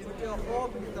 Put your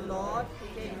hope in the Lord,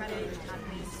 take courage and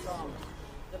be strong.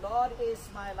 The Lord is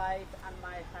my life and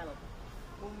my help.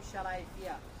 Whom shall I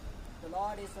fear? The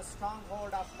Lord is the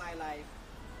stronghold of my life.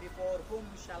 Before whom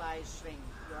shall I shrink?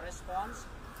 Your response,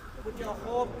 put your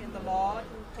hope in the Lord,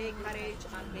 take courage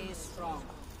and be strong.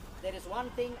 There is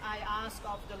one thing I ask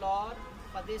of the Lord,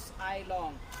 for this I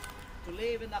long, to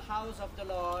live in the house of the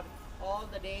Lord all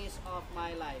the days of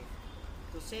my life,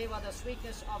 to savor the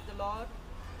sweetness of the Lord,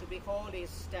 to behold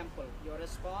his temple. Your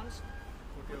response,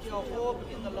 put your hope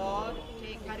in the Lord,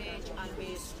 take courage and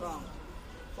be strong.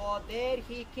 For there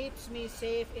he keeps me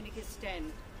safe in his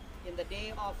tent in the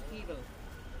day of evil.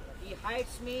 He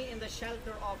hides me in the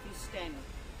shelter of his tent.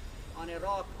 On a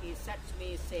rock he sets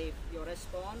me safe. Your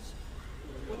response,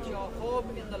 put your hope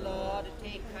in the Lord,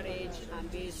 take courage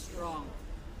and be strong.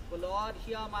 O Lord,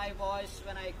 hear my voice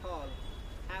when I call.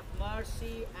 Have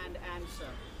mercy and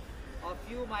answer. Of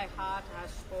you my heart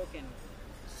has spoken.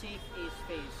 Seek his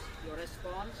face. Your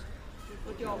response,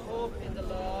 put your hope in the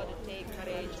Lord, take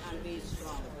courage and be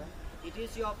strong. It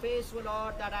is your face, O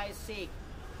Lord, that I seek.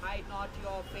 Hide not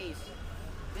your face.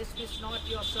 Dismiss not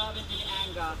your servant in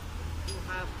anger. You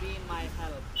have been my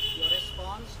help. Your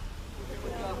response,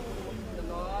 put your hope in the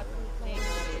Lord, take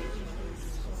courage.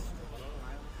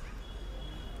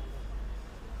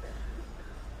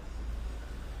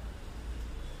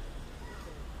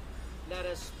 Let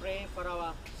us pray for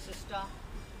our sister,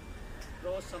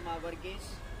 Rosamma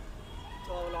Varghese,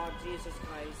 to our Lord Jesus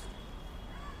Christ,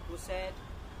 who said,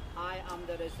 "I am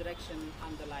the resurrection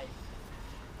and the life.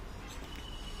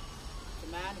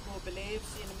 The man who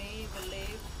believes in me will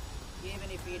live even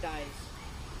if he dies.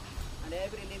 And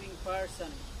every living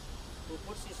person who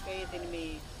puts his faith in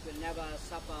me will never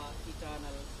suffer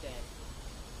eternal death."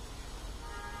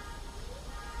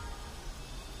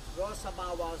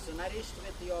 Rosamma was nourished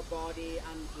with your body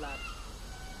and blood.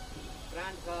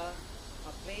 Grant her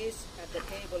a place at the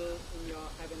table in your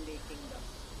heavenly kingdom.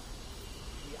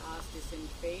 We ask this in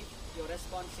faith. Your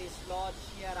response is, Lord,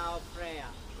 hear our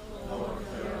prayer. Lord,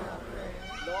 hear our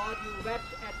prayer. Lord, you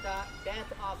wept at the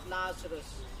death of Lazarus,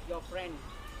 your friend.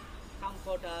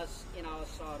 Comfort us in our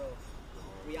sorrow.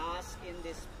 We ask in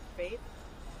this faith.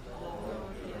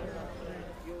 Lord, hear our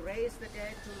prayer. You raise the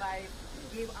dead to life.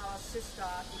 Give our sister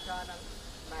eternal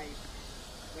life.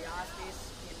 We ask this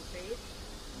in faith.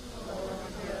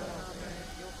 Lord, hear our prayer.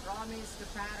 You promised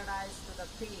paradise to the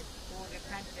thief who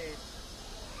repented.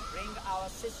 Bring our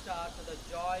sister to the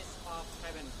joys of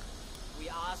heaven. We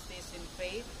ask this in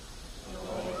faith.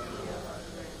 Lord, hear our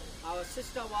prayer. Our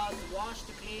sister was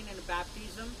washed clean in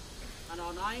baptism and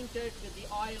anointed with the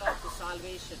oil of the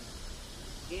salvation.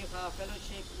 Give her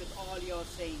fellowship with all your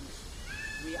saints.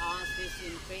 We ask this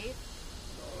in faith.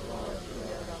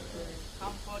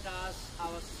 Comfort us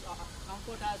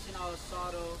in our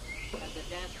sorrow at the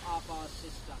death of our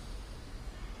sister.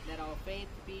 Let our faith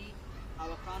be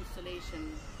our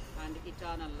consolation and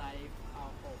eternal life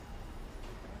our hope.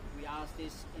 We ask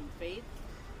this in faith.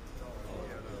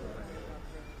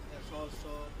 Let's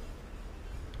also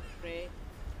pray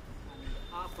and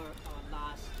offer our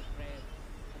last prayer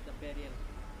at the burial.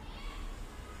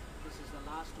 This is the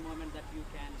last moment that you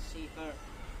can see her.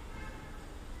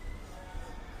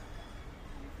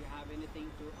 And if you have anything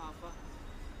to offer,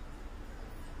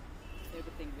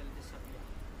 everything will disappear.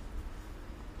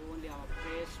 Only our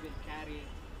prayers will carry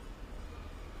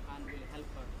and will help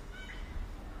her.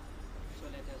 So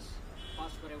let us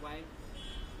pause for a while.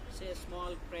 Say a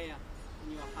small prayer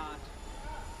in your heart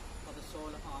for the soul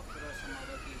of Rosamma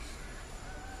Varghese.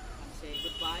 And say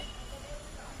goodbye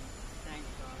and thank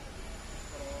God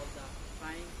for all the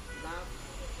time, love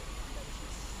that she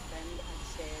spent and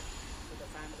shared with the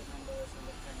family members and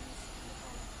the friends and the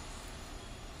colleagues.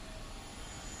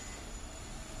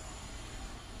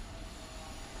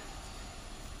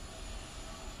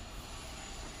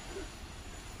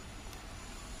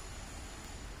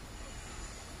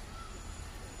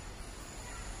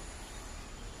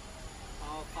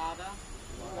 Our Father,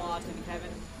 who art in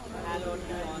heaven, hallowed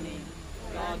be your name.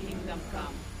 Your kingdom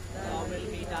come, your will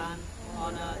be done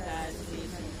on earth as it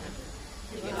is in heaven.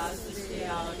 Give us this day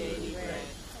our daily bread,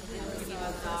 and forgive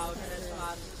us our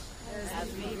trespasses, as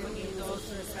we forgive those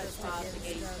who trespass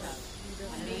against us.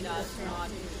 And lead us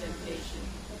not into temptation,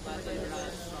 but deliver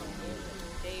us from evil.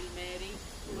 Hail Mary,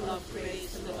 full of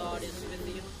grace, the Lord is with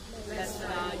you. Blessed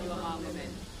are you among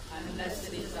women, and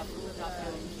blessed is the fruit of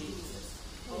your womb, Jesus.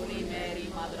 Holy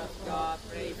Mary, Mother of God,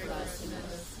 pray for us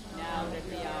sinners, now and at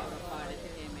the hour of our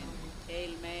death. Amen.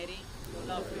 Hail Mary,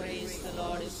 full of grace, the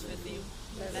Lord is with you.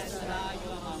 Blessed are you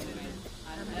among women,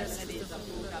 and blessed is the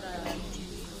fruit of your womb,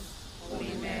 Jesus.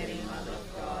 Holy Mary, Mother of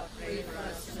God, pray for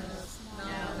us sinners,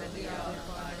 now and at the hour of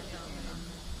our death. Amen.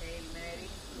 Hail Mary,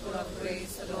 full of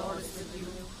grace, the Lord is with you.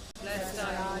 Blessed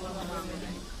are you among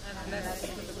women, and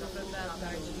blessed is the fruit of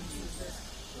thy womb,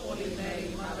 Jesus. Holy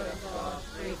Mary, Mother of God,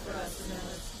 pray for us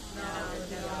sinners, now and at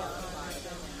the hour of our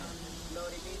death. Amen.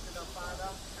 Glory be to the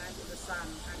Father, and to the Son,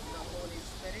 and to the Holy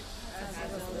Spirit, as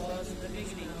it was in the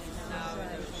beginning, is now, and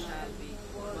ever shall be,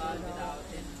 world without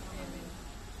end. Amen.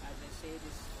 As I say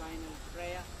this final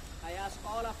prayer, I ask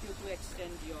all of you to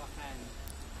extend your hand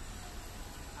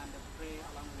and pray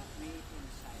along with me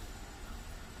inside.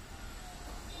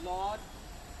 Lord,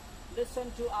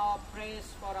 listen to our praise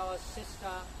for our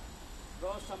sister,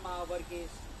 Rosamma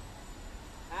Varghese.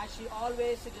 As she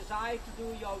always desired to do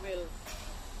your will,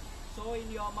 so in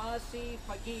your mercy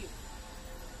forgive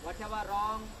whatever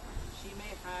wrong she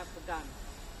may have done.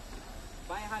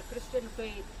 By her Christian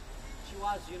faith, she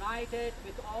was united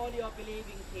with all your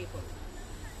believing people.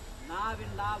 Now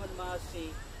in love and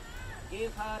mercy,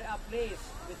 give her a place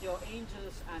with your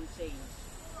angels and saints.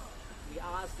 We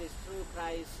ask this through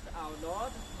Christ our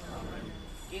Lord. Amen.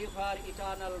 Give her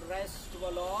eternal rest, O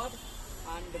Lord,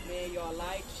 and may your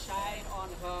light shine on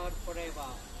her forever.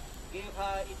 Give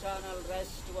her eternal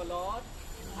rest, O Lord,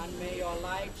 and may your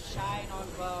light shine on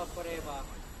her forever.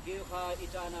 Give her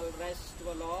eternal rest,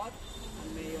 O Lord,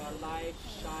 and may your light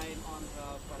shine on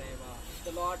her forever.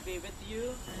 The Lord be with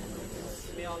you.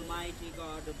 May Almighty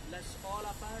God bless all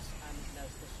of us and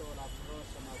bless the soul of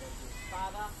Rosamma Varghese.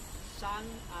 Father, Son,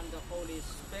 and the Holy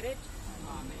Spirit.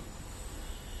 Amen.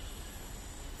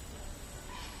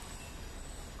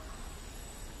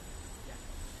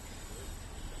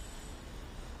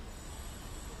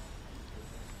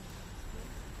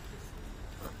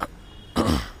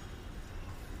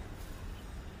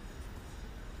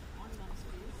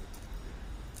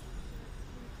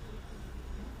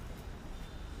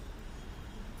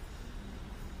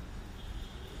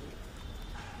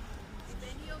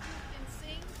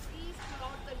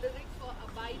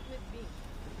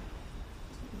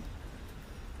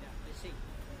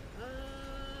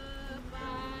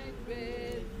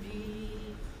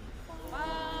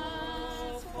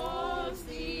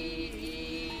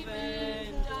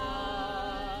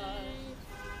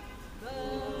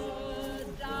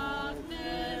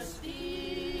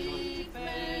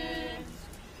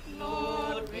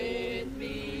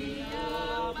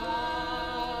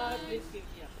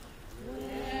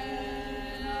 Where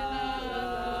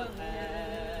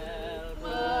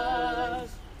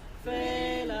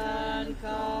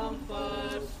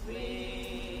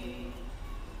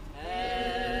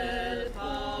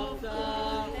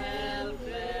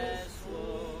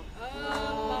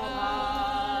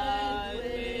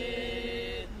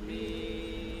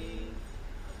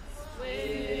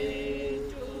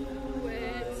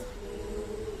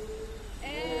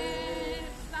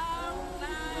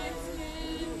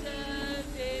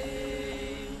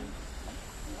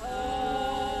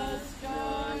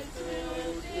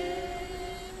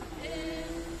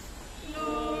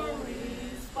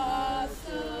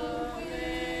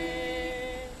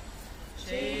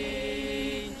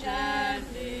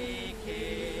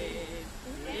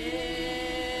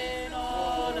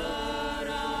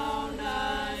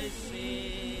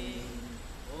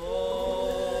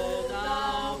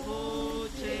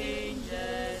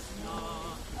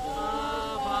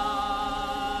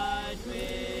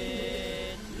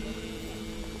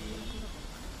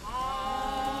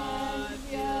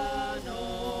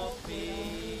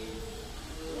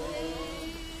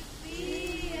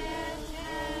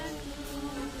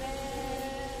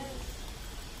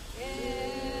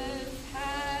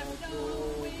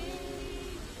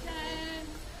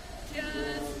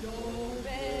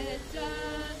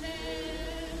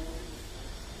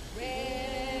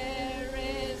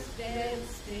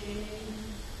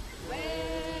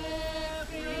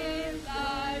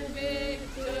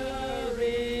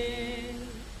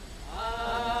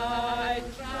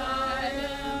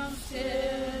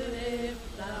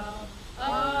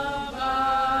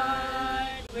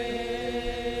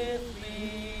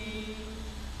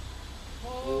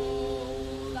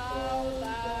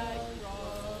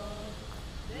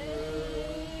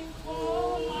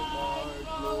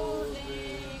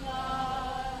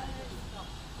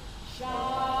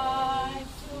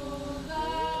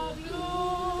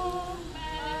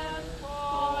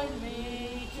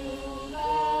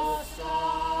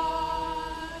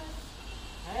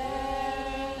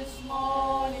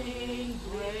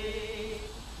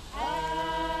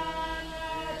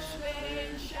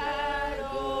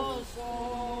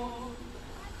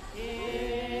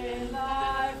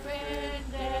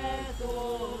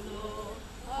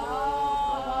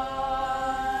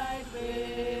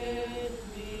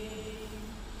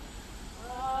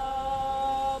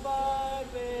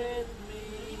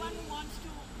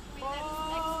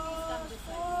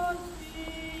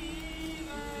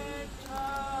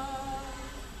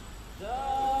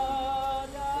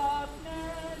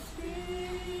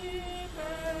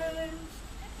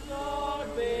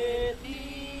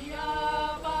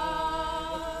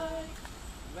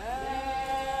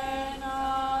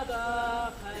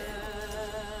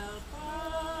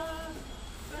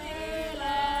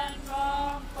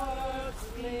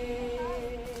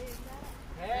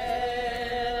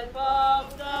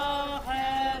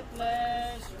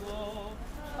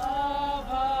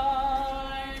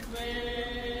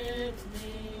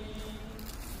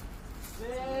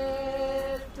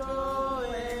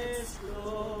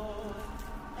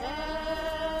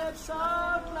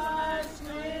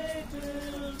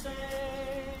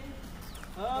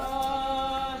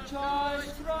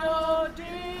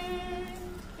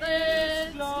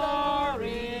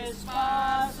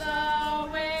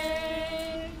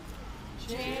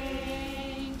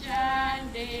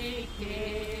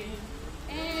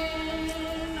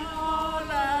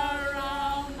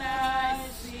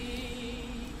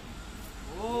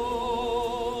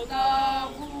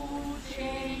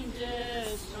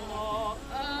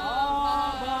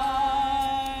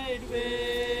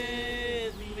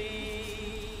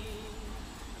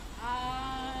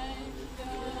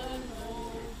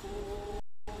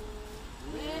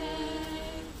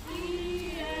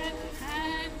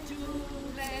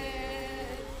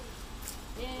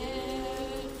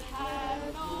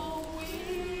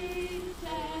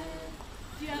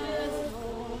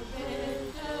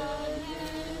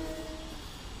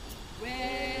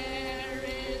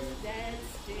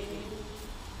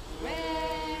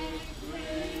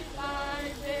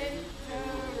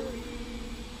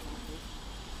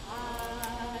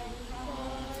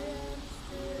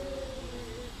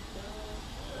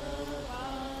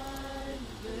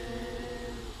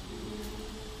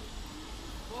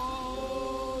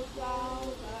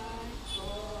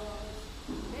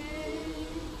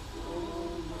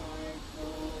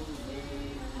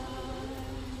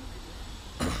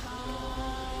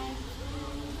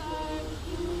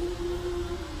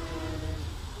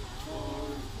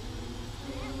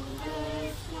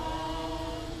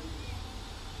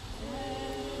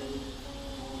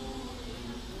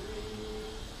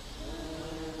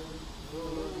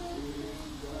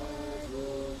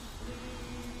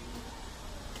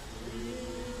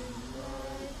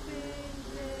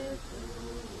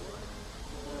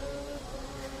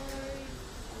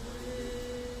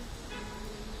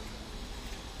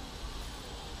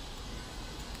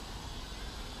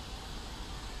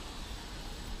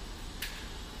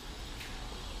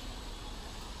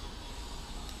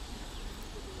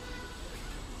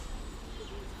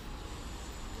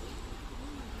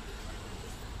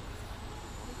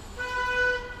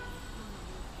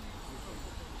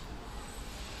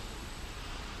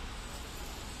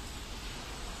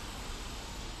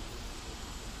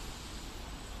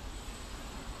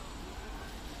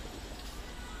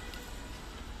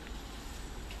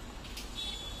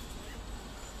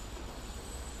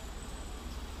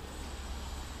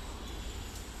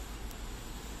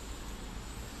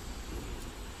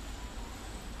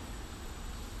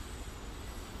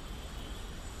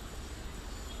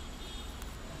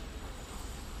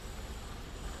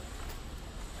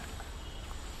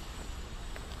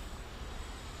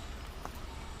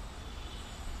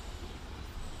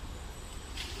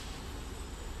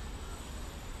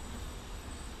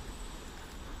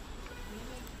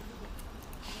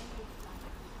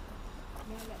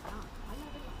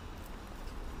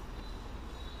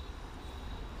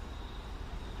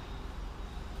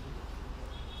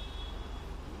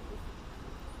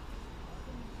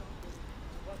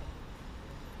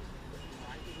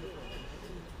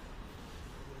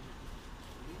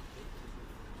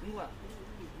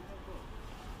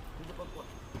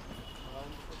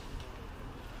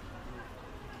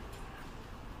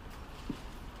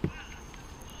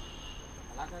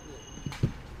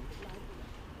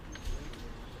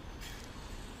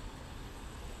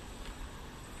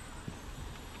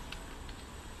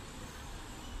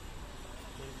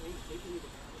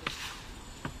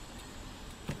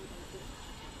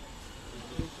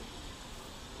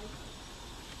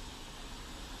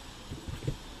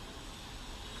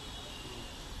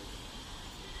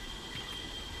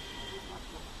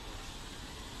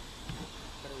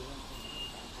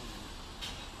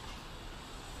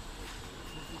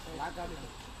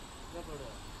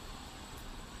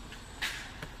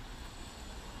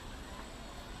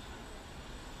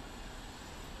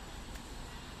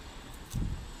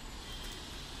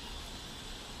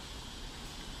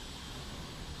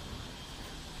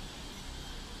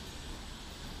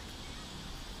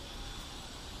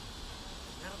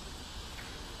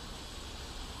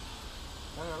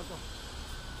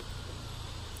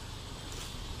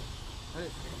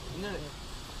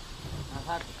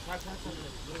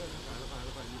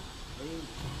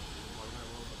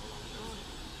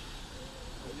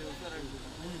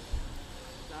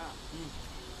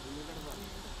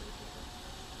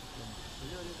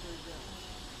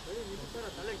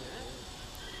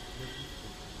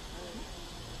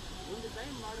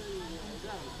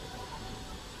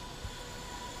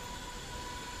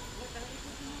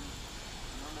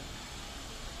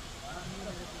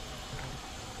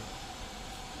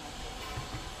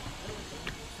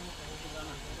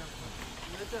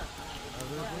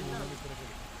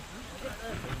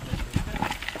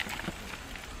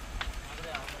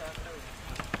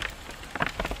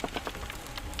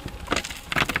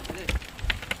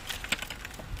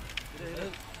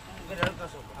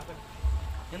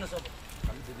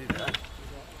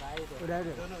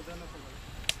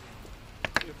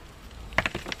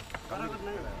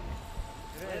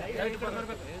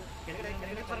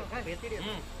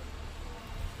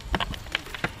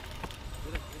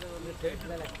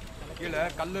கீழே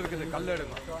கல் இருக்குது, கல்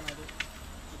எடுங்க.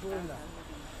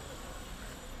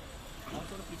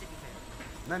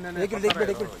 एक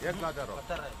लाख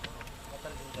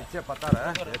पीछे पता रहा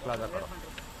है 1 लाख करो.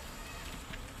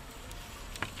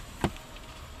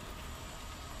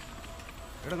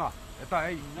 எடுங்க எத்தா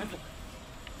ஐ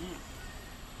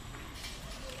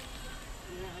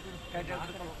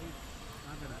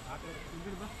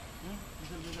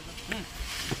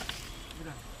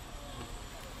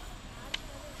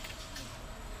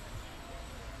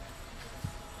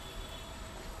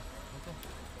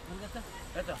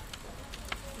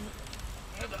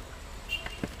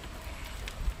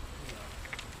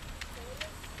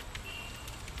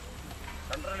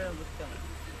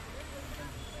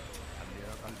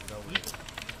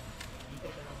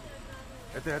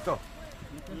esto.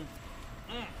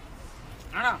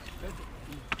 Ana.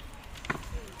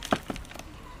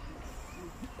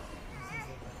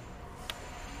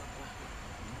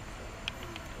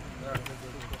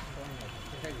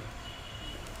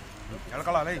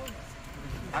 ಎಳ್ಕೊಳ್ಳ ಲೈ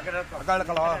ಅಕ್ಕ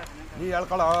ಎಳ್ಕೊಳ್ಳ ನೀ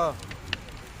ಎಳ್ಕೊಳ್ಳ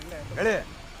ಹೇಳಿ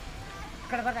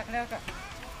ಕಡೆ ಬರ್ರಿ ಆ ಕಡೆ ಅಕ್ಕ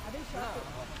ಅದೇ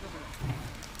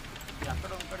ಆ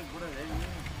ಕಡೆ ಒಂದು ಕಡೆ ಗುಡ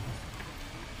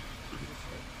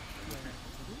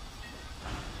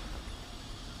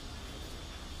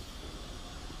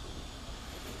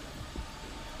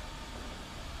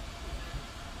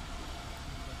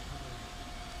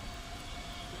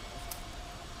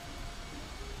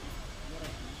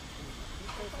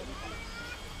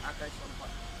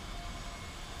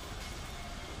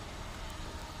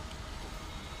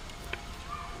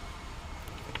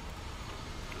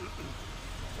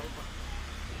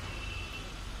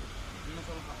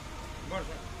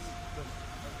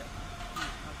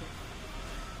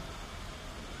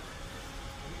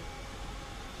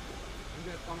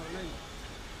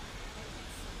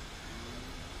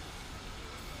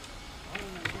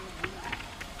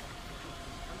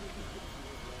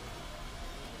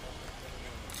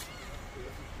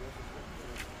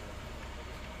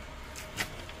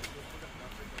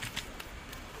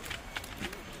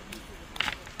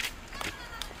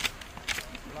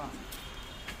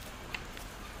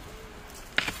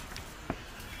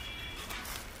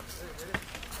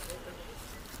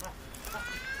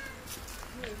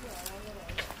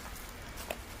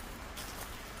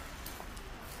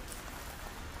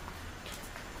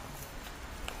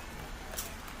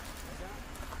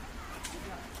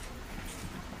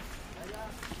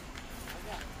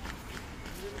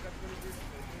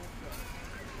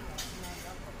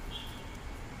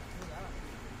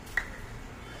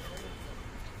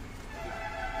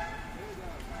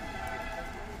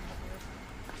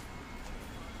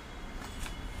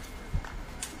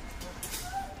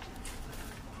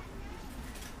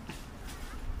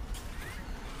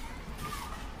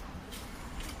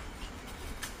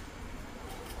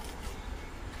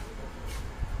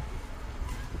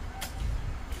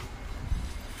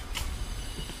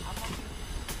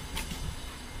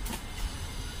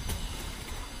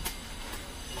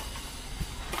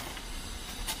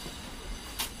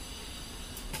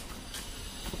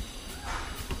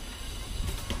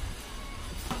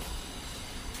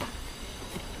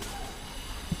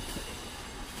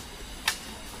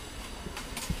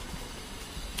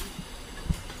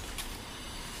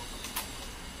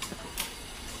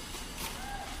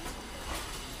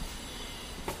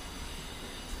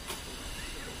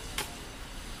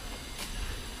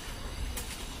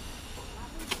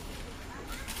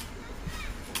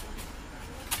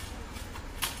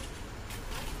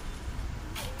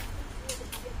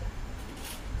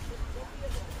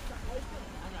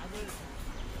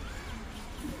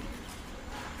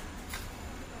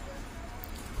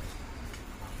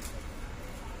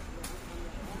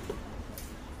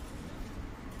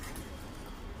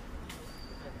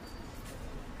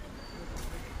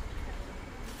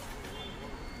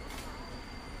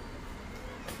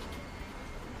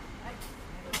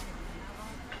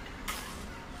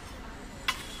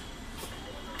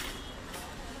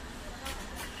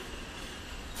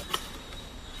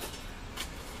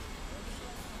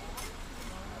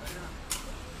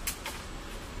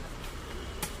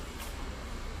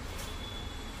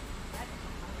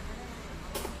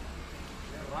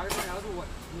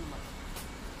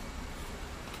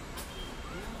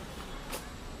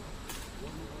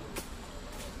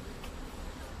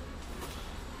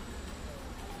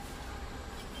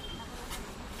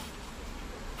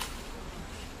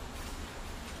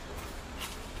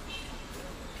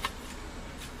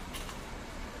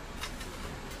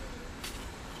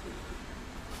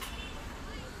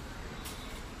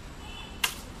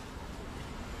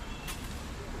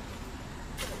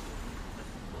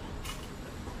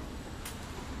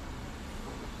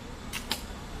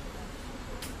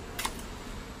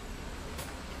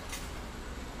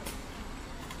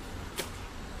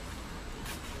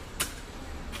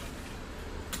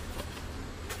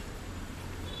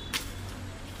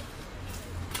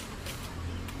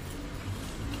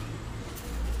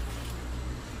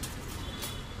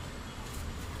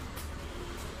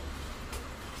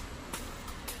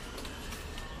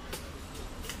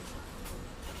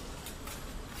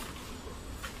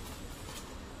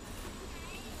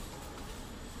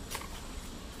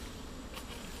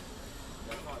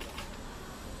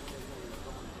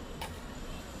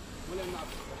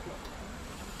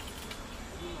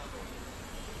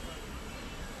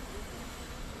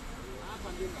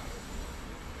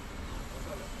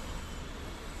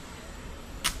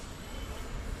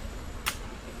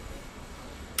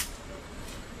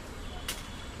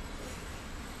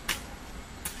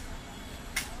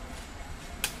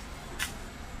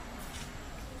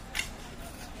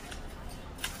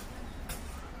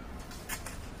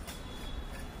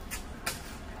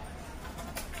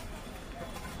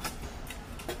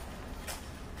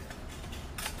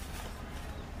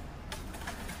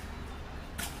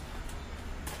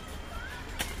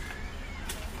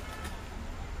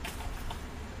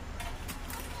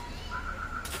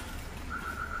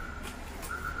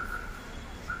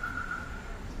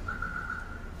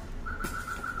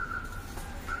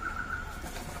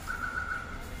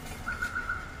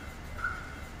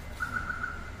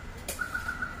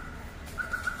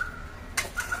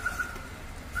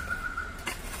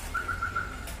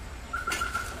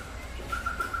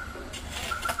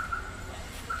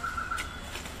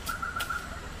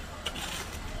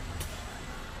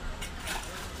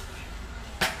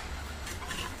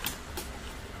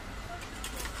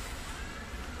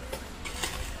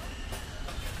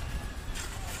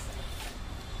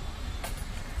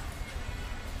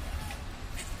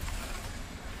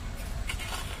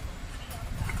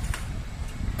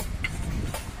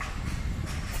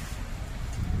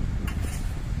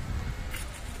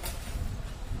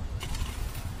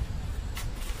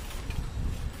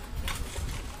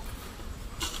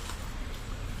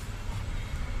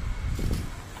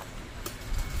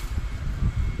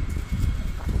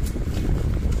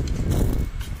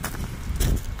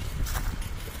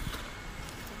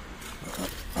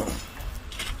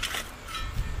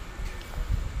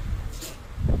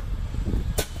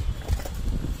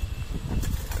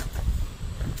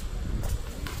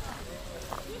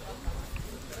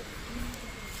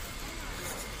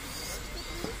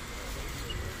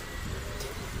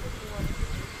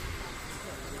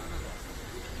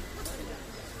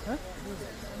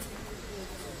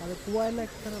ಅದಕ್ಕೆ ಹೂವು ಎಲ್ಲ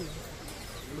ಇಡ್ತಾರಲ್ಲ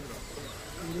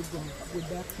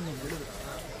ಗುಡ್ಡೆ ಹಾಕ್ತೀನಿ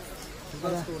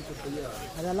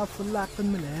ಅದೆಲ್ಲ ಫುಲ್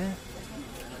ಹಾಕಿದ್ಮೇಲೆ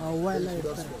ಆ ಹೂವು ಎಲ್ಲ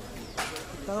ಇಡ್ತಾರೆ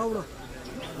ತಗೊಬಿಡು